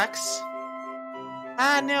war axe?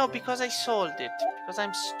 Ah, no, because I sold it. Because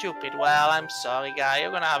I'm stupid. Well, I'm sorry, guy.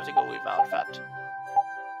 You're gonna have to go without that.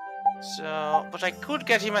 So, but I could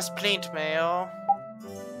get him a splint mail.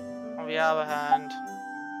 On the other hand,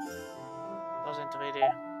 doesn't really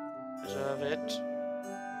deserve it.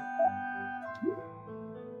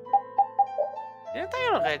 Didn't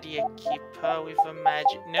I already equip her with a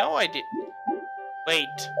magic? No, I did. Wait.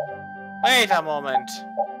 Wait a moment.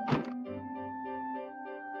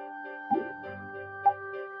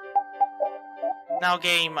 Now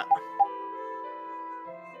game.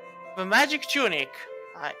 The magic tunic.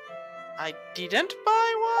 I didn't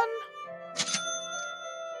buy one?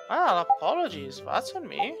 Well, apologies. That's on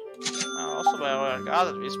me. Well, also by royal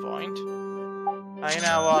guard at this point. You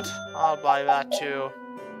know what? I'll buy that too.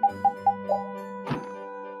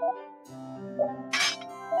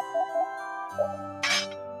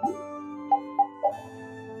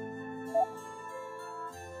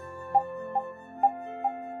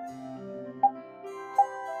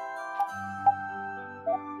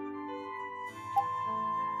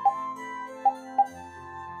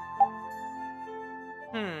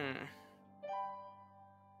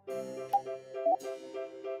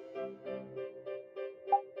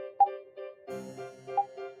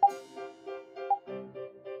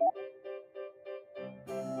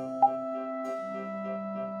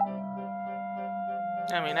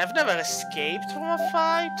 I mean, I've never escaped from a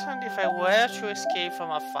fight, and if I were to escape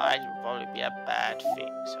from a fight, it would probably be a bad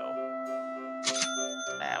thing, so...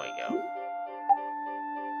 There we go.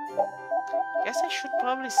 Guess I should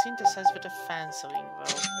probably synthesize the defense ring,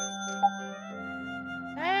 though.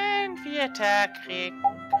 And the attack ring.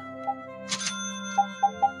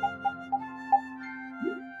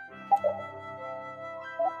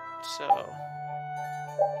 So...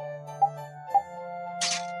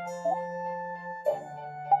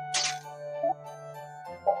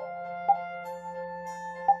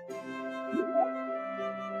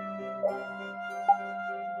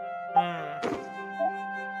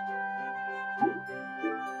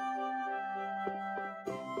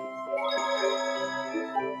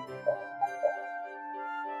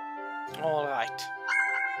 Alright.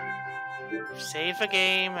 Save the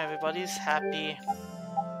game, everybody's happy.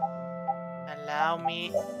 Allow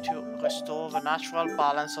me to restore the natural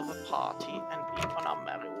balance of the party and be on our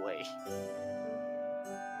merry way.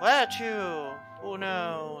 Where to? Who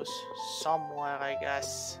knows? Somewhere, I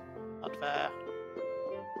guess. Not there.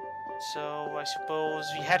 So, I suppose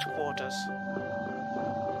the headquarters.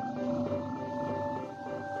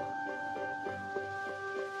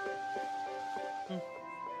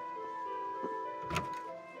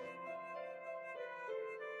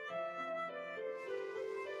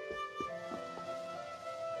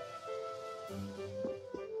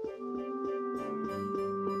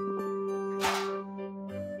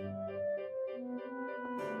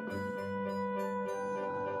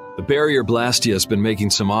 The barrier Blastia has been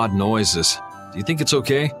making some odd noises. Do you think it's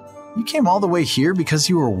okay? You came all the way here because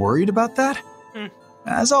you were worried about that?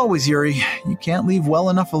 As always, Yuri, you can't leave well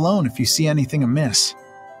enough alone if you see anything amiss.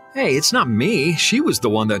 Hey, it's not me. She was the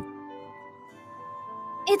one that...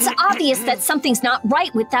 It's obvious that something's not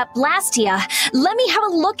right with that Blastia. Let me have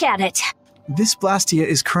a look at it. This Blastia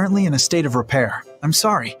is currently in a state of repair. I'm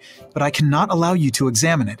sorry, but I cannot allow you to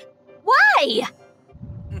examine it. Why?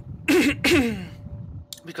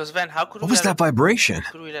 Because then how could What was that vibration?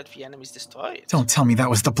 Could we let the enemies destroy it? Don't tell me that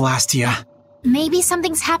was the Blastia. Maybe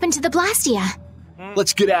something's happened to the Blastia.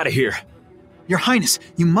 Let's get out of here. Your Highness,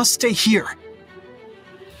 you must stay here.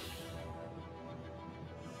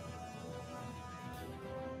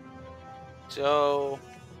 So...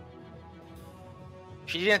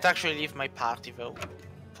 She didn't actually leave my party though,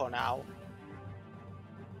 for now.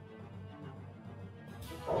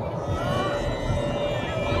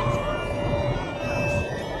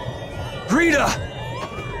 Rita!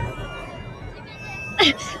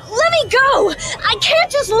 Let me go! I can't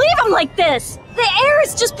just leave him like this! The air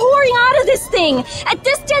is just pouring out of this thing! At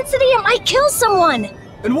this density, it might kill someone!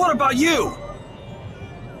 And what about you?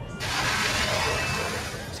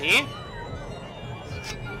 See?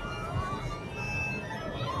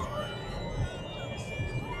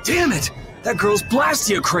 Damn it! That girl's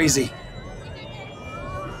Blastia crazy!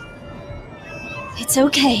 It's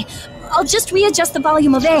okay. I'll just readjust the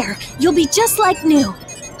volume of air. You'll be just like new.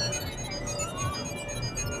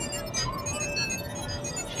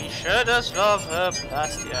 She sure does love her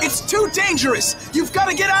Blastia. It's too dangerous! You've got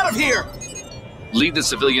to get out of here! Lead the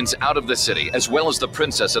civilians out of the city, as well as the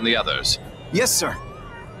princess and the others. Yes, sir.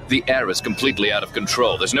 The air is completely out of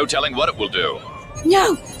control. There's no telling what it will do.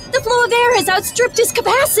 No! The flow of air has outstripped its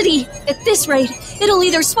capacity! At this rate, it'll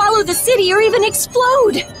either swallow the city or even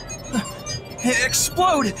explode!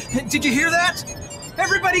 Explode! Did you hear that?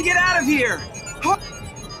 Everybody get out of here!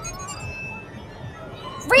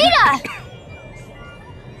 Rita!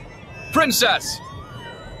 Princess!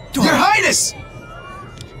 Your Highness!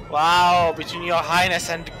 Wow, between your Highness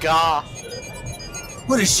and Gar.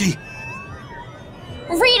 What is she?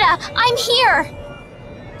 Rita, I'm here!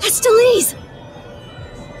 Estelise!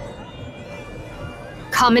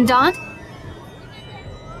 Commandant?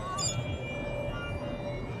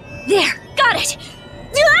 There! Got it!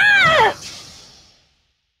 Ah!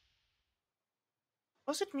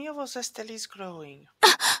 Was it me or was Estelise growing?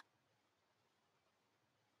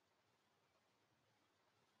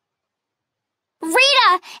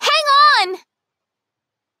 Rita, hang on!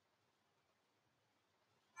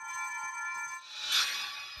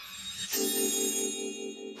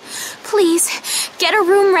 Please, get a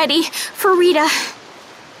room ready for Rita.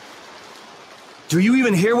 Do you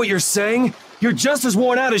even hear what you're saying? You're just as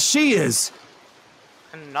worn out as she is.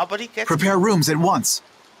 And nobody gets... Prepare rooms at once.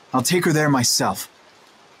 I'll take her there myself.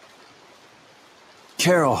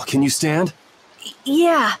 Carol, can you stand?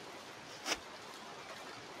 Yeah.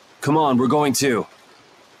 Come on, we're going too.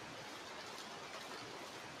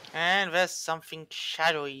 And there's something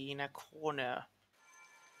shadowy in a corner.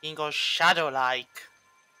 Being all shadow-like.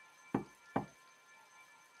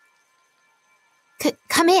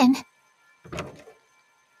 Come in.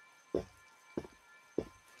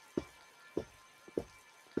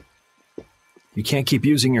 You can't keep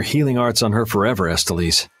using your healing arts on her forever,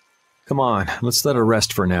 Estelise. Come on, let's let her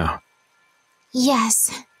rest for now.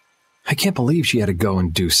 Yes. I can't believe she had to go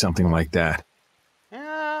and do something like that.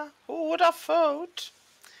 Yeah, who would have thought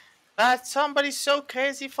that somebody so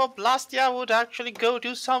crazy for Blastia would actually go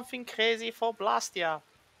do something crazy for Blastia?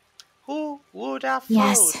 Who would have thought?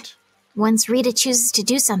 Yes. Once Rita chooses to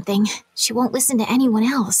do something, she won't listen to anyone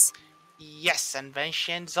else. Yes, and then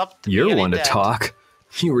she ends up You're one to dead. talk.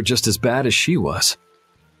 You were just as bad as she was.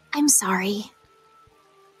 I'm sorry.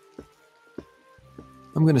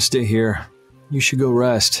 I'm gonna stay here. You should go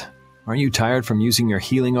rest. Aren't you tired from using your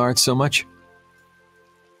healing arts so much?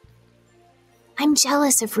 I'm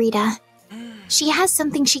jealous of Rita. She has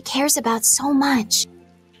something she cares about so much.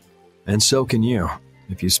 And so can you,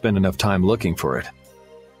 if you spend enough time looking for it.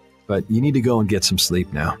 But you need to go and get some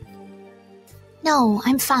sleep now. No,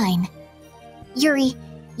 I'm fine. Yuri,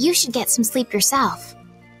 you should get some sleep yourself.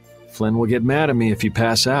 Flynn will get mad at me if you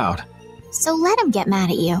pass out. So let him get mad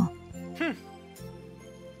at you.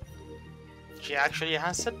 She actually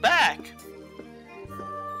answered back.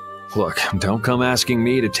 Look, don't come asking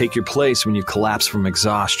me to take your place when you collapse from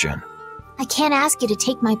exhaustion. I can't ask you to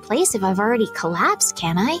take my place if I've already collapsed,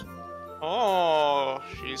 can I? Oh,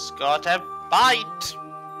 she's got a bite.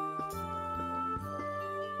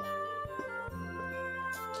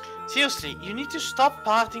 Seriously, you need to stop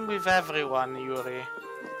partying with everyone, Yuri.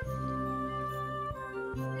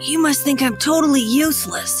 You must think I'm totally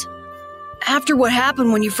useless. After what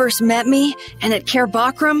happened when you first met me, and at Care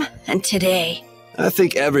Bakram, and today. I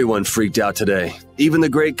think everyone freaked out today. Even the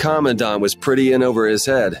great Commandant was pretty in over his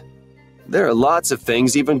head. There are lots of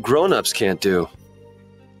things even grown-ups can't do.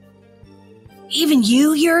 Even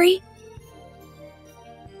you, Yuri?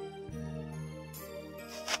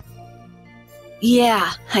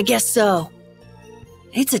 Yeah, I guess so.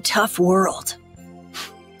 It's a tough world.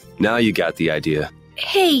 Now you got the idea.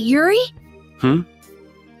 Hey, Yuri? Hmm?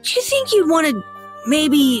 Do you think you'd want to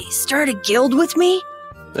maybe start a guild with me?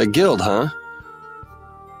 A guild, huh?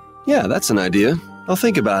 Yeah, that's an idea. I'll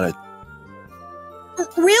think about it.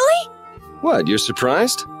 Really? What, you're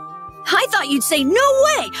surprised? I thought you'd say, no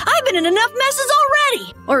way! I've been in enough messes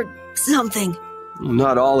already! Or something.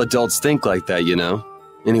 Not all adults think like that, you know.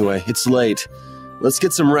 Anyway, it's late. Let's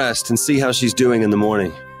get some rest and see how she's doing in the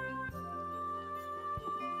morning.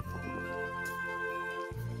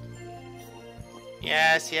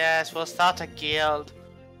 Yes, we'll start a guild.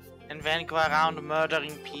 And then go around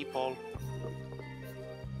murdering people.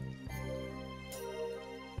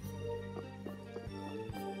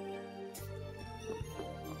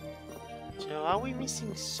 So are we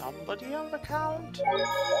missing somebody on the count?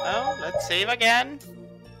 Oh, let's save again.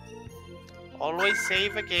 Always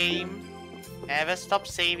save a game. Never stop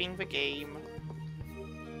saving the game.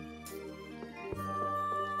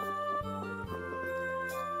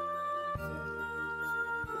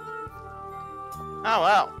 Oh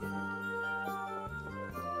well.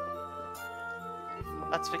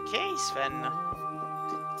 That's the case then.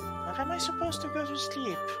 Where am I supposed to go to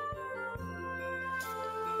sleep?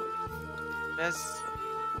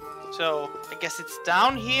 So, I guess it's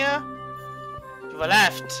down here? To the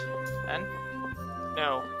left. And?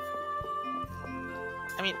 No.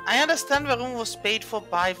 I mean, I understand the room was paid for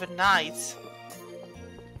by the knights.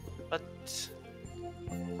 But...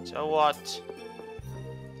 So what?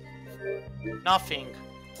 Nothing.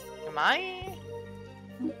 Am I?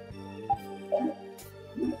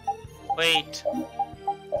 Wait.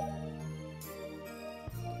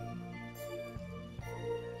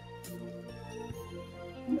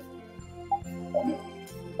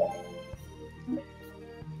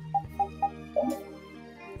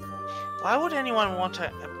 Why would anyone want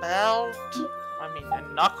a belt? I mean, a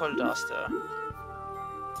knuckle duster.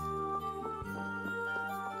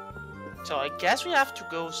 So I guess we have to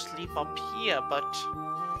go sleep up here, but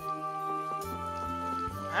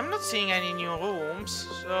I'm not seeing any new rooms,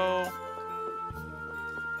 so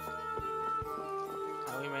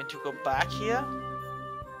are we meant to go back here?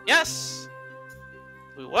 Yes!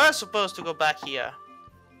 We were supposed to go back here.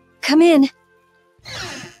 Come in.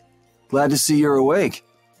 Glad to see you're awake.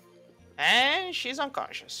 And she's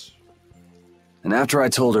unconscious. And after I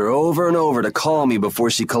told her over and over to call me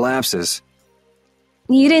before she collapses.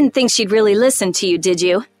 You didn't think she'd really listen to you, did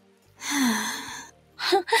you?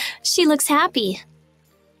 She looks happy.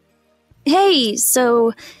 Hey,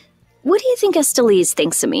 so what do you think Estelise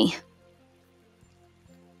thinks of me?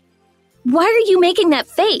 Why are you making that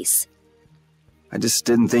face? I just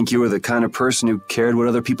didn't think you were the kind of person who cared what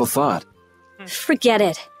other people thought. Forget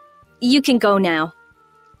it. You can go now.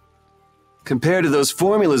 Compared to those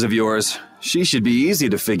formulas of yours, she should be easy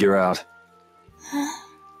to figure out.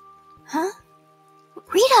 Huh?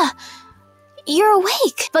 Rita! You're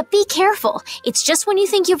awake, but be careful. It's just when you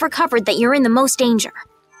think you've recovered that you're in the most danger.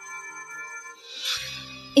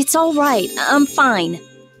 It's all right. I'm fine.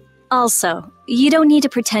 Also, you don't need to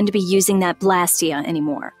pretend to be using that Blastia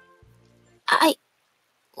anymore.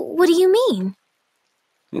 What do you mean?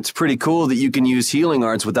 It's pretty cool that you can use healing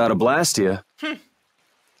arts without a Blastia.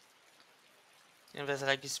 And there's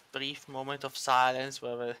like this brief moment of silence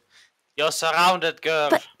where you're surrounded,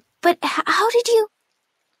 girl. But how did you...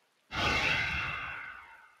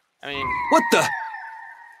 I mean... What the...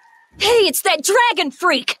 Hey, it's that dragon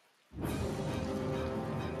freak!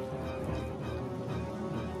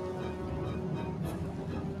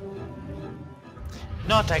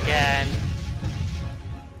 Not again.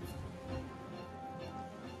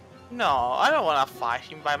 No, I don't want to fight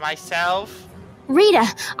him by myself. Rita,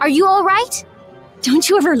 are you alright? Don't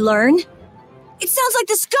you ever learn? It sounds like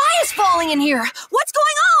the sky is falling in here! What's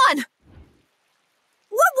going on?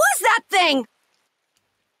 What was that thing?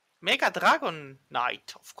 Mega Dragon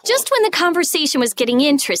Knight, of course. Just when the conversation was getting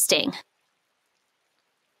interesting.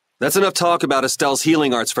 That's enough talk about Estelle's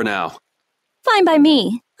healing arts for now. Fine by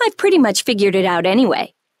me. I've pretty much figured it out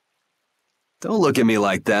anyway. Don't look at me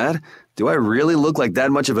like that. Do I really look like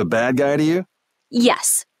that much of a bad guy to you?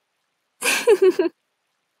 Yes.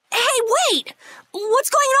 Hey, wait! What's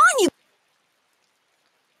going on, you...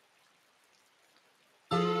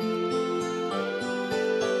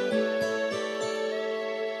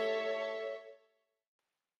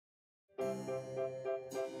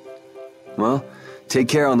 Well, take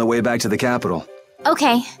care on the way back to the capital.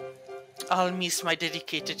 Okay. I'll miss my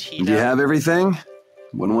dedicated healer. Do you have everything?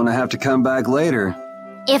 Wouldn't want to have to come back later.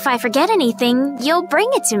 If I forget anything, you'll bring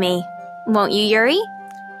it to me. Won't you, Yuri?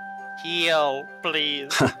 Heal,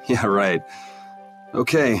 please. Yeah, right.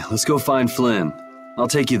 Okay, let's go find Flynn. I'll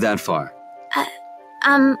take you that far.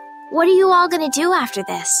 What are you all gonna do after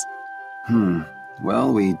this?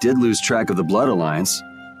 Well, we did lose track of the Blood Alliance.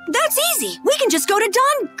 That's easy! We can just go to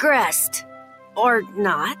Dongrest! Or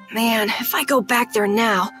not. Man, if I go back there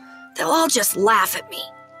now, they'll all just laugh at me.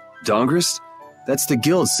 Dongrest? That's the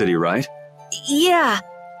guild city, right? Yeah.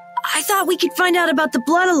 I thought we could find out about the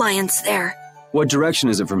Blood Alliance there. What direction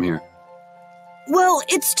is it from here? Well,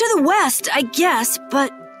 it's to the west, I guess,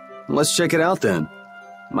 but... Let's check it out then.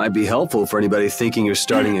 Might be helpful for anybody thinking you're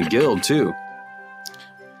starting a guild, too.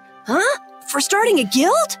 Huh? For starting a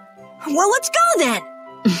guild? Well, let's go then!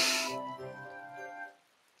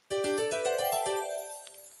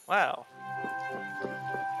 Well,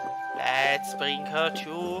 let's bring her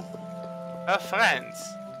to her friends.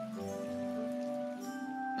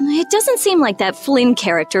 It doesn't seem like that Flynn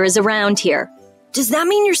character is around here. Does that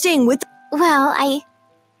mean you're staying with... Well,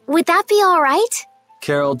 would that be all right?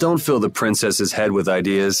 Carol, don't fill the princess's head with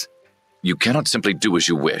ideas. You cannot simply do as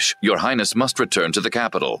you wish. Your Highness must return to the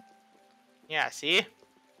capital. Yeah, see?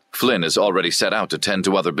 Flynn is already set out to tend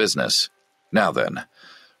to other business. Now then,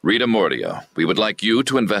 Rita Mordio, we would like you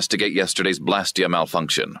to investigate yesterday's Blastia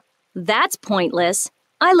malfunction. That's pointless.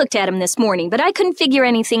 I looked at him this morning, but I couldn't figure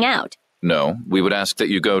anything out. No, we would ask that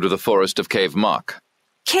you go to the forest of Cave Mock.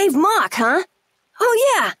 Cave Mock, huh?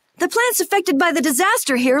 Oh yeah, the plants affected by the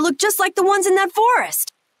disaster here look just like the ones in that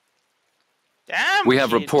forest. Damn, we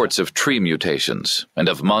have reports of tree mutations, and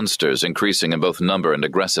of monsters increasing in both number and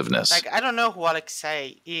aggressiveness. Like, I don't know who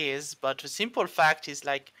Alexei is, but the simple fact is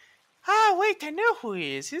like, wait, I know who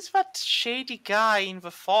he is. He's that shady guy in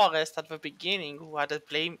the forest at the beginning who had a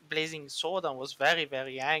blazing sword and was very,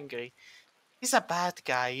 very angry. He's a bad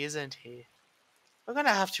guy, isn't he? We're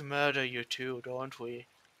gonna have to murder you too, don't we?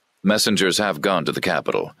 Messengers have gone to the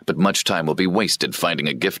capital, but much time will be wasted finding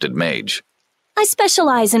a gifted mage. I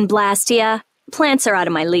specialize in Blastia. Plants are out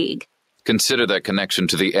of my league. Consider their connection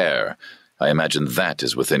to the air. I imagine that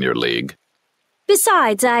is within your league.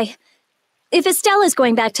 Besides, if Estella's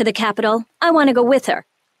going back to the capital, I want to go with her.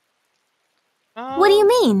 What do you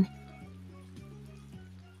mean?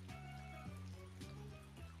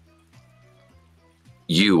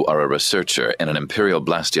 You are a researcher in an Imperial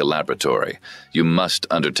Blastia laboratory. You must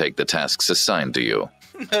undertake the tasks assigned to you.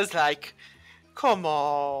 It's like, come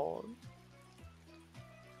on.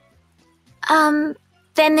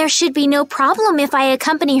 Then there should be no problem if I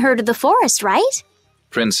accompany her to the forest, right?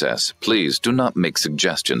 Princess, please do not make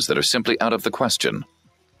suggestions that are simply out of the question.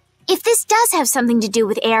 If this does have something to do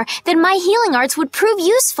with air, then my healing arts would prove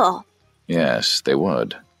useful. Yes, they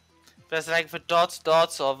would. There's like the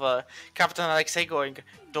dots of Captain Alexei going,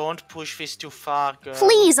 don't push this too far, girl.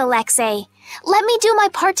 Please, Alexei. Let me do my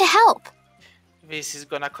part to help. This is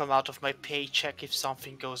gonna come out of my paycheck if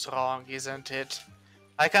something goes wrong, isn't it?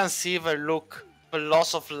 I can see the look, the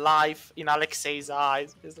loss of life in Alexei's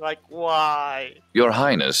eyes. It's like, why? Your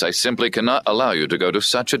Highness, I simply cannot allow you to go to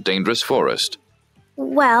such a dangerous forest.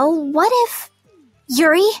 Well, what if...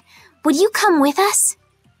 Yuri, would you come with us?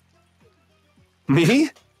 Me?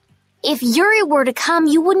 If Yuri were to come,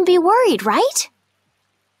 you wouldn't be worried, right?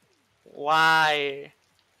 Why?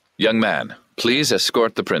 Young man, please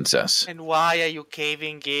escort the princess. And why are you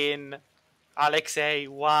caving in? Alexei,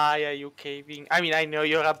 why are you caving? I mean, I know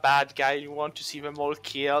you're a bad guy, you want to see them all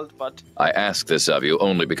killed, but... I ask this of you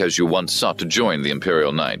only because you once sought to join the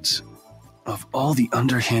Imperial Knights. Of all the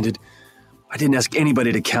underhanded... I didn't ask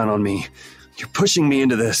anybody to count on me. You're pushing me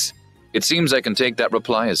into this. It seems I can take that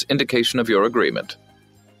reply as indication of your agreement.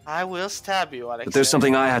 I will stab you, Alexei. But there's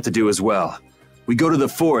something I have to do as well. We go to the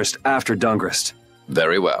forest after Dungrist.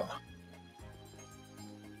 Very well.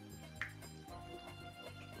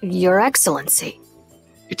 Your Excellency.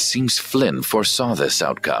 It seems Flynn foresaw this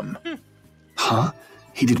outcome. Huh?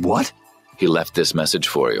 He did what? He left this message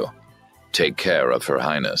for you. Take care of Her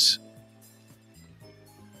Highness.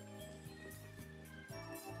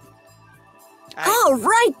 All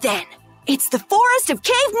right then. It's the forest of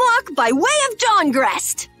Cave Mock by way of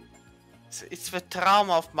Dawngrest. It's the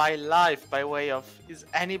trauma of my life by way of... Is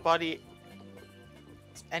anybody...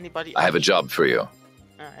 I have a job for you.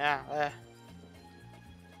 There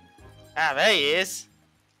he is.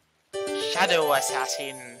 Shadow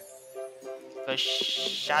Assassin. The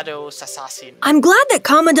Shadow Assassin. I'm glad that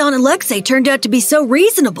Commandant Alexei turned out to be so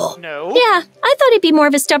reasonable. No. Yeah, I thought he'd be more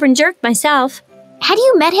of a stubborn jerk myself. Had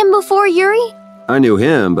you met him before, Yuri? I knew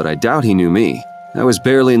him, but I doubt he knew me. I was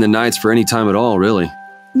barely in the Knights for any time at all, really.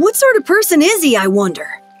 What sort of person is he, I wonder?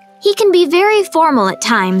 He can be very formal at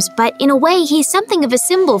times, but in a way he's something of a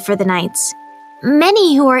symbol for the Knights.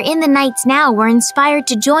 Many who are in the Knights now were inspired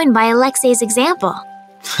to join by Alexei's example.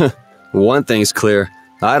 One thing's clear.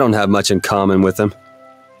 I don't have much in common with him.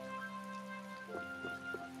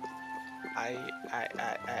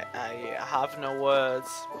 I have no words,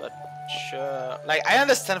 but sure. Like, I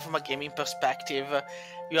understand from a gaming perspective,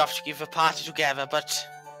 you have to give a party together, but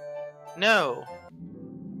no.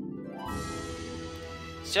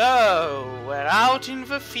 So, we're out in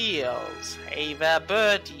the fields. Hey there,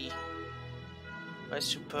 birdie. We're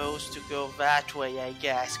supposed to go that way, I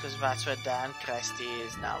guess, because that's where Dawngrest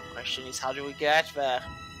is. Now, the question is, how do we get there?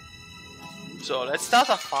 So, let's start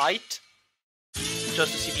a fight.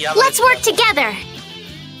 Just to see the other. Let's work together!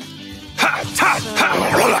 Ha! Ta!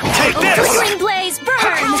 Ha! Take this! Twin blaze,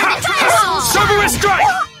 burn! Cerberus strike!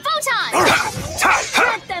 Photon! Ta! Ha!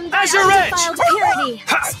 Let them burn Azure Edge! undefiled purity!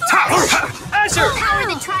 Ha! Ta! Ha! Azure! Power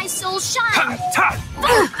that tries soul's shine! Ta! Ha!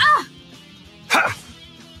 Ha!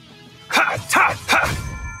 Ta! Ha!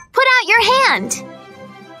 Put out your hand!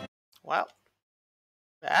 Well,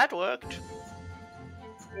 that worked.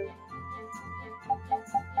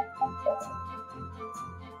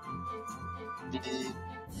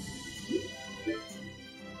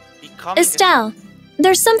 Estelle,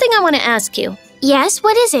 there's something I want to ask you. Yes,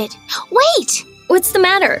 what is it? Wait! What's the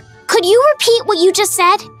matter? Could you repeat what you just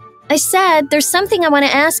said? I said there's something I want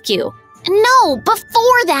to ask you. No,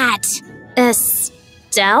 before that!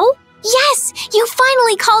 Estelle? Yes, you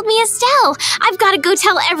finally called me Estelle. I've got to go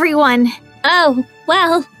tell everyone. Oh,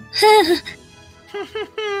 well.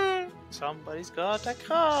 Somebody's got a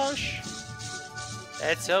crush.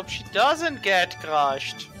 Let's hope she doesn't get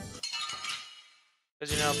crushed.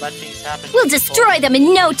 Because, you know, bad things happen. We'll destroy them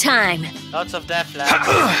in no time. Lots of death land.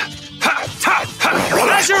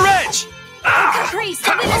 Azure Edge! Caprice,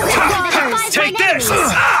 Take this!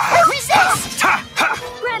 Resist!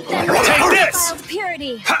 Grant them Take this!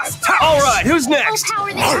 purity. Alright, who's next? Oh,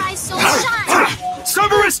 power that tries so shine!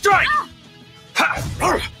 Cerberus Strike!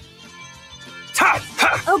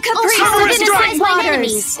 Oh, Caprice, Cerberus the Strike! innocent My waters.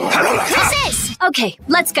 enemies! Resist! Okay,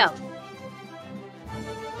 let's go.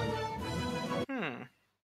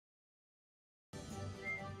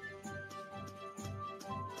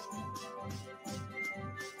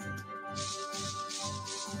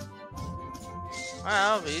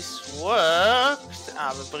 Well, this worked.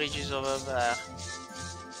 Ah, the bridge is over there.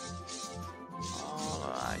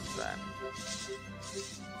 Alright then.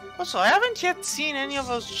 Also, I haven't yet seen any of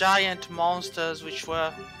those giant monsters which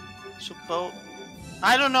were supposed...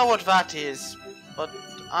 I don't know what that is, but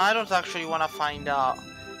I don't actually want to find out.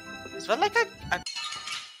 Is that like a...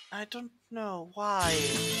 I don't know. Why?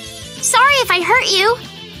 Sorry if I hurt you.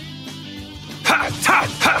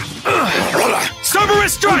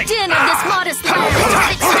 Cerberus Strike! Din of this modest land.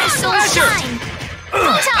 It's my soul shine.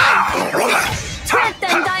 Photon! Grant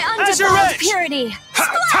them thy Azure undefiled Edge! purity.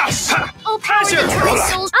 Splash! Oh, power Azure! that tries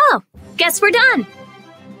so... Oh, guess we're done.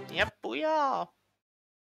 Yep, we are.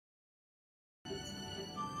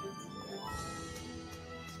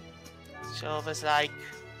 So there's like...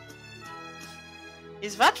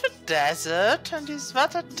 Is that the desert? And is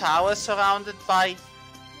that a tower surrounded by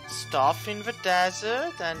stuff in the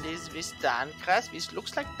desert? And is this Dancrest? This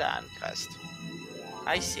looks like Dancrest.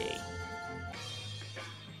 I see.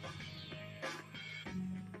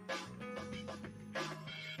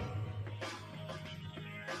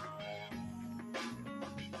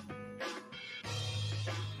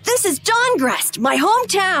 This is Dawngrest, my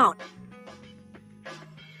hometown!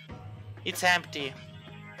 It's empty.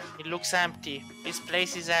 It looks empty. This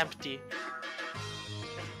place is empty.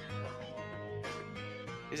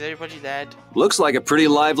 Is everybody dead? Looks like a pretty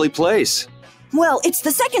lively place. Well, it's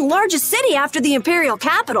the second largest city after the Imperial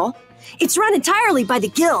capital. It's run entirely by the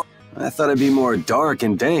Guild. I thought it'd be more dark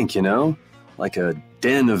and dank, you know? Like a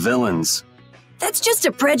den of villains. That's just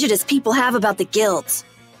a prejudice people have about the guilds.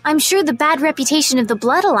 I'm sure the bad reputation of the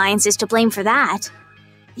Blood Alliance is to blame for that.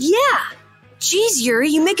 Yeah. Jeez, Yuri,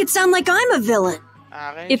 you make it sound like I'm a villain.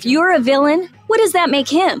 If you're a villain, what does that make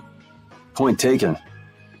him? Point taken.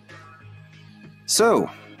 So,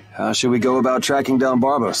 how should we go about tracking down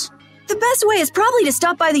Barbos? The best way is probably to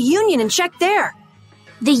stop by the Union and check there.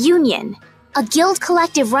 The Union. A guild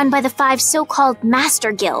collective run by the 5 so-called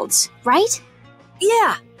Master Guilds, right?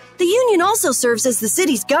 Yeah. The Union also serves as the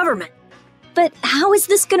city's government. But how is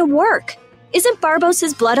this gonna work? Isn't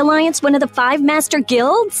Barbos' Blood Alliance one of the 5 Master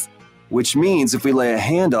Guilds? Which means if we lay a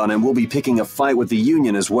hand on him, we'll be picking a fight with the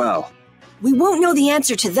Union as well. We won't know the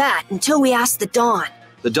answer to that until we ask the Dawn.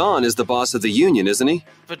 The Dawn is the boss of the Union, isn't he?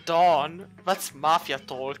 The Dawn? That's mafia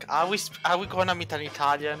talk. Are we gonna meet an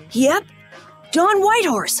Italian? Yep. Dawn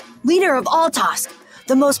Whitehorse, leader of Altosk,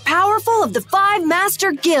 the most powerful of the 5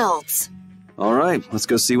 Master Guilds. All right, let's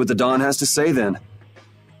go see what the Dawn has to say then.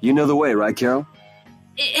 You know the way, right, Carol?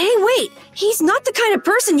 Hey, wait. He's not the kind of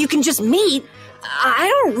person you can just meet. I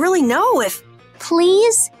don't really know if...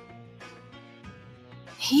 Please?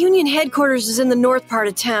 Union headquarters is in the north part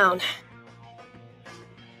of town.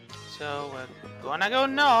 So we're gonna go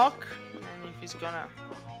knock. And if he's gonna...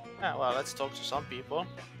 Yeah, well, let's talk to some people.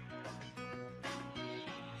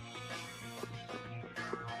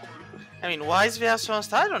 I mean, why is there so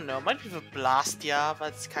much? I don't know. Might be the Blastia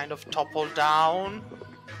that's kind of toppled down.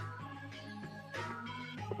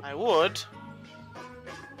 I would.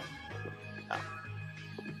 Oh.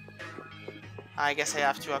 I guess I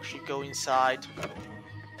have to actually go inside.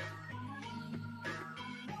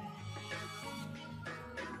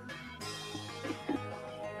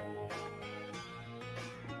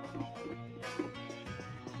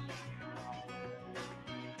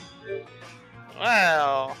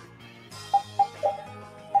 Well...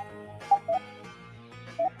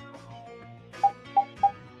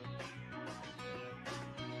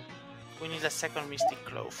 second Mystic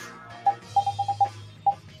Cloth.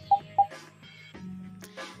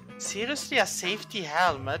 Seriously, a safety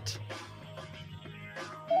helmet?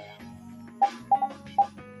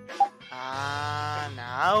 Ah,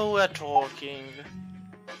 now we're talking.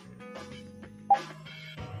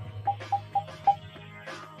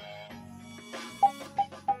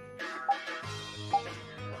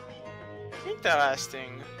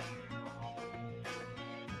 Interesting.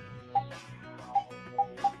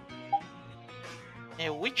 A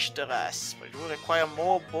witch dress, which will require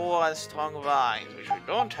more boar and strong vines, which we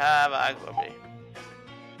don't have, arguably.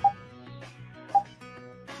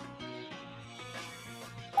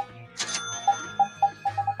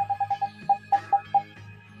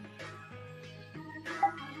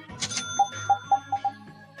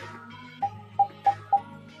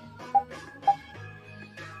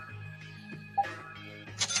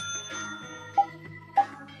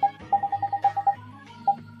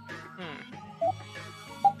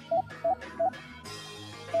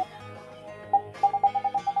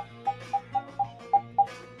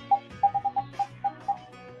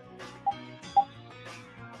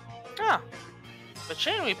 But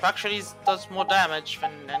Chain Whip actually does more damage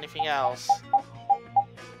than anything else.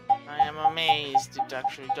 I am amazed it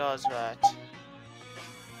actually does that.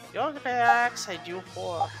 The old grey axe I do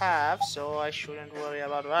have, so I shouldn't worry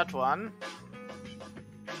about that one.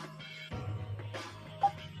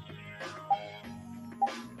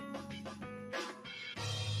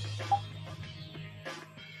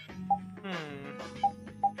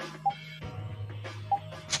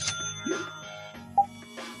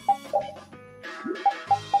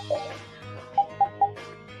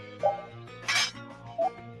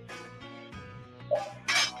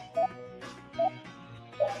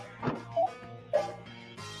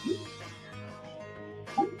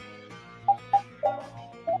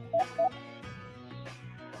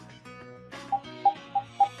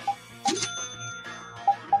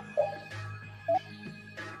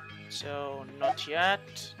 So, not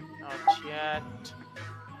yet, not yet.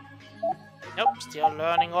 Nope, still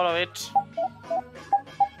learning all of it.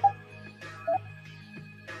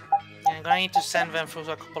 I'm going to send them through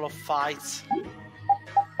a couple of fights.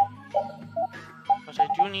 But I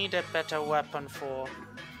do need a better weapon for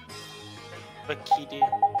the kiddie.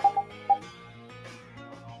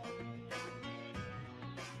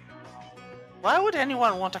 Why would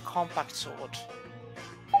anyone want a compact sword?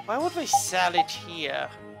 Why would they sell it here?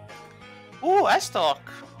 Ooh, Estoc!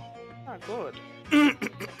 Ah, good.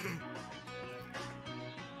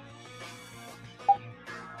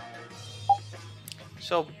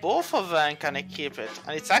 So both of them can equip it,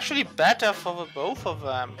 and it's actually better for the both of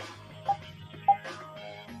them.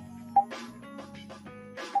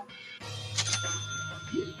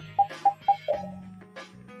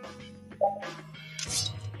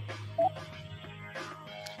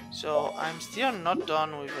 So I'm still not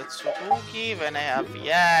done with the Tsurugi, then I have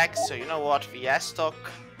the axe, so you know what, the Estoc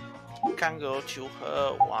can go to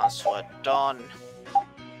her once we're done.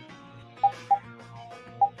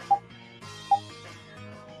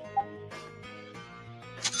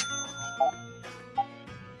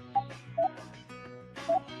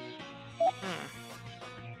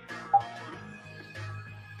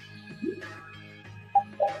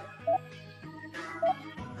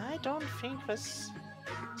 I don't think this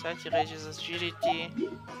slightly raises agility.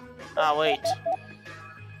 Ah, wait.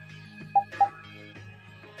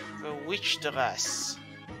 The witch dress.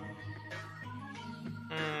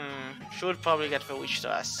 Should probably get the witch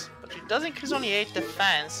dress, but it does increase only 8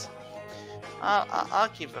 defense. I'll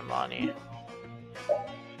keep the money.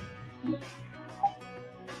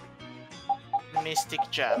 Mystic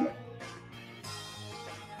gem.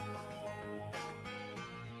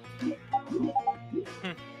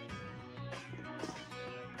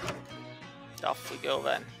 Off we go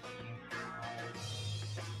then.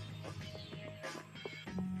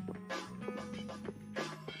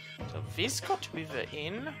 So this got to be the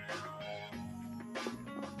inn.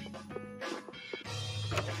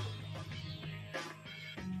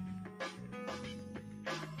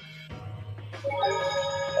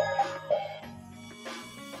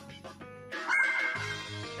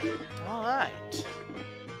 All right.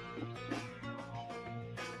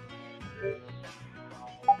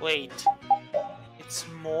 Wait. It's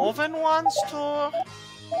more than one store?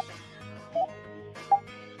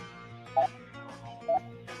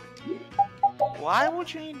 Why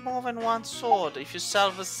would you need more than one sword if you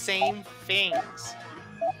sell the same things?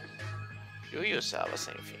 Do you sell the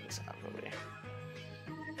same things, actually?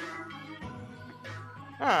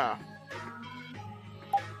 Huh.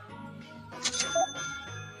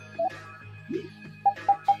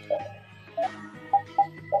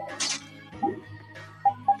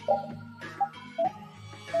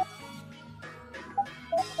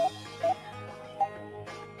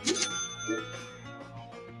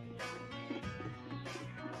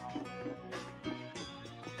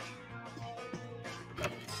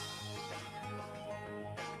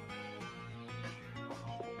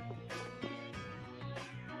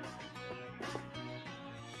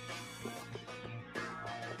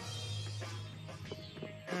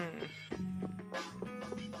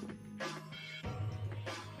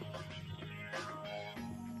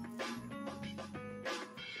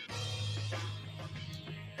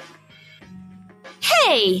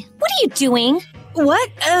 Hey, what are you doing? What?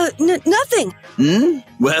 Nothing.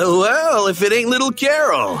 Well, if it ain't little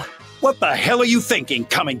Carol. What the hell are you thinking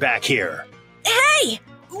coming back here? Hey!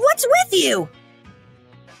 What's with you?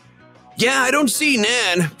 Yeah, I don't see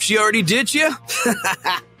Nan. She already ditched you?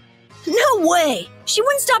 No way! She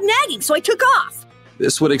wouldn't stop nagging, so I took off.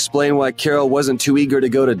 This would explain why Carol wasn't too eager to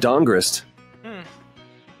go to Dongrist.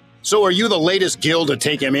 So are you the latest guild to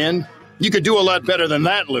take him in? You could do a lot better than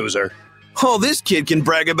that, loser. All this kid can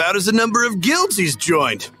brag about is the number of guilds he's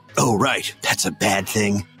joined. Oh, right. That's a bad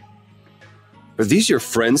thing. Are these your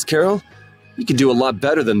friends, Carol? You could do a lot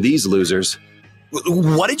better than these losers.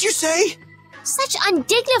 What did you say? Such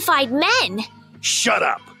undignified men. Shut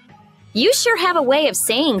up. You sure have a way of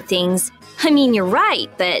saying things. I mean, you're right,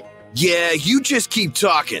 but... Yeah, you just keep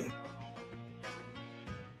talking.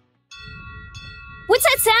 What's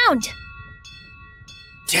that sound?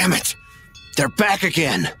 Damn it. They're back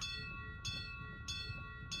again.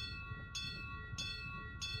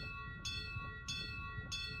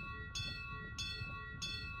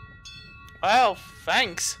 Well,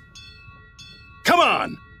 thanks. Come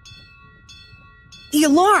on! The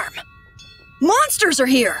alarm! Monsters are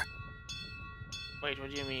here! Wait, what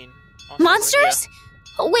do you mean? Monsters?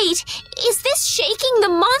 Wait, is this shaking the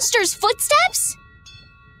monster's footsteps?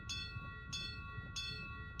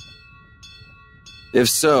 If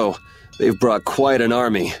so, they've brought quite an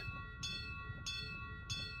army.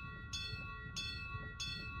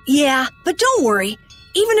 Yeah, but don't worry.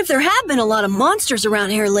 Even if there have been a lot of monsters around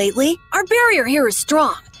here lately, our barrier here is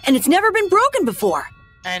strong, and it's never been broken before.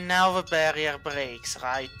 And now the barrier breaks,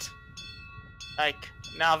 right? Like,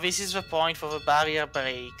 now this is the point where the barrier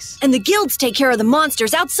breaks. And the guilds take care of the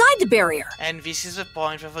monsters outside the barrier. And this is the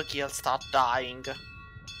point where the guilds start dying.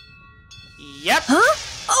 Yep! Huh?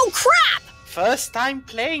 Oh, crap! First time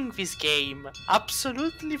playing this game.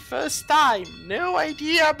 Absolutely first time. No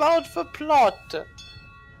idea about the plot.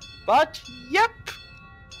 But, yep.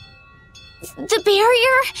 The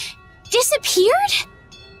barrier disappeared?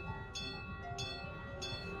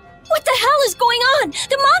 What the hell is going on?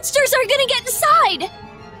 The monsters are gonna get inside!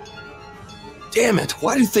 Damn it,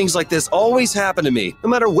 why do things like this always happen to me, no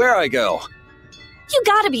matter where I go? You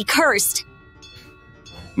gotta be cursed.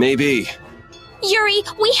 Maybe. Yuri,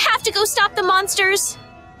 we have to go stop the monsters.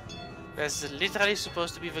 There's literally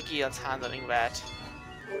supposed to be the guilds handling that.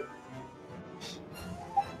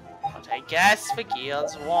 But I guess the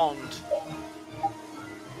guilds won't.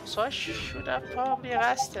 So I should have probably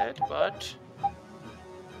rested, but...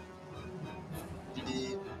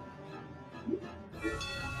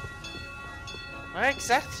 Where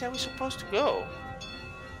exactly are we supposed to go?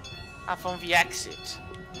 Ah, from the exit.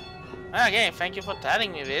 Okay, thank you for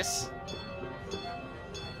telling me this.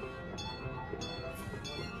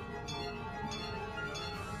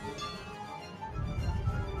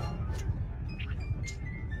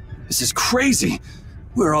 This is crazy!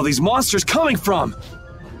 Where are all these monsters coming from?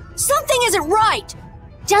 Something isn't right!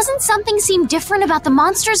 Doesn't something seem different about the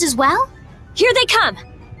monsters as well? Here they come!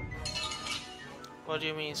 What do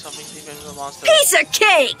you mean, something different from the monsters? Piece of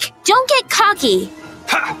cake! Don't get cocky!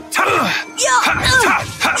 Ha!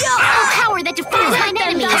 Oh, power that defies mine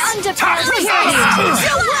enemies!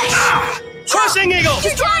 Crushing Eagle!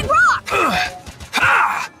 Destroying rock!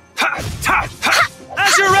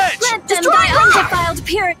 Azure Edge! Let them die undefiled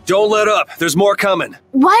pure. Don't let up, there's more coming.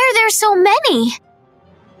 Why are there so many?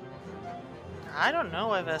 I don't know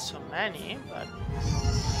why there's so many, but...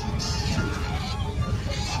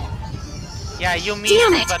 Yeah, you mean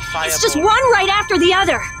Damn it! that fireball. It's just one right after the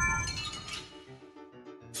other!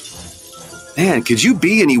 Man, could you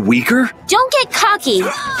be any weaker? Don't get cocky!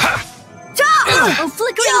 Oh,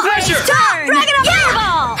 flickering Pressure! turn! Dragon of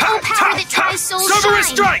Fireball! Oh, power that tries souls Cerberus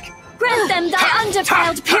shine! Strike! Grant them thy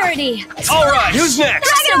undefiled purity! Alright, who's next?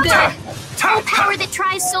 So good! Oh, power that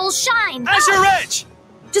tries souls shine! Azure Edge!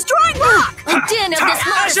 Destroying rock! O din of this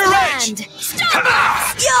lost Azure Edge! land! Stop!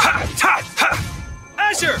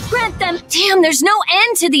 Azure! Grant them... Damn, there's no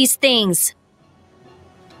end to these things!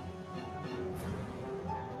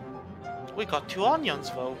 We got 2 onions,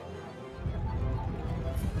 though.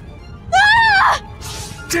 Ah!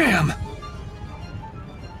 Damn!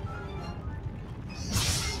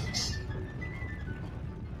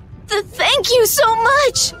 Thank you so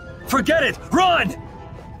much! Forget it! Run!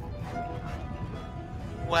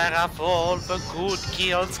 Where have all the good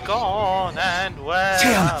guilds gone, and where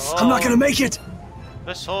Damn, are I'm not gonna make it!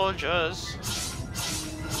 the soldiers?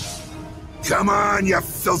 Come on, you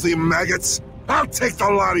filthy maggots! I'll take the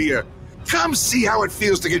lot of you! Come see how it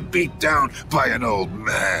feels to get beat down by an old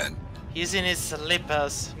man! He's in his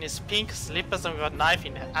slippers, in his pink slippers, and with a knife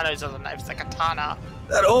in it. I know it's not a knife, it's a katana.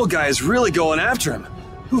 That old guy is really going after him.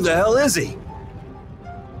 Who the hell is he?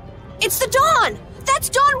 It's the Dawn! That's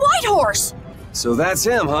Dawn Whitehorse! So that's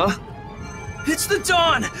him, huh? It's the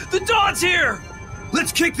Dawn! The Dawn's here!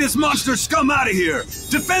 Let's kick this monster scum out of here!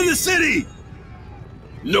 Defend the city!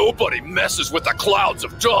 Nobody messes with the clouds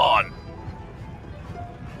of dawn!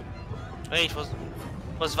 Wait,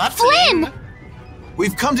 was that Flynn?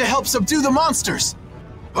 We've come to help subdue the monsters!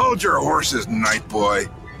 Hold your horses, Night Boy.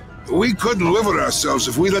 We couldn't live with ourselves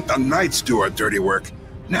if we let the Knights do our dirty work.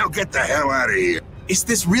 Now get the hell out of here. Is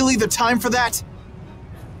this really the time for that?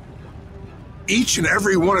 Each and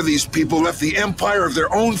every one of these people left the Empire of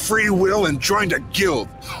their own free will and joined a guild.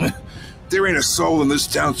 There ain't a soul in this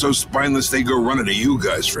town so spineless they go running to you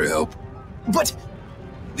guys for help. But...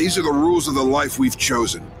 These are the rules of the life we've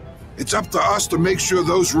chosen. It's up to us to make sure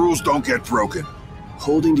those rules don't get broken.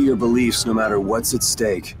 Holding to your beliefs no matter what's at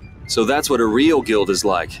stake. So that's what a real guild is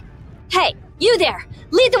like. Hey, you there!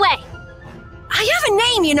 Lead the way! I have a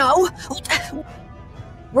name, you know!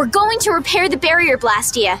 We're going to repair the barrier,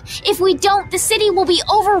 Blastia. If we don't, the city will be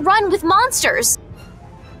overrun with monsters.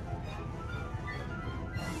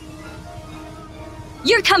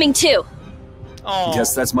 You're coming too! Oh.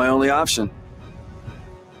 Guess that's my only option.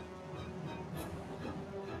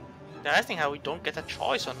 I think how we don't get a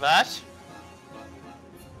choice on that.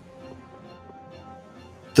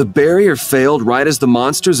 The barrier failed right as the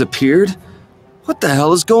monsters appeared? What the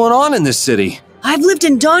hell is going on in this city? I've lived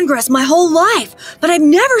in Dawngrass my whole life, but I've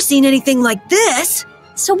never seen anything like this.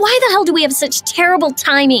 So why the hell do we have such terrible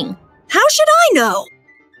timing? How should I know?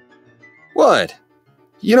 What?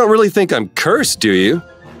 You don't really think I'm cursed, do you?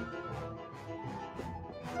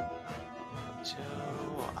 So,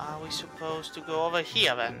 are we supposed to go over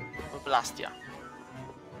here then? With Blastia?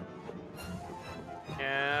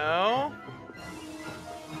 No.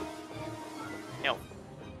 No.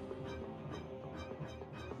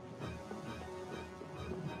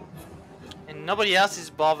 And nobody else is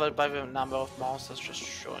bothered by the number of monsters just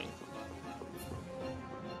showing.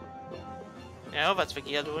 No, that's the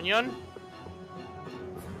Guild Union.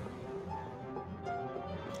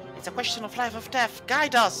 It's a question of life or death.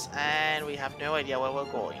 Guide us! And we have no idea where we're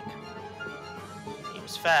going.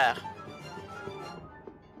 Seems fair.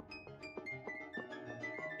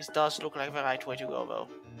 This does look like the right way to go, though.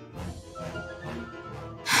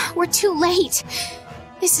 We're too late.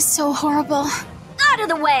 This is so horrible. Out of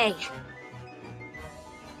the way!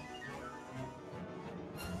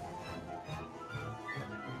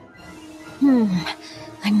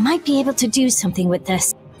 I might be able to do something with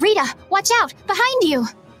this. Rita, watch out! Behind you!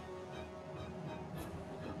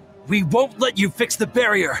 We won't let you fix the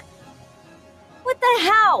barrier! What the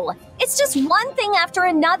hell? It's just one thing after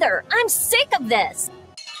another. I'm sick of this.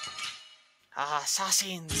 Ah,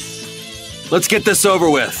 assassins. Let's get this over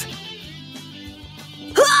with.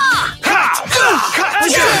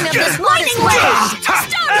 Of this lightning blade! Stop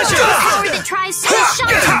the power that tries to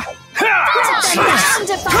shine!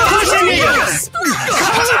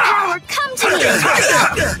 Holy power, come to me!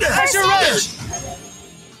 Azure Edge!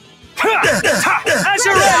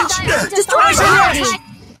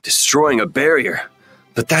 Destroying a barrier.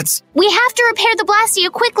 But that's... We have to repair the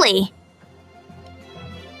Blastia quickly.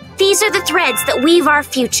 These are the threads that weave our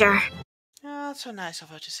future. Oh, that's so nice of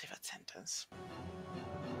her to say that sentence.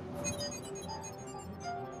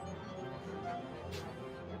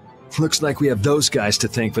 Looks like we have those guys to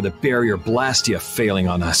thank for the barrier Blastia failing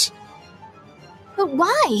on us. But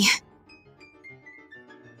why?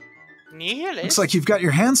 Nihilist? Looks like you've got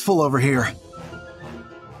your hands full over here.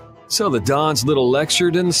 So the Don's little lecture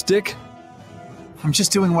didn't stick? I'm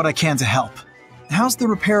just doing what I can to help. How's the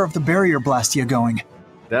repair of the barrier Blastia going?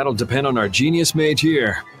 That'll depend on our genius mage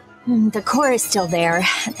here. The core is still there.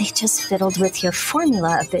 They just fiddled with your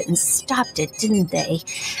formula a bit and stopped it, didn't they?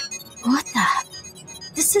 What the...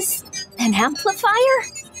 This is an amplifier?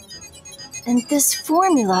 And this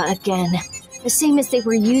formula again. The same as they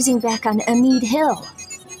were using back on Amid Hill.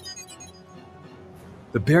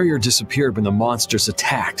 The barrier disappeared when the monsters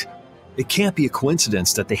attacked. It can't be a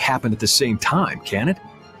coincidence that they happened at the same time, can it?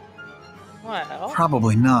 Well...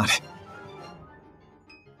 Probably not.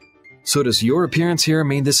 So does your appearance here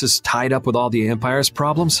mean this is tied up with all the Empire's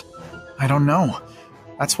problems? I don't know.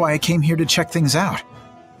 That's why I came here to check things out.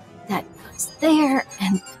 That goes there,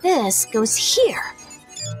 and this goes here.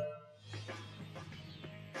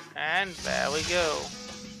 And there we go.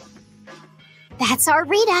 That's our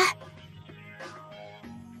Rita.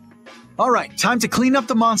 Alright, time to clean up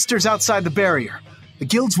the monsters outside the barrier. The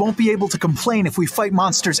guilds won't be able to complain if we fight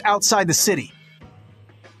monsters outside the city.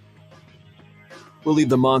 We'll leave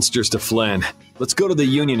the monsters to Flynn. Let's go to the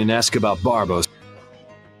Union and ask about Barbos.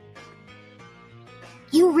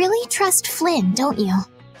 trust Flynn, don't you?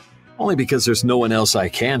 Only because there's no one else I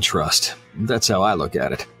can trust. That's how I look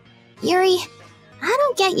at it. Yuri, I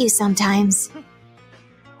don't get you sometimes.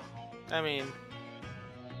 I mean...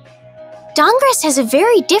 Dawngrest has a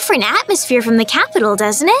very different atmosphere from the capital,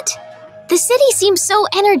 doesn't it? The city seems so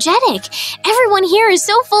energetic. Everyone here is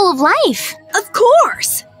so full of life. Of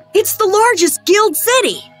course! It's the largest guild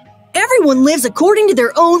city. Everyone lives according to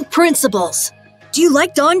their own principles. Do you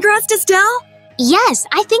like Dawngrest, Estelle? Yes,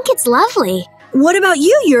 I think it's lovely. What about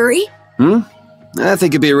you, Yuri? I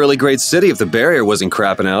think it'd be a really great city if the barrier wasn't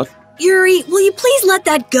crapping out. Yuri, will you please let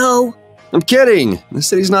that go? I'm kidding. The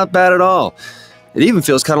city's not bad at all. It even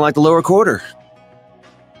feels kind of like the lower quarter.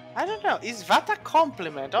 I don't know, is that a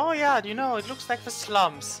compliment? Oh yeah, you know, it looks like the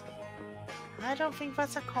slums. I don't think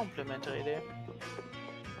that's a compliment, really.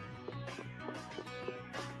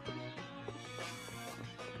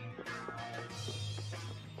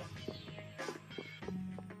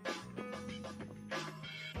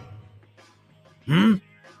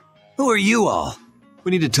 Who are you all?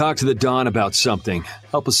 We need to talk to the Dawn about something.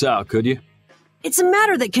 Help us out, could you? It's a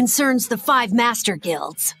matter that concerns the 5 master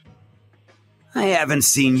guilds. I haven't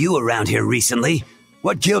seen you around here recently.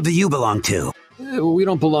 What guild do you belong to? We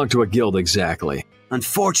don't belong to a guild exactly.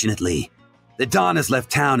 Unfortunately, the Dawn has left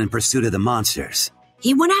town in pursuit of the monsters.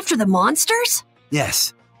 He went after the monsters?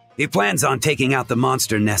 Yes. He plans on taking out the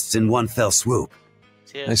monster nests in one fell swoop.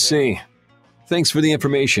 I see. Thanks for the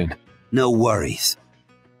information. No worries.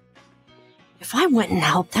 If I went and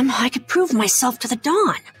helped them, I could prove myself to the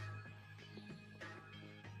Dawn.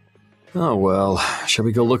 Oh well, shall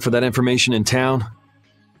we go look for that information in town?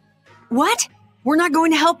 What? We're not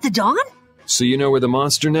going to help the Dawn? So you know where the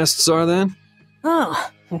monster nests are then?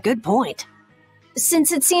 Oh, good point.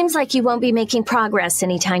 Since it seems like you won't be making progress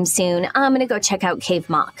anytime soon, I'm gonna go check out Cave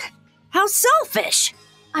Mock. How selfish!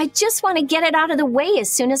 I just want to get it out of the way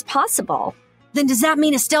as soon as possible. Then does that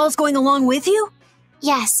mean Estelle's going along with you?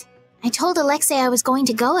 Yes, I told Alexei I was going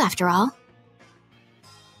to go after all.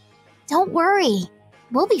 Don't worry.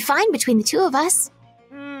 We'll be fine between the two of us.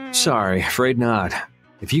 Sorry, afraid not.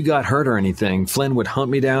 If you got hurt or anything, Flynn would hunt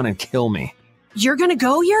me down and kill me. You're gonna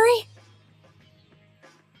go, Yuri?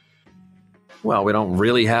 Well, we don't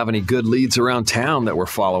really have any good leads around town that we're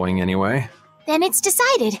following anyway. Then it's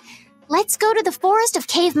decided. Let's go to the forest of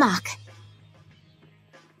Cave Mock.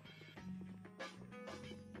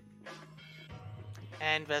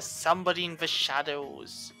 And there's somebody in the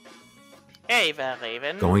shadows. Hey there,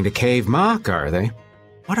 Raven. Going to Cave Mock, are they?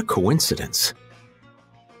 What a coincidence.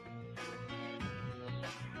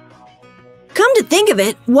 Come to think of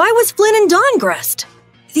it, why was Flynn in Dawngrest?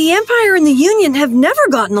 The Empire and the Union have never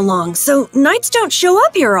gotten along, so knights don't show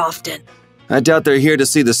up here often. I doubt they're here to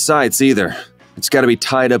see the sights either. It's gotta be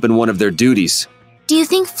tied up in one of their duties. Do you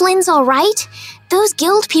think Flynn's alright? Those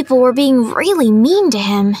guild people were being really mean to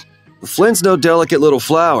him. Flynn's no delicate little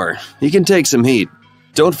flower. He can take some heat.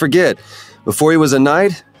 Don't forget, before he was a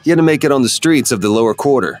knight, he had to make it on the streets of the lower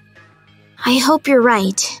quarter. I hope you're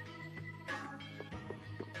right.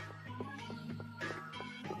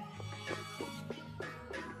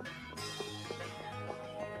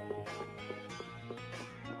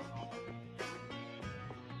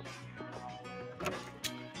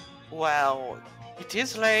 Well, it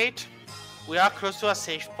is late. We are close to a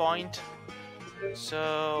safe point.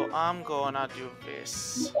 So I'm gonna do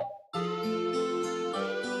this.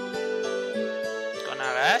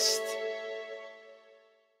 Gonna rest.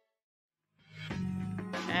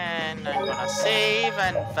 And I'm gonna save,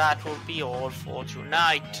 and that will be all for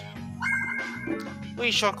tonight. We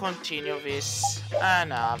shall continue this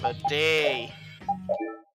another day.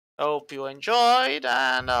 Hope you enjoyed,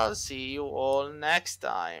 and I'll see you all next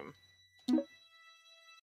time.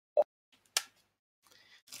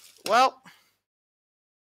 Well,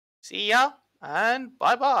 see ya, and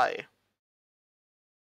bye-bye.